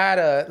 I had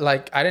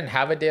I didn't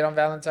have a date on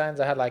Valentine's.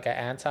 I had like an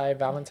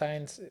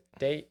anti-Valentine's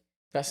date.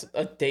 That's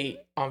a date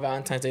on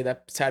Valentine's Day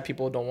that sad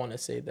people don't want to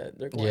say that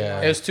they're going Yeah.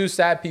 on. It was two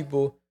sad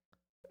people,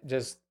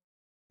 just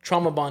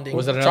Trauma bonding.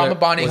 Was it another, Trauma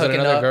bonding, was it hooking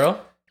another up.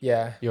 girl?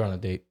 yeah. You were on a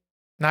date.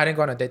 No, I didn't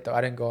go on a date though.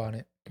 I didn't go on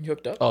it. You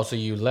hooked up? Oh, so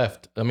you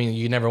left. I mean,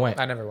 you never went.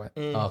 I never went.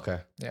 Mm. Oh, okay.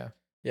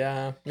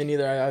 Yeah, me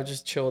neither. I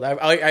just chilled.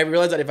 I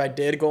realized that if I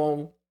did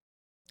go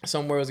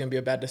somewhere, it was gonna be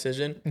a bad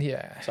decision.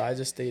 Yeah. So I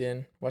just stayed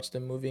in, watched the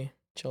movie,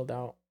 chilled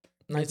out.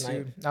 Me Nice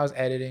night. too. I was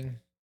editing.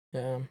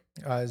 Yeah.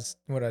 I was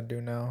what I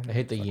do now. I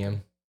hate the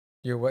yam.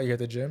 You're what? You're at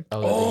the gym? I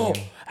love Oh, the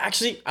yam.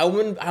 actually, I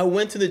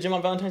went to the gym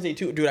on Valentine's Day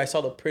too, dude. I saw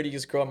the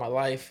prettiest girl in my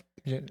life.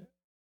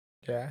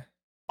 Yeah.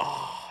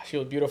 Oh, she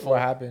was beautiful.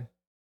 What happened?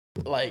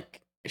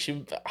 Like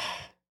she,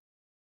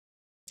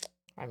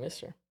 I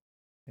missed her.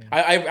 Yeah.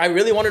 I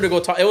really wanted to go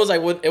talk. It was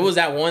like it was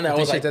that one that You I think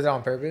was she like, did it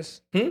on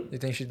purpose? Hmm? You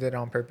think she did it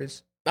on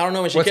purpose? I don't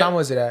know when she What kept, time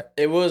was it at?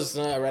 it was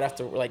right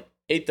after like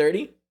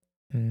 8:30.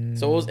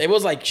 So it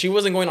was like she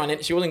wasn't going on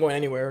it. She wasn't going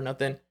anywhere or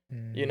nothing,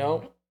 you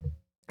know.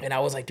 And I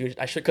was like, dude,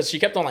 I should, because she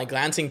kept on like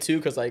glancing too,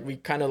 because like we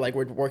kind of like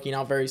we're working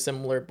out very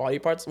similar body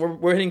parts.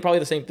 We're hitting probably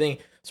the same thing,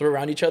 so we're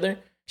around each other.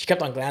 She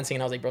kept on glancing,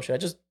 and I was like, bro, should I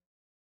just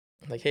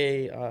like,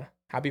 hey,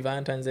 happy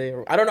Valentine's Day?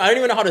 Or I don't know. I don't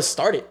even know how to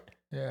start it.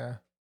 Yeah.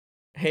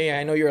 Hey,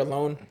 I know you're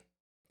alone.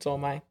 So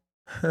am I.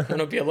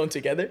 Wanna be alone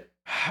together?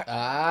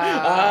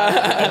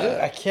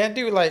 I can't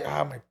do like,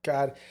 oh my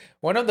god.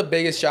 One of the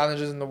biggest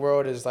challenges in the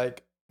world is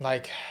like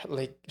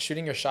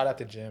shooting your shot at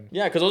the gym.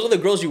 Yeah, because those are the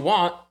girls you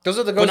want, Those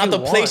are the girls but not you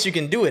the want, place you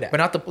can do it at. but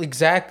not the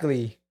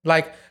exactly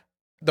like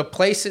the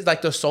places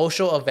like the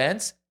social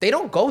events. They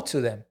don't go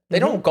to them. They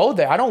don't go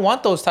there. I don't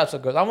want those types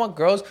of girls. I want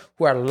girls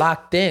who are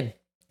locked in.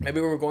 Maybe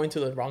we were going to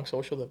the wrong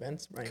social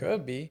events. Right?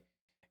 Could be.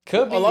 A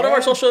lot of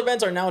our social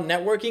events are now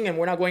networking, and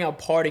we're not going out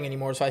partying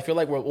anymore. So I feel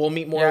like we'll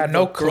meet more. Yeah, of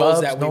no the girls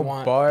clubs, that we no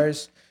want.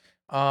 bars.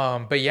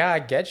 But yeah, I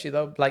get you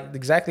though. Like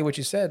exactly what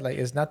you said. Like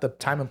it's not the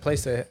time and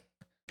place to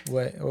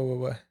what?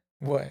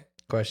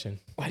 Question.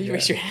 Why do you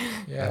raise your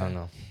hand? Yeah. I don't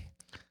know.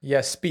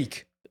 Yeah,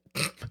 speak.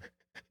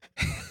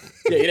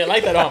 Yeah, you didn't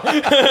like that, huh?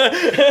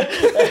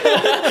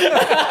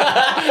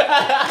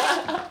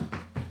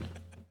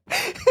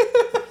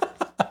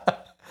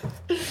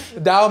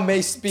 Thou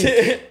may speak.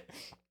 10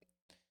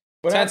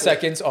 happened?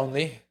 seconds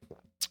only.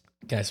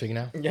 Can I speak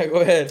now? Yeah, go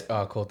ahead.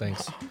 Oh, cool.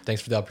 Thanks.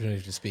 Thanks for the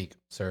opportunity to speak,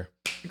 sir.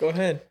 Go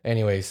ahead.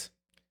 Anyways,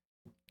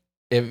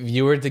 if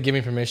you were to give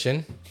me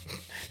permission,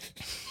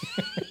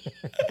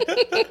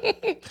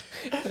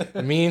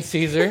 me and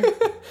Caesar,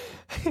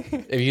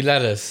 if you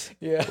let us,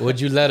 Yeah. would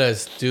you let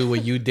us do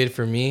what you did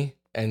for me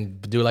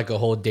and do like a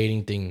whole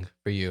dating thing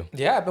for you?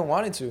 Yeah, I've been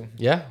wanting to.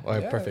 Yeah? All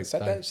right, Yeah, perfect. Set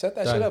Done. that shit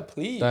Done. up,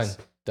 please. Done.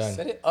 Done.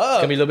 Set it It's up.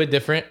 gonna be a little bit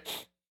different.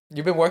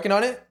 You've been working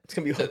on it? It's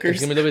gonna be It's hookers.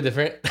 gonna be a little bit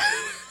different.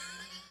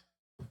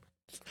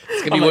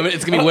 It's gonna be women.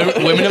 It's gonna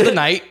be women of the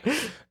night.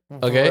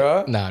 Okay.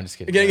 Bruh. No, I'm just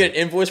kidding. You're gonna get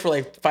an invoice for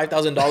like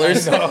 $5,000.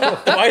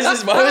 Why is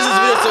this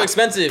video so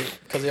expensive?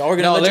 Because they all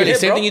gonna No, let you literally, hit,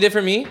 same bro. thing you did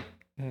for me,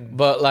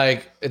 but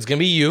like it's gonna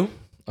be you,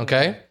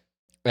 okay?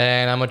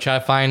 And I'm gonna try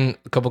to find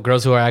a couple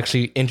girls who are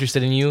actually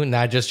interested in you,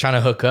 not just trying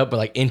to hook up, but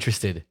like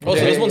interested. Oh, so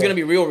Yeah, this yeah, one's yeah. gonna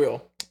be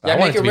real. Yeah, I want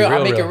make it it to be real. I'll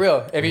real, make it real.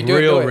 real. If you do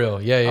Real, it, do it.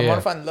 real. Yeah, yeah, I yeah. want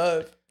to find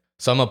love.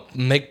 So I'm gonna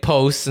make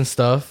posts and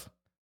stuff.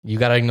 You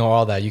gotta ignore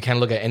all that. You can't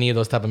look at any of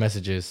those type of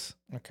messages.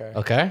 Okay.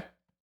 Okay.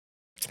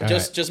 All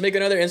Just make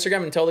another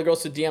Instagram and tell the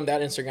girls to DM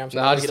that Instagram. So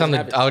right. I'll he just tell doesn't them.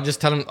 have it. I'll just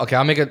tell them. Okay,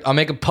 I'll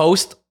make a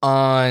post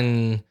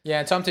on. Yeah,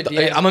 and tell him to I'm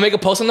DM. gonna make a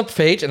post on the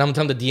page, and I'm gonna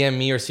tell them to DM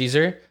me or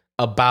Caesar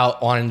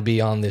about wanting to be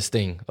on this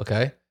thing.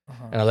 Okay.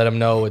 And I'll let them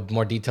know with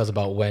more details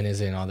about when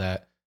is it and all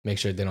that. Make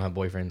sure they don't have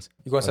boyfriends.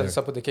 You gonna set this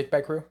up with the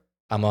kickback crew?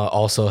 I'm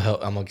also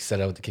help. I'm gonna set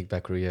up with the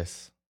kickback crew.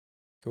 Yes.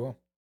 Cool.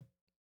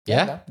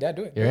 Yeah. I'm down. Yeah,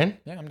 do it. You're in.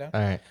 Yeah, I'm down.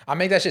 All right. I'll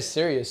make that shit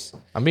serious.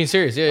 I'm being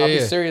serious. Yeah, I'll yeah,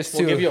 be yeah. serious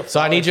We'll too. give you a So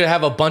I need you to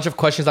have a bunch of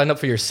questions lined up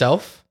for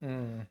yourself.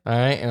 Mm. All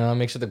right, and I'll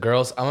make sure the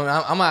girls. I'm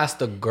gonna ask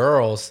the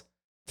girls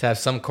to have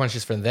some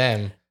questions for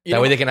them. You That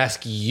know- way they can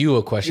ask you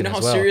a question You know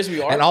as how well. serious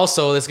we are? And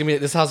also, this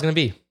is how it's gonna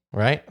be.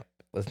 Right?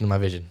 Listen to my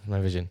vision. My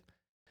vision.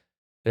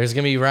 There's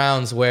gonna be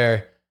rounds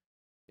where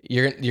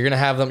you're gonna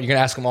have them. You're gonna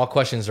ask them all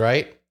questions,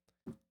 right?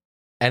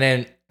 And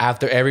then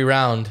after every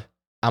round,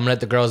 I'm gonna let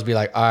the girls be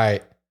like, "All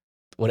right,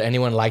 would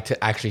anyone like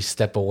to actually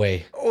step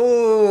away?"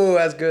 Oh,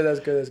 that's good. That's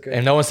good. That's good.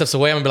 And no one steps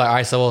away. I'm gonna be like, "All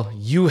right, so well,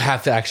 you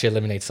have to actually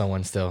eliminate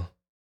someone still."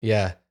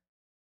 Yeah,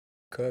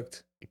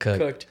 Cooked.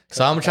 Cooked.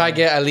 So I'm gonna try to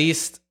get at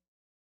least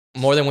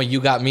more than what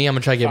you got me. I'm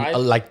gonna try to get Five?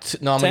 I'm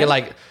gonna 10? get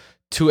like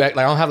 2. Like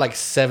I don't have like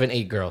 7,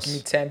 8 girls. Give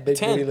me 10 big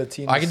 10. booty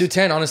Latinos. I can do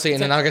 10 honestly,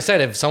 and then like I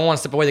said, if someone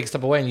wants to step away, they can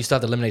step away, and you still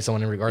have to eliminate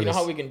someone You regardless.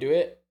 know how we can do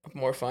it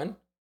more fun?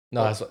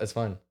 No, it's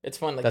fun. It's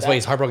fun. Like That's that. why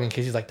he's heartbroken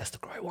because he's like, that's the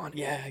girl I want.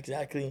 Yeah,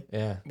 exactly.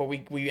 Yeah, But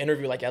we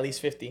interview like at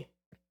least 50.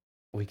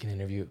 we can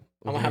interview. We I'm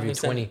can gonna have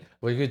interview them 20.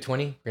 We do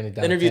 20. We're gonna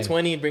down Interview to 10.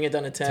 20, bring it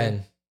down to 10.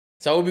 10.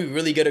 So that would be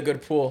really good, a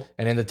good pool.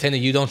 And then the 10 that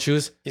you don't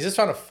choose. He's just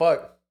trying to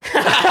fuck.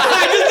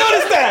 I just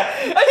noticed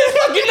that. I just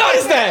fucking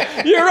noticed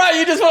that. You're right.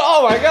 You just went,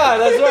 oh my God,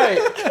 that's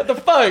right. What the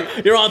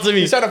fuck? You're on to me.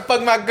 He's trying to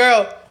fuck my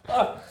girl.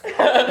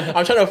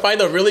 I'm trying to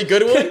find a really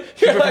good one.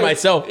 Keep it for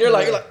myself. You're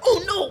like,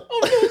 Oh no!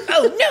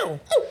 Oh no!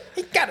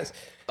 He got us.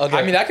 okay.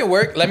 I mean, that can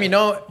work. Let me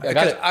know I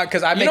got it.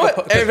 because I you make. know a what?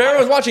 po- 'cause If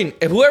everyone's watching,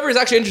 if whoever is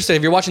actually interested,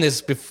 if you're watching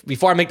this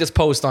before I make this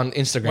post on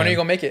Instagram, when are you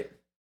gonna make it?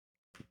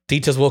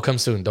 details will come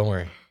soon. Don't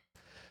worry.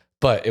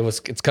 But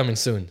it's coming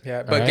soon.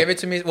 Yeah, but give it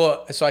to me.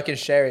 Well, so I can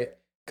share it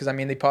because I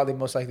mean they probably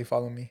most likely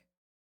follow me.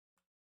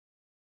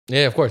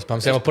 Yeah, of course. But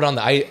I'm saying I'll put it on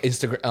the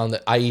Instagram on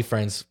the IE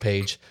Friends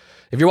page.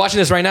 If you're watching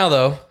this right now,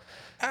 though,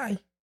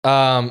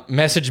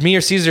 message me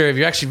or Caesar if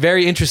you're actually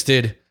very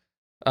interested.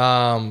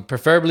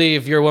 Preferably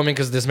if you're a woman,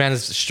 because this man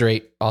is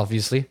straight,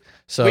 obviously.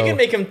 So We can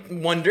make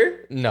him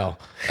wonder, no.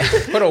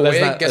 Put a Let's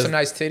wig, not- get some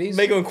nice titties.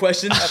 make him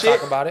question Let's shit.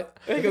 talk about it.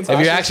 Make him If you're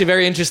question- actually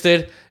very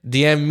interested,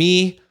 DM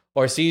me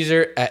or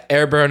Caesar at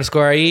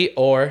airburn_IE,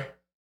 or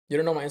You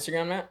don't know my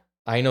Instagram, Matt?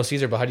 I know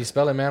Caesar, but how do you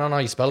spell it, man? I don't know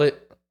how you spell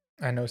it.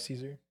 I know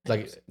Caesar.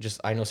 Like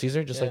just I know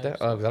Caesar, just like Yeah. that.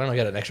 Oh, 'cause I don't know. You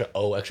got an extra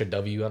O, extra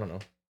W. I don't know.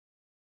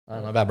 I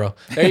don't know. Bad, bro.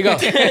 There you go.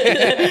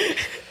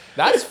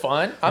 That's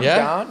fun. I'm yeah?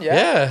 down.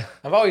 Yeah.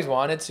 I've always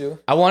wanted to.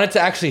 I wanted to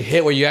actually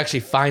hit where you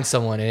actually find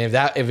someone, and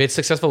if it's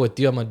successful with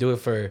you, I'm gonna do it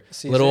for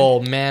Caesar? little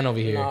old man over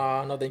here.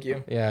 Nah, no, thank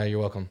you. Yeah, you're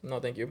welcome. No,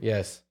 thank you.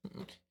 Yes.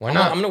 Why I'm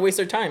not? gonna waste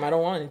their time. I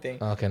don't want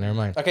anything. Okay, never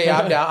mind. Okay, yeah,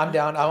 I'm down. I'm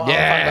down. I want to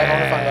find love. I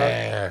want to find love.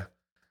 Yeah.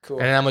 Cool.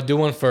 And then I'm gonna do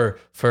one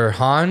for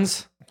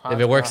Hans. Hans, If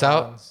it works not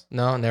out. Hans.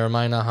 No, never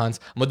mind, not Hans.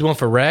 I'm gonna do one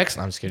for Rex.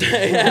 No, I'm just kidding.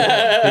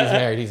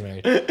 He's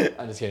married.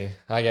 I'm just kidding.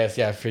 I guess,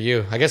 yeah, for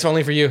you. I guess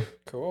only for you.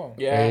 Cool.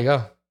 Yeah, There you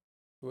go.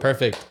 Cool.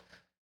 Perfect.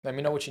 Let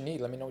me know what you need.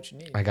 Let me know what you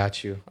need. I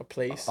got you. a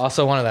place.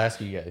 Also wanted to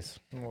ask you guys.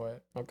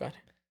 What? Oh God,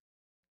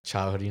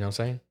 Childhood, you know what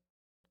I'm saying?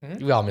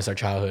 Mhm. We all miss our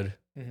childhood.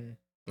 Mm-hmm.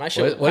 my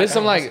shit. What is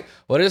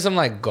some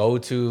like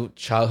go-to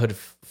childhood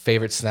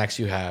favorite snacks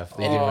you have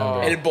that you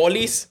remember? El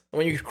bolis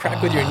when you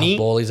crack with your knee.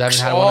 Bowlies. I haven't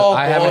had Oh, one.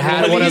 I haven't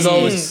had one of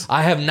bowlies. those.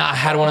 I have not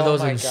had one of Oh those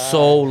my in God.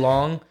 so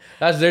long.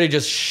 That's literally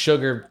just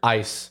sugar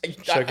ice.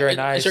 Sugar and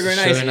ice. Sugar and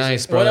Sugar ice. and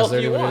ice, bro. What That's else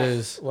do you literally what it want?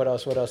 is. What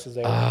else? What else is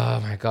there? Oh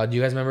my god. Do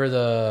you guys remember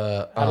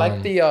the? I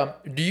like the.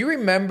 Do you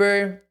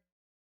remember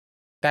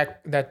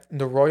that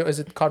the Royal? Is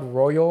it called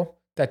Royal?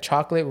 That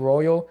chocolate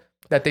Royal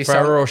that they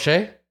Ferrero sell?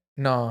 Rocher.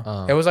 No,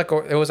 Oh. it was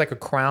like a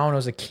crown. It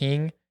was a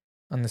king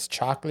on this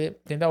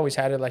chocolate. I think they always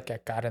had it like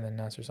at God in the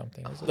Nuts or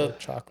something. It was a The- little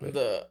chocolate.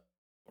 The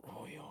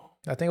Royal.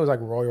 I think it was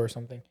like Royal or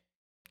something.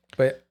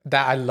 But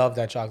that I love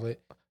that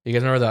chocolate. You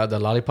guys remember the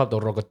lollipop, the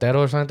rocotero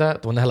or something like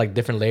that? The one that had like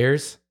different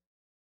layers,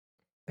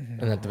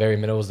 and at the very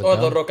middle was the Oh,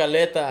 the gum.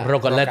 rocaleta.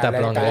 Rocoleta,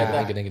 perdón.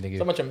 Rocaleta. Thank you.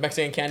 So much of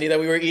Mexican candy that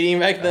we were eating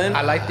back then.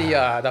 I like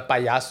the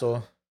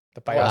payaso. The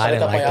Oh, payaso. I didn't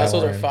the like that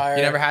payasos are one. fire.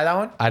 You never had that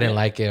one? I didn't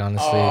like it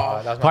honestly.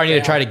 Oh, that was my Probably need to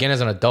favorite. try it again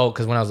as an adult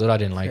because when I was little I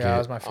didn't like Yeah, that it.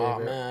 was my Oh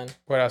favorite. man.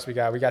 What else we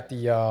got? We got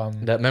the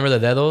Remember the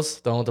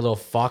dedos? The one with the little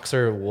fox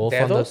or wolf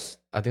on the. Dedos?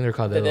 I think they're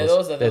called The dedos.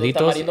 dedos, the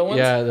little Deditos? tamarindo ones?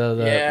 Yeah,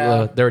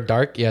 Yeah. they're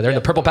dark. Yeah, they're in Yeah,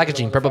 the purple the ones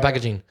packaging. with Purple the fire.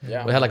 packaging.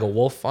 Yeah. They had like a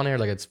wolf on there,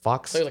 like it's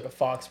fox. Looks like a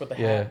fox with the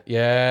Yeah, hat.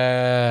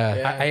 yeah.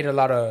 Yeah. I ate a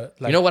lot of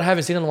like You know what I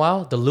haven't seen in a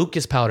while? The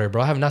Lucas powder,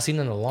 bro. I have not seen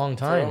it in a long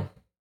For time. real.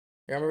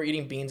 You remember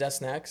eating beans as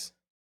snacks?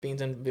 Beans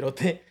and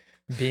virote.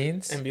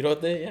 beans. And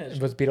virote, yeah.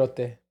 It was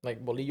birote.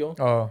 Like bolillo.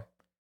 Oh,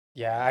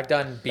 yeah. I've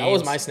done beans. That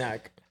was my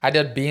snack. I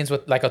did beans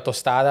with like a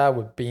tostada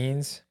with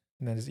beans,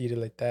 and then just eat it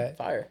like that.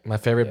 Fire. My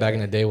favorite back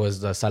in the day was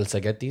the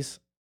salsagettis.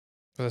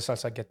 For the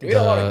salsa get We ate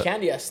a lot of The-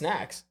 candy as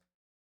snacks.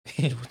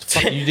 You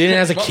didn't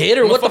as a kid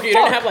or what the Motherfucker, You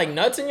didn't fuck? have like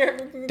nuts in your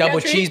double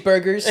pantry?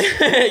 cheeseburgers.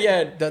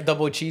 Yeah. The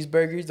double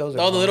cheeseburgers. Those are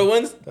All the little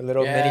bomb. ones. The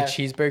little Yeah. mini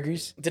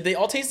cheeseburgers. Did they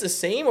all taste the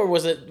same or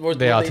was it?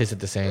 They all tasted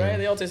the same. Right,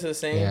 they all tasted the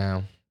same.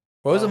 Yeah.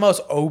 What was the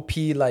most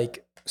OP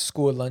like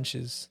school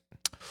lunches?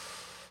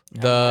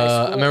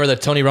 I remember the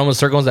Tony Romo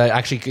circles that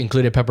actually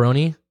included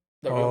pepperoni.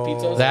 The real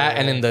pizzas. That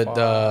and then fuck.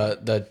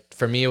 the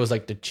for me it was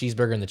like the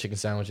cheeseburger and the chicken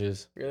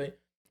sandwiches. Really?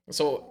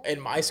 So in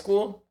my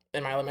school,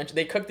 in my elementary,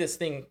 they cooked this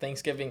thing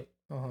Thanksgiving,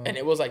 and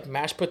it was like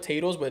mashed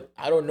potatoes, but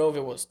I don't know if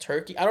it was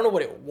turkey. I don't know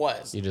what it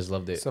was. You just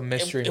loved it. Some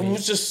mystery It meat.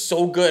 was just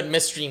so good,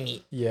 mystery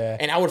meat. Yeah.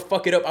 And I would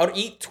fuck it up. I would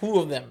eat 2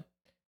 of them.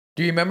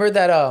 Do you remember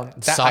that that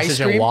ice Sausage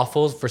cream? and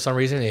waffles for some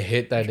reason it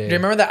hit that day. Do you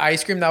remember that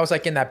ice cream that was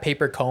like in that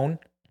paper cone?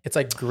 It's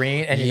like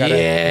green and you gotta.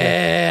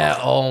 Yeah.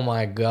 Oh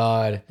my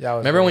god. That was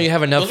Remember good. when you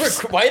have enough?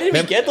 Those were, why didn't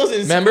we get those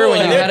in remember school?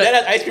 when And you they- had a-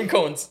 that had ice cream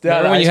cones? Yeah,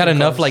 Remember the when you ice had cream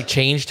enough cones. like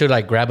change to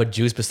like grab a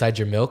juice beside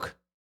your milk?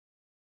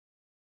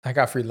 I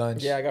got free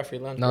lunch. Yeah, I got free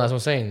lunch. No, bro. that's what I'm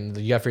saying.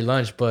 You got free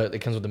lunch, but it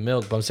comes with the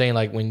milk. But I'm saying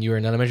like when you were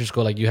in elementary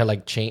school, like you had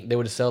like chain. They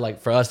would sell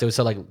like for us, they would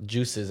sell like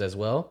juices as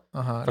well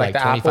Uh-huh. for like the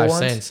 25 apple ones?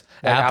 cents.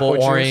 Like apple,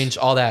 juice? orange,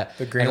 all that.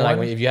 The green and like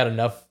one? if you had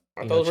enough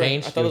I you thought know, those were,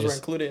 change, I thought you those were just,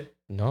 included.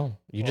 no,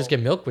 you just get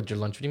milk with your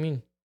lunch. What do you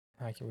mean?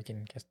 Okay, we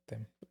can get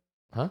them.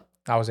 Huh?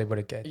 I was able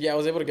to get. Yeah, I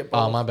was able to get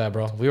Oh both. my bad,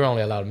 bro. We were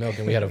only allowed milk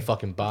and we had to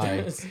fucking buy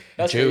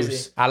That's juice.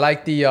 crazy. I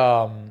like the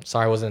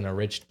Sorry, I wasn't in a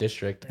rich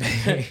district.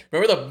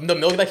 Remember the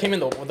milk that came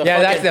in the Yeah,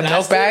 that's fucking the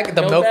milk plastic bag,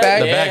 the milk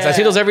bag. The bags, I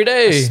see those every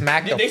day.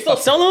 smack. Did the they still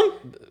fuck- sell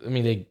them? I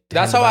mean, they.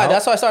 That's hand how them out.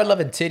 That's how I started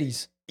loving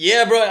titties.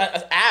 Yeah, bro.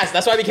 Ass.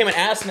 That's why I became an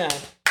ass now.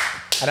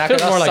 And I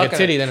Feels could more like a suck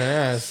titty it. than an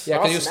ass. Yeah,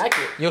 I'll because smack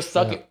it. you'll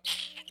suck Yeah. it.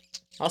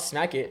 I'll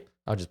smack it.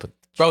 I'll just put.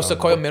 Bro,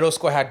 Sequoia Middle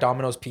School had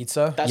Domino's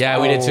pizza. That's Yeah,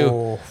 we did too.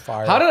 Oh,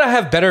 fire. How did I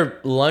have better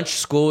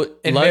lunch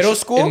In lunch middle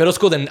school? In middle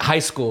school than high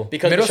school.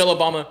 Because Middle Michelle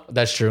Obama.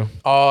 That's true.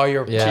 Oh,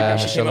 you're Yeah,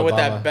 She Michelle came up with Obama.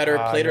 that better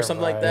plate or you're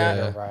something right, like that.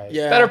 you're right.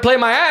 Yeah. Better play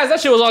my ass. That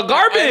shit was all I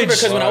garbage. remember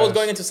because when I was Was.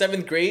 going into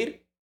 7th grade,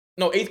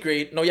 no, 8th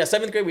grade, no, yeah,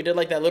 7th grade, we did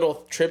like that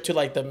little trip to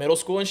like the middle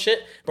school and shit.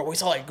 But we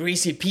saw like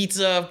greasy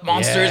pizza,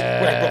 monsters.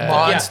 We're like, bro,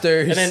 fuck yeah.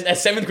 Monsters. And then at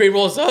 7th grade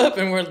rolls up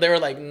and they were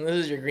like, this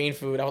is your green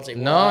food. I was like,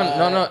 No.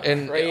 what?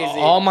 And Crazy.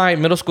 all my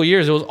middle school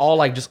years, it was all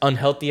like just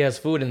unhealthy ass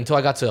food until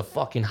I got to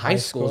fucking high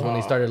school is when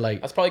they started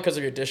like. That's probably because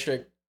of your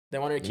district. They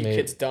wanted to keep Maybe.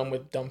 kids dumb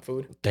with dumb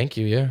food. Thank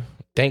you, yeah.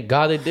 Thank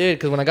God they did.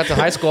 Because when I got to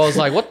high school, I was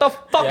like, what the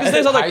fuck Yeah. is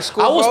this? I was High like,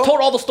 school, I was bro?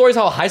 told all the stories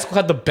how high school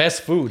had the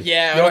best food.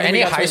 Yeah. I Yo, don't think we any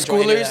got to high enjoy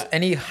any of schoolers? that.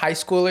 Any high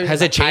schoolers?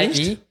 Has in it the changed?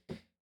 IE?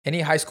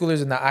 Any high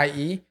schoolers in the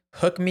IE?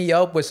 Hook me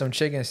up with some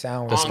chicken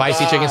sandwich. The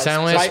spicy chicken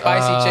sandwich?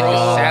 Spicy chicken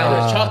Oh,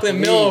 sandwich. chocolate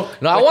milk.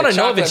 No, I With want the to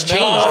know if it's chocolate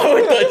changed. milk. Oh,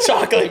 with the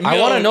chocolate milk. I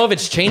want to know if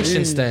it's changed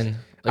since then.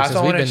 Like, That's since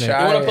what I we've wanna been try.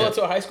 there. You want to pull up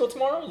to our high school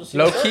tomorrow? Just see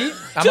Low what's up? key.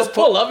 Just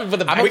pull up for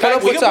the I'm back. gonna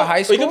pull up to a high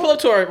We school. can pull up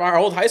to our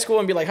old high school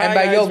and be like, hi And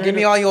by guys, yo, we're give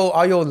me gonna-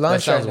 all your That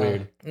lunch. sounds right now.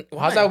 weird.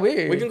 How's that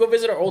weird? We can go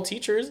visit our old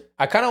teachers.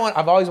 I kind of want.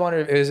 I've always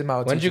wanted to visit my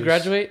old When did you teachers.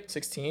 graduate?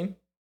 16.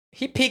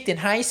 He peaked in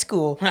high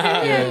school.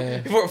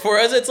 Yeah. For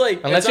us, it's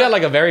like Unless it's you had not-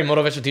 like a very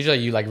motivational teacher that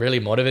you like really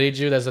motivated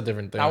you, that's a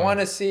different thing. I want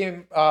to see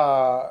him.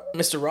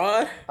 Mr.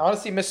 Rod, I want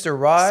to see Mr.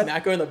 Rod,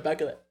 smack her in the back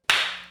of that.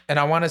 and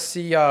I want to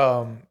see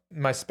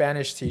my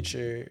Spanish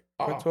teacher.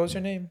 What was her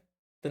name?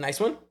 The nice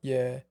one.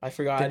 Yeah, I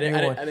forgot. the I didn't. new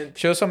I one. didn't. I didn't.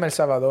 She was from El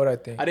Salvador, I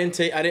think. I didn't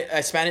take. I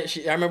didn't. Spanish.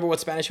 I remember what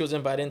Spanish she was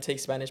in, but I didn't take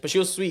Spanish. But she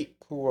was sweet.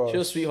 Who was? She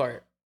was a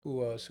sweetheart. Who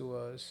was? Who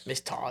was?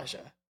 Miss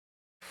Tasha.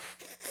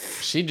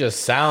 She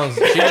just sounds.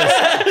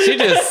 She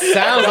just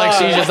sounds like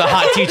she's just a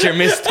hot teacher,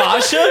 Miss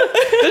Tasha.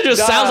 That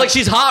just sounds like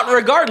she's hot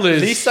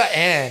regardless. Lisa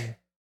Ann.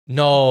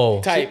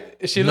 No. Type.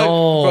 She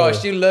No. looked,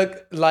 bro. She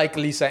looked like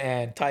Lisa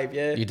Ann, Type.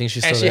 Yeah. You think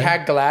she's still and she there?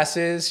 had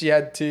glasses. She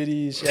had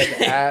titties. She had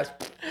the ass.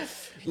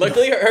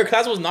 Luckily, her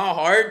class was not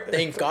hard.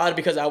 Thank God,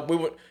 because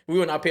we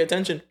would not pay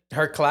attention.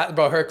 Her class,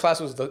 bro. Her class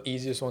was the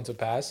easiest one to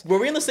pass. Were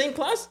we in the same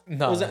class?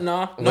 No. Was that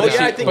nah? What No. if Yeah,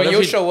 she- I think. what But if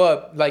you'll she- show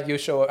up. Like you'll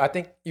show up. I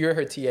think you're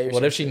her TA. Or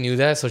What if she knew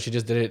that, so she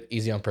just did it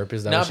easy on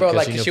purpose? That Nah, way bro. 'cause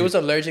Like knew she was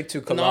allergic to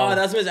cologne. No,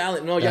 that's Miss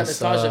Allen. No, yeah, That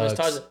Miss Tasha. Miss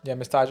sucks. Tasha. Yeah,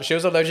 Miss Tasha. She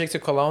was allergic to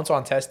cologne, so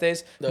on test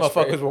days, That's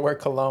motherfuckers fair. will wear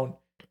cologne,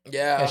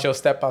 Yeah. and she'll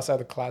step outside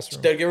the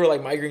classroom. They'd give her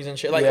like migraines and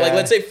shit. Like Yeah.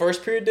 let's say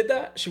first period did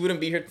that, she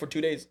wouldn't be here for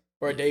 2 days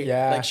or a day.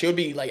 Yeah. Like she would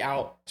be like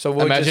out. So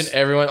we'll Imagine just,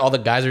 everyone, all the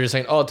guys are just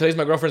saying, "Oh, today's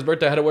my girlfriend's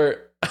birthday. I had to wear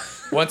it."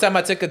 one time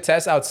I took a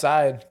test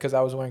outside because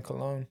I was wearing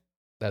cologne.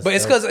 That's But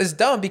it's dope. because it's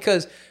dumb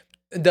because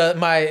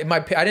my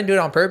I didn't do it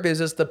on purpose.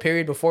 Just the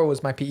period before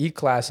was my PE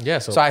class. Yeah,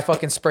 So, so- I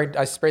fucking sprayed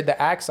the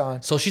Axe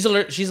on. So she's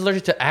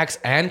allergic to Axe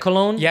and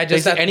cologne. Yeah,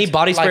 just Basically that, any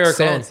body spray like, or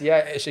cologne. scents. Yeah,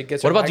 it should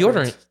get. What about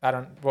deodorant? I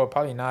don't. Well,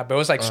 probably not. But it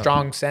was like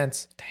strong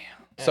scents.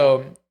 Damn.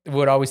 So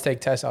would always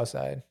take tests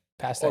outside.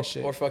 Pass that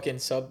shit. Or fucking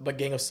sub, a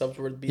gang of subs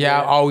would be. Yeah,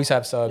 I there. always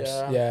have subs.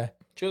 Yeah. Yeah.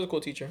 She was a cool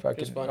teacher. She was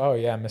Fucking, fun. oh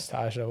yeah, Miss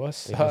Tasha.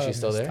 What's You think up, she's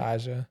still Miss there?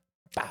 Tasha?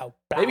 Bow,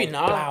 bow, Maybe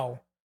not. bow.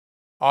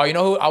 Oh, you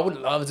know who? I would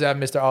love to have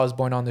Mr.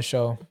 Osborne on the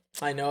show,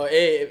 I know.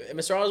 Hey,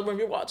 Mr. Osborne, if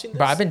you're watching this,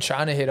 but I've been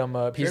trying to hit him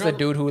up. He's You're the not-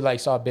 dude who like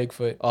saw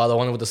Bigfoot. Oh, the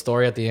one with the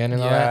story at the end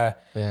and all Yeah.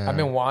 that. Yeah, I've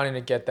been wanting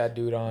to get that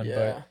dude on, Yeah.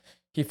 but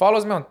he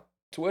follows me on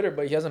Twitter,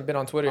 but he hasn't been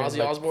on Twitter in Ozzy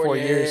like Osbourne. 4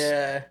 yeah, years.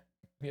 Yeah,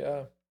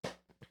 Yeah.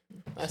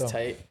 that's So.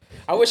 tight.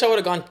 I wish I would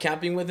have gone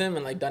camping with him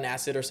and like done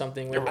acid or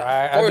something. You're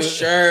right. I For do-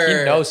 sure.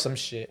 He knows some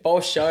shit.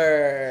 For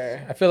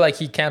sure. I feel like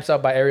he camps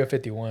out by Area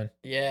 51.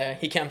 Yeah,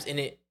 he camps in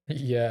it.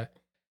 Yeah.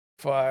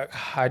 Fuck.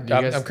 I'm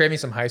guys- craving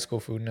some high school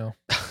food now.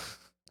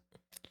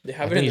 They I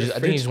have it think, in you the just, I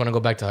think you fridge. just want to go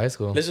back to high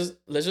school. Let's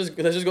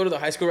just go to the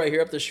high school right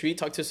here up the street.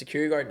 Talk to a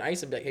security guard,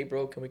 nice, and be like, "Hey,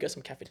 bro, can we get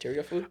some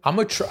cafeteria food?" I'm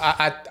gonna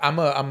try. I'm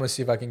gonna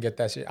see if I can get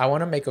that shit. I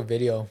want to make a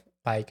video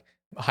like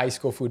high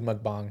school food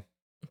mukbang.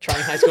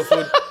 Trying high school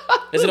food.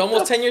 Is it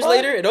almost 10 years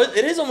later? It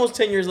is almost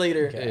 10 years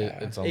later.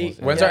 It's almost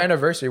When's Yeah. our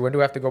anniversary? When do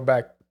we have to go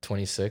back?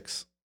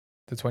 26.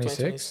 To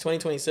 26.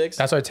 2026.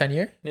 That's our 10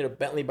 year. Need a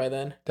Bentley by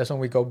then. That's when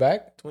we go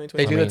back. 2026.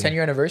 They do mean- the 10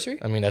 year anniversary.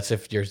 I mean, that's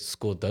if your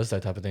school does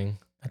that type of thing.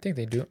 I think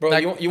they do. Bro,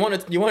 Like- you want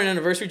an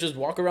anniversary? Just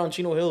walk around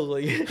Chino Hills,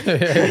 like you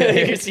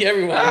can see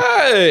everyone.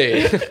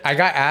 Hey! I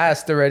got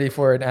asked already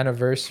for an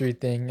anniversary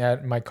thing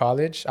at my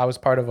college. I was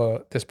part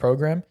of this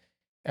program,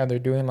 and they're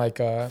doing like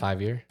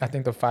 5 year. I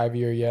think the 5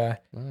 year, yeah.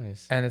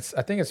 Nice. And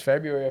I think it's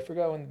February. I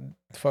forgot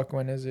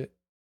when is it?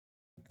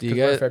 Do you 'Cause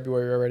we're in guys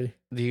February already.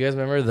 do you guys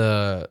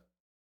remember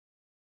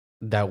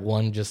that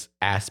one just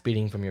ass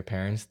beating from your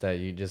parents that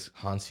you just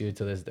haunts you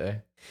to this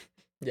day?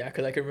 Yeah,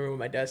 because I can remember what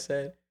my dad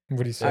said.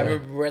 What do you say? I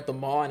remember we were at the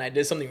mall and I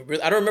did something.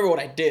 I don't remember what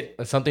I did.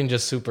 It's something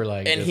just super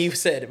like. And just, he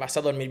said, "Vas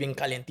a dormir bien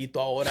calientito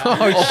ahora."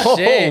 Oh,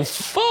 shit.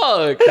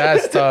 fuck!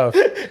 That's tough.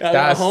 I got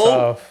That's home.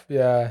 tough.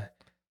 Yeah.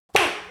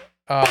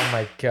 Oh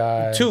my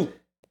god. 2.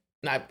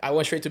 And I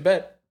went straight to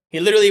bed. He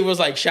literally was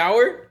like,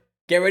 "Shower,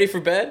 get ready for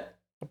bed.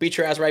 I'll beat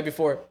your ass right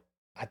before."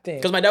 I think.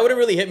 Because my dad wouldn't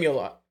really hit me a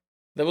lot.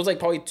 There was like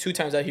probably 2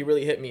 times that he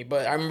really hit me.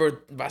 But I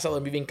remember Vas a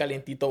dormir bien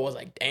calientito was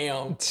like,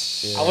 damn.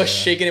 I was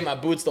shaking in my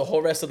boots the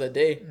whole rest of the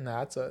day.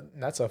 Nah, that's a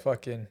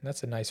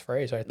nice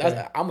phrase right That's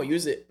there. I'm gonna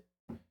use it.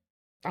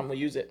 I'm gonna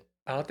use it.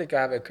 I don't think I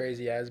have a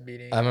crazy ass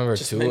beating. I remember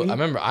Just two. maybe? I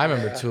remember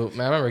Yeah. two.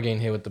 Man, I remember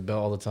getting hit with the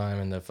belt all the time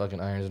and the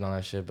fucking irons and all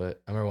that shit.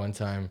 But I remember one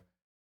time,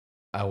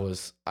 I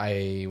was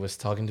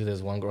talking to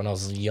this one girl when I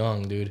was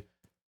young, dude.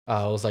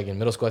 I was like in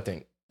middle school, I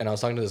think, and I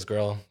was talking to this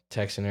girl,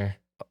 texting her.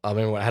 I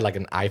remember when I had like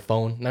an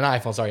iPhone, not an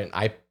iPhone, sorry, an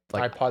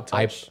iPod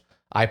Touch.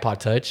 iPod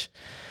Touch.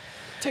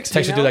 Text Text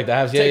me you do now. like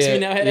that. Yeah, Text yeah, me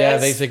now, head yeah.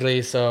 ass.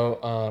 Basically,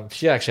 so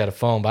she actually had a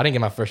phone, but I didn't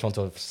get my first phone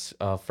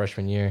until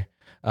freshman year.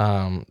 But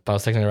I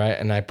was texting her right,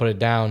 and I put it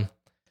down,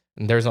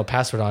 and there was no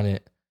password on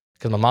it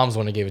because my mom's the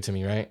one that gave it to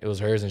me. Right, it was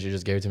hers, and she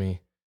just gave it to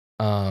me.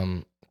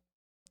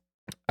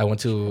 I went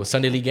to a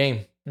Sunday league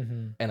game,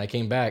 Mm-hmm. and I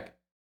came back,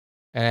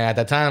 and at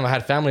that time I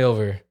had family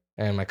over,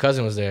 and my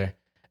cousin was there,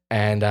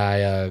 and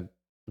I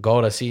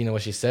go to see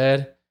what she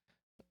said,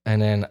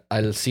 and then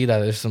I see that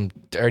there's some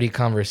dirty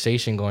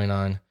conversation going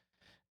on.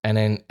 And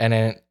then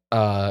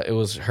it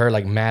was her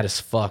like mad as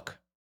fuck.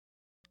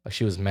 Like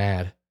she was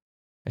mad.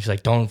 And she's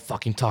like, "Don't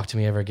fucking talk to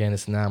me ever again."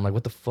 This and that. I'm like,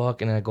 "What the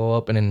fuck?" And then I go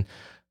up and then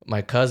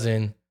my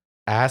cousin,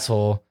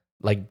 asshole,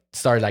 like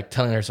started like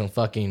telling her some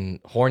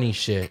fucking horny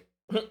shit.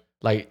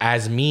 Like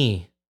as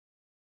me.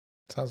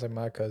 Sounds like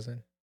my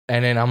cousin.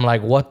 And then I'm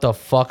like, "What the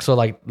fuck?" So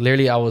like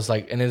literally I was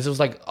like, and this was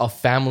like a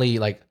family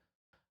like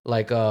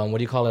what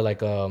do you call it?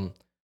 Like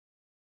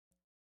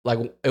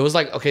it was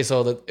like, okay,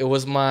 so it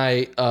was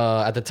my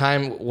at the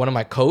time one of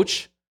my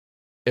coach,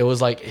 it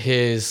was like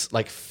his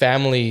like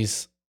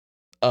family's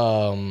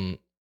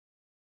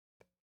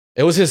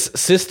it was his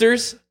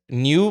sister's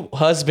new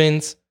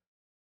husband's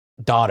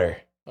daughter.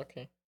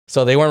 Okay.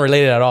 So they weren't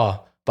related at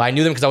all. But I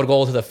knew them because I would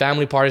go to the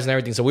family parties and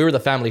everything. So we were the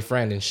family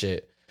friend and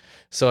shit.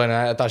 So and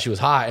I thought she was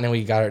hot, and then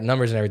we got her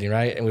numbers and everything,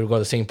 right? And we would go to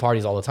the same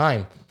parties all the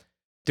time.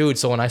 Dude,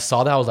 so when I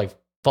saw that, I was like,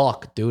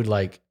 fuck, dude,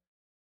 like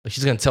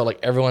she's gonna tell like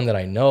everyone that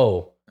I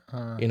know.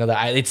 You know,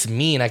 that it's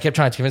me, and I kept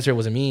trying to convince her it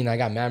wasn't me, and I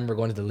got mad. I remember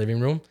going to the living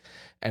room,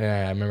 and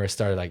then I remember I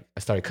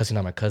started cussing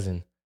out my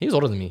cousin. He was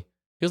older than me.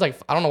 He was like,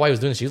 I don't know why he was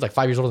doing this. He was like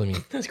 5 years older than me.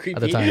 That's creepy.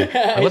 the time. Like,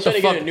 Like, what the trying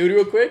to get fuck? a nude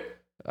real quick?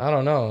 I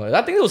don't know.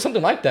 I think it was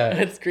something like that.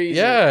 That's crazy.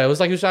 Yeah, it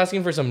was like he was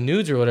asking for some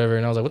nudes or whatever,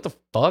 and I was like, what the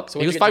fuck? So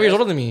He what'd was you 5 get years dressed?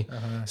 older than me.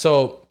 Uh-huh.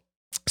 So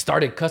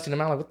started cussing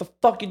him out like, what the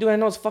fuck you doing? I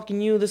know it's fucking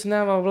you, this and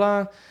that, blah,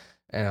 blah, blah.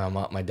 And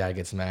my dad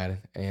gets mad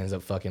and he ends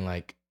up fucking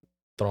like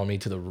throwing me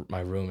to my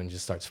room and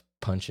just starts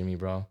punching me,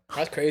 bro.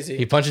 That's crazy.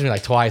 He punches me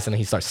like twice and then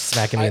he starts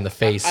smacking me in the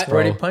face, I- bro.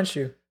 Where'd he punch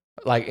you?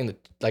 Like in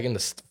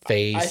the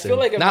face. I feel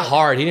like if not I-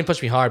 hard. He didn't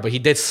punch me hard, but he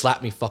did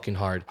slap me fucking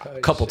hard a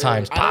Holy couple shit.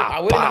 times.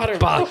 I wouldn't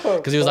know how to-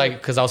 Because he was like,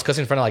 because I was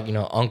cussing in front of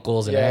like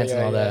uncles and Yeah, aunts and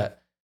yeah, all yeah.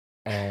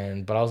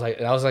 that. But I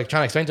was like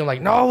trying to explain to him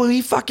like, no,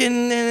 he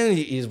fucking. And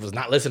he was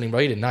not listening, bro.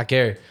 He did not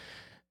care.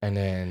 And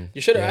then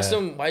You should have yeah. asked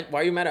him, why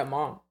are you mad at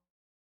mom?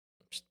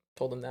 Just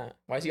told him that.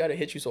 Why's he got to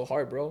hit you so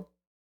hard, bro?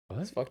 What?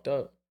 It's fucked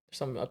up. There's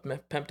some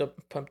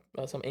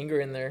some anger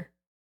in there.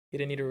 He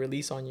didn't need a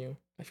release on you.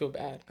 I feel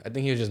bad. I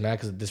think he was just mad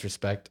because of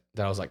disrespect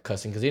that I was like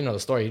cussing because he didn't know the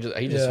story. He just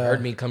Yeah.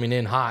 heard me coming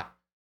in hot,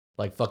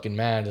 like fucking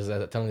mad, just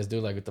telling this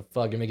dude like, what the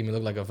fuck, you're making me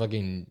look like a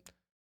fucking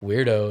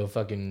weirdo, a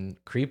fucking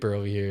creeper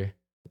over here.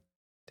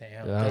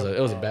 Damn. Yeah, that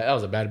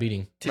was a bad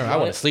beating. To be Remember, I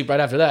went to honest- sleep right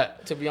after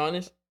that. To be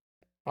honest,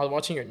 I was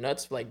watching your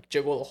nuts like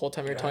jiggle the whole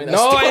time you were telling that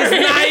No, story. it's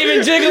not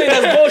even jiggling.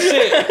 That's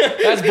bullshit.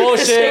 That's It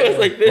bullshit. was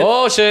like this.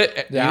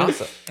 Bullshit. Yeah, You-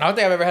 I don't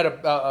think I've ever had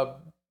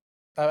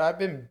I've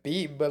been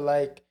beat, but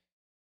like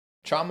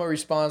trauma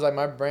responds, like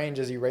my brain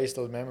just erased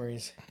those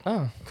memories.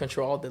 Oh,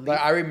 Control, delete. Like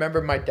I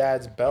remember my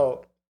dad's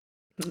belt.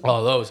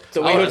 Oh, those.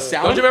 The way it would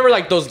sound. Don't you remember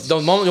like those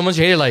moments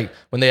you hated, like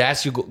when they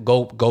asked you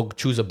go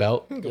choose a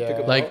belt? Yeah.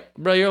 Like,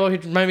 bro, you're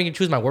not even gonna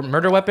choose my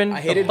murder weapon.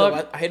 I hated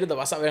the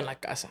vas a ver en la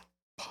casa.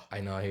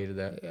 I know, I hated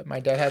that. Yeah, my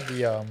dad had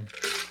the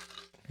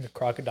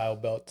crocodile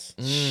belts,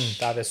 the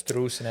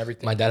avestruz and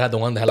everything. My dad had the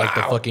one that had like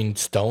the fucking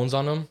stones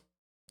on them.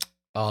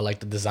 Like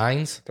the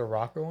designs. The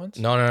rocker ones.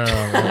 No.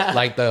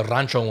 Like the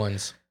rancho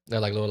ones. They're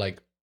like little like.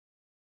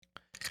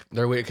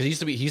 They're weird because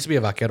he used to be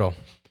a vaquero.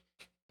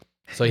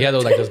 So he had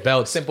those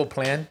belts. Simple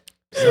Plan.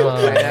 I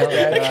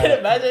can't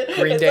imagine.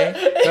 Green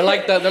Day. They're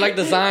like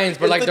designs,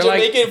 but like the they're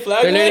like Jamaican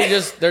flag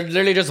they're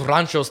literally just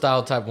rancho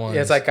style type ones.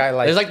 Yeah, it's like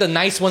there's like the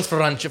nice ones for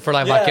rancho for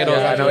like Yeah, vaqueros.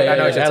 yeah, I know They what you're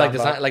had, like talking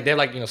design, about. like they have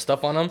like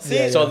stuff on them.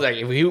 See? So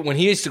like when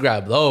he used to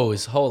grab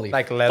those, holy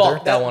Like leather.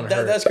 fuck, that one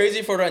hurt. That's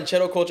crazy for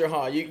ranchero culture,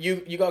 huh?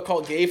 You got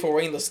called gay for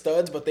wearing the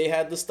studs, but they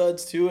had the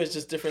studs too. It's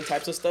just different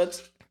types of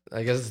studs.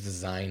 I guess it's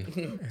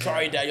design.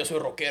 Sorry, dad, yo soy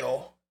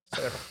rockero.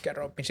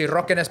 Pinche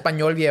rock en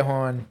español,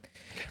 viejón.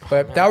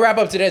 But that'll wrap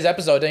up today's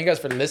episode. Thank you guys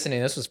for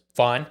listening. This was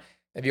fun.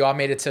 If you all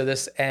made it to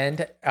this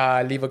end,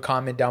 leave a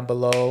comment down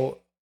below.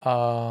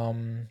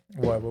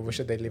 What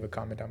should they leave a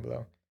comment down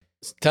below?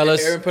 Tell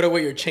us. Aaron, put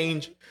away your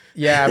change.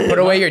 Yeah, put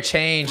away your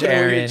change, Put away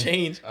Aaron. your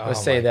change. Let's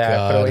Oh say my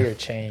that. Put God. away your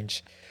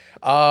change.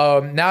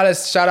 Now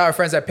let's shout out our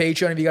friends at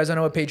Patreon. If you guys don't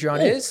know what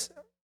Patreon is,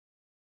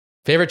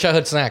 Favorite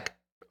childhood snack.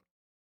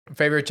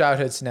 favorite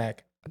childhood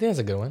snack. I think that's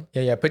a good one.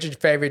 Yeah. Put your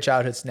favorite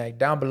childhood snack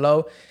down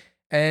below.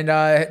 And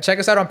check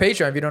us out on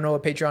Patreon. If you don't know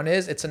what Patreon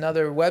is, it's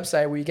another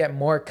website where you get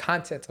more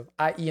content of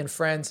IE and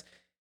friends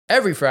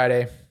every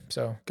Friday.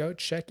 So go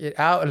check it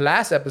out.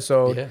 Last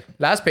episode,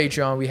 last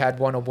Patreon, we had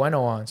Bueno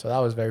Bueno on. So that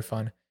was very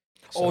fun.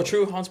 Oh,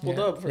 true. Hans pulled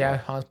up. Yeah,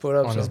 Hans pulled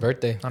up On his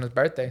birthday. on his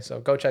birthday. So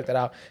go check that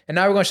out. And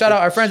now we're going to shout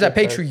out our friends at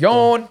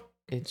Patreon.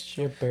 It's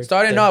your birthday.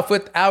 Starting off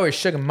with our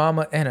sugar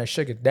mama and our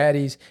sugar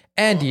daddies,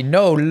 Andy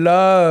No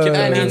Love.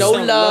 Andy No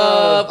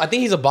Love. I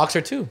think he's a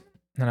boxer too.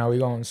 No, we're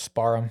going to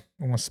spar him.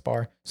 We're going to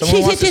spar.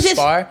 Someone who wants to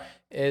spar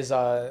is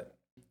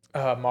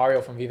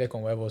Mario from Vive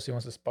con Huevos. He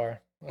wants to spar.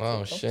 Oh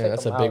Don't shit, take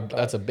that's him a big out, dog.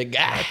 that's a big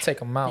guy. Take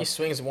them out. He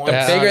swings one.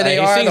 The bigger they He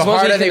are, swings the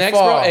once he harder they connects,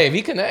 fall. Bro. Hey, if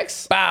he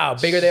connects, Bow.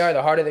 Bigger they are,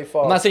 the harder they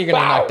fall. I'm not saying you're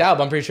gonna Bow. get knocked out,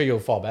 but I'm pretty sure you'll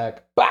fall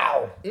back.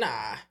 Bow.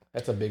 Nah.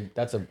 That's a big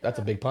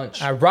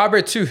punch.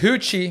 Robert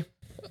Tuhuchi,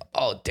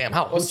 Oh damn,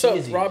 how What's old up,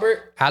 is he?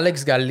 Robert?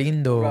 Alex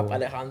Galindo, Rob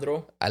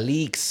Alejandro.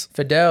 Alix.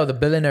 Fidel, the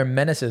billionaire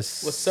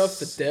menaces. What's up,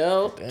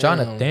 Fidel?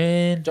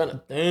 Jonathan,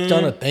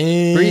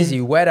 Jonathan. Breezy,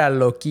 Huera What up,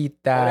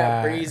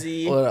 Loquita,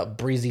 Breezy? What up,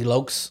 Breezy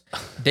Lokes?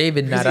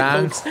 David Breezy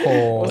folks.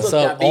 Naranjo, What's What's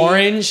up, up, David?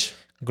 Orange?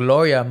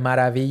 Gloria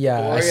Maravilla,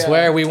 I Gloria.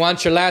 swear we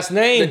want your last The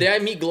name. day I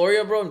meet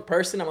Gloria, bro, in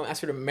person, I'm gonna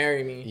ask her to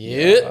marry me.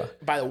 Yeah.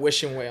 By the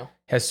wishing whale.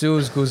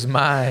 Jesus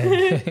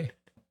Guzman,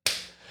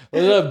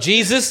 What's up,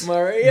 Jesus?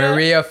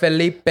 Maria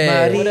Felipe,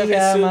 What up,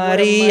 Jesus?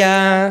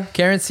 Maria.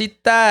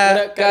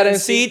 Karencita,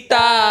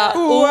 Karencita.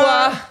 Ooh.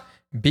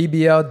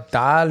 BBL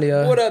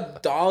Dahlia, What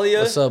up,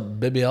 Dahlia? What's up,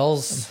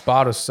 BBLs?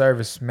 bottle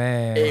service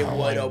man. Hey,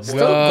 what up, Still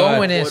bro?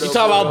 going in. What You up,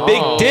 talk about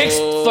big Oh. dicks?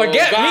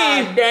 Forget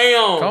God me.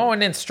 damn.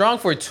 Going in strong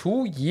for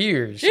 2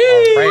 years.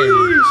 Sheesh.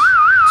 Already.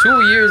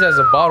 2 years as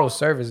a bottle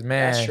service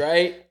man. That's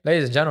right.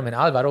 Ladies and gentlemen,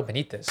 Alvaro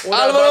Benitez. What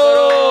up,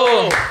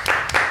 Alvaro.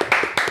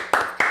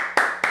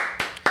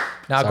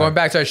 Now going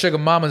back to our sugar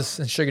mamas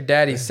and sugar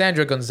daddies,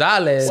 Sandra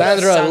Gonzalez,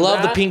 Sandra, Sandra?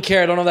 love the pink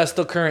hair. I don't know if that's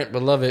still current,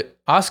 but love it.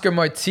 Oscar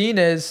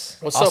Martinez,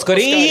 What's up,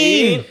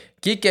 Oscarín. Oscarín?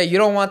 Kike, you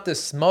don't want the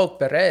smoke,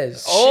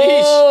 Perez.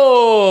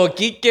 Oh,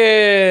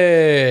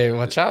 Kike.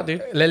 Watch out,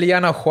 dude.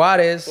 Liliana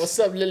Juarez, What's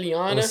up,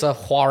 Liliana? What's up,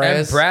 and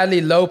Juarez?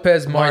 Bradley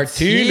Lopez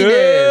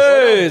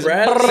Martinez. Martinez. What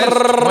up, Since Brad?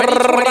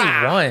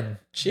 2021.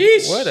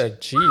 Sheesh. What a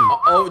G.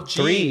 OG.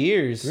 3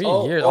 years. 3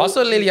 Oh, years. oh,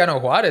 Also G.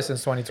 Liliana Juarez since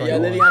Yeah,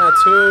 2021. Liliana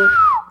too.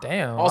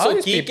 Damn. Also all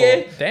these Kike.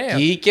 people. Damn.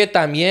 Kike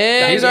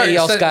también. These are Y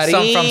some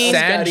Oscarín. from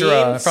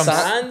Sandra. From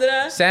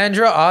Sandra.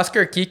 Sandra,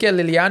 Oscar, Kike,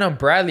 Liliana, and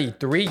Bradley.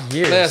 3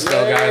 years. Let's go,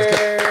 guys.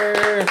 Yeah.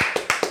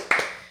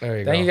 There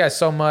you Thank go. you guys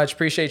so much.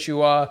 Appreciate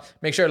you all.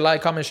 Make sure to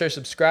like, comment, share,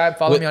 subscribe.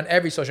 Follow me on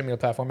every social media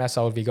platform at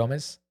Saul V.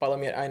 Gomez. Follow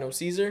me at I Know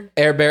Caesar.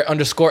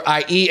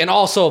 Airbear_IE. And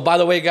also, by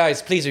the way,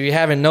 guys, please, if you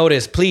haven't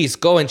noticed, please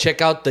go and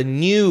check out the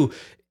new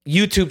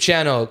YouTube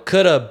channel,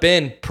 Coulda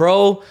Been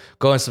Pro.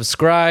 Go and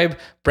subscribe.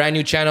 Brand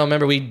new channel.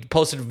 Remember, we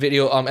posted a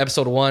video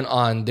episode 1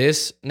 on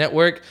this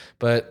network,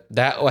 but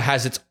that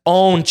has its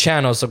own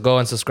channel. So go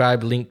and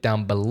subscribe. Link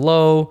down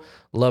below.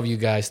 Love you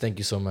guys. Thank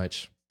you so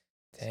much.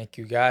 Thank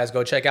you guys.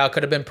 Go check out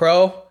Could Have Been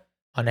Pro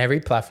on every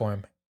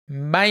platform.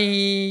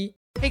 Bye.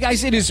 Hey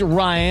guys, it is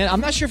Ryan.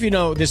 I'm not sure if you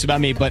know this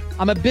about me, but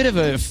I'm a bit of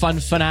a fun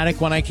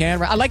fanatic when I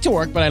can. I like to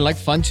work, but I like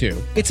fun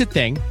too. It's a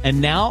thing. And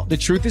now the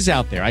truth is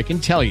out there. I can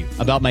tell you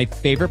about my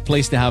favorite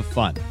place to have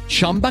fun.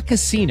 Chumba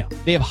Casino.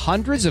 They have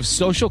hundreds of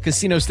social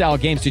casino style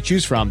games to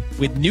choose from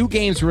with new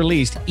games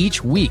released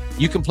each week.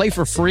 You can play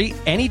for free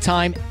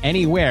anytime,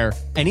 anywhere.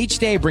 And each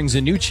day brings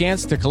a new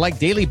chance to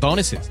collect daily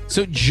bonuses.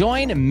 So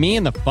join me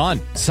in the fun.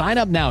 Sign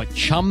up now at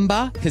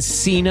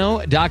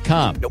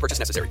ChumbaCasino.com. No purchase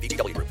necessary.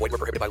 VGW Group. Void where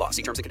prohibited by law.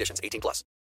 See terms and conditions. 18+.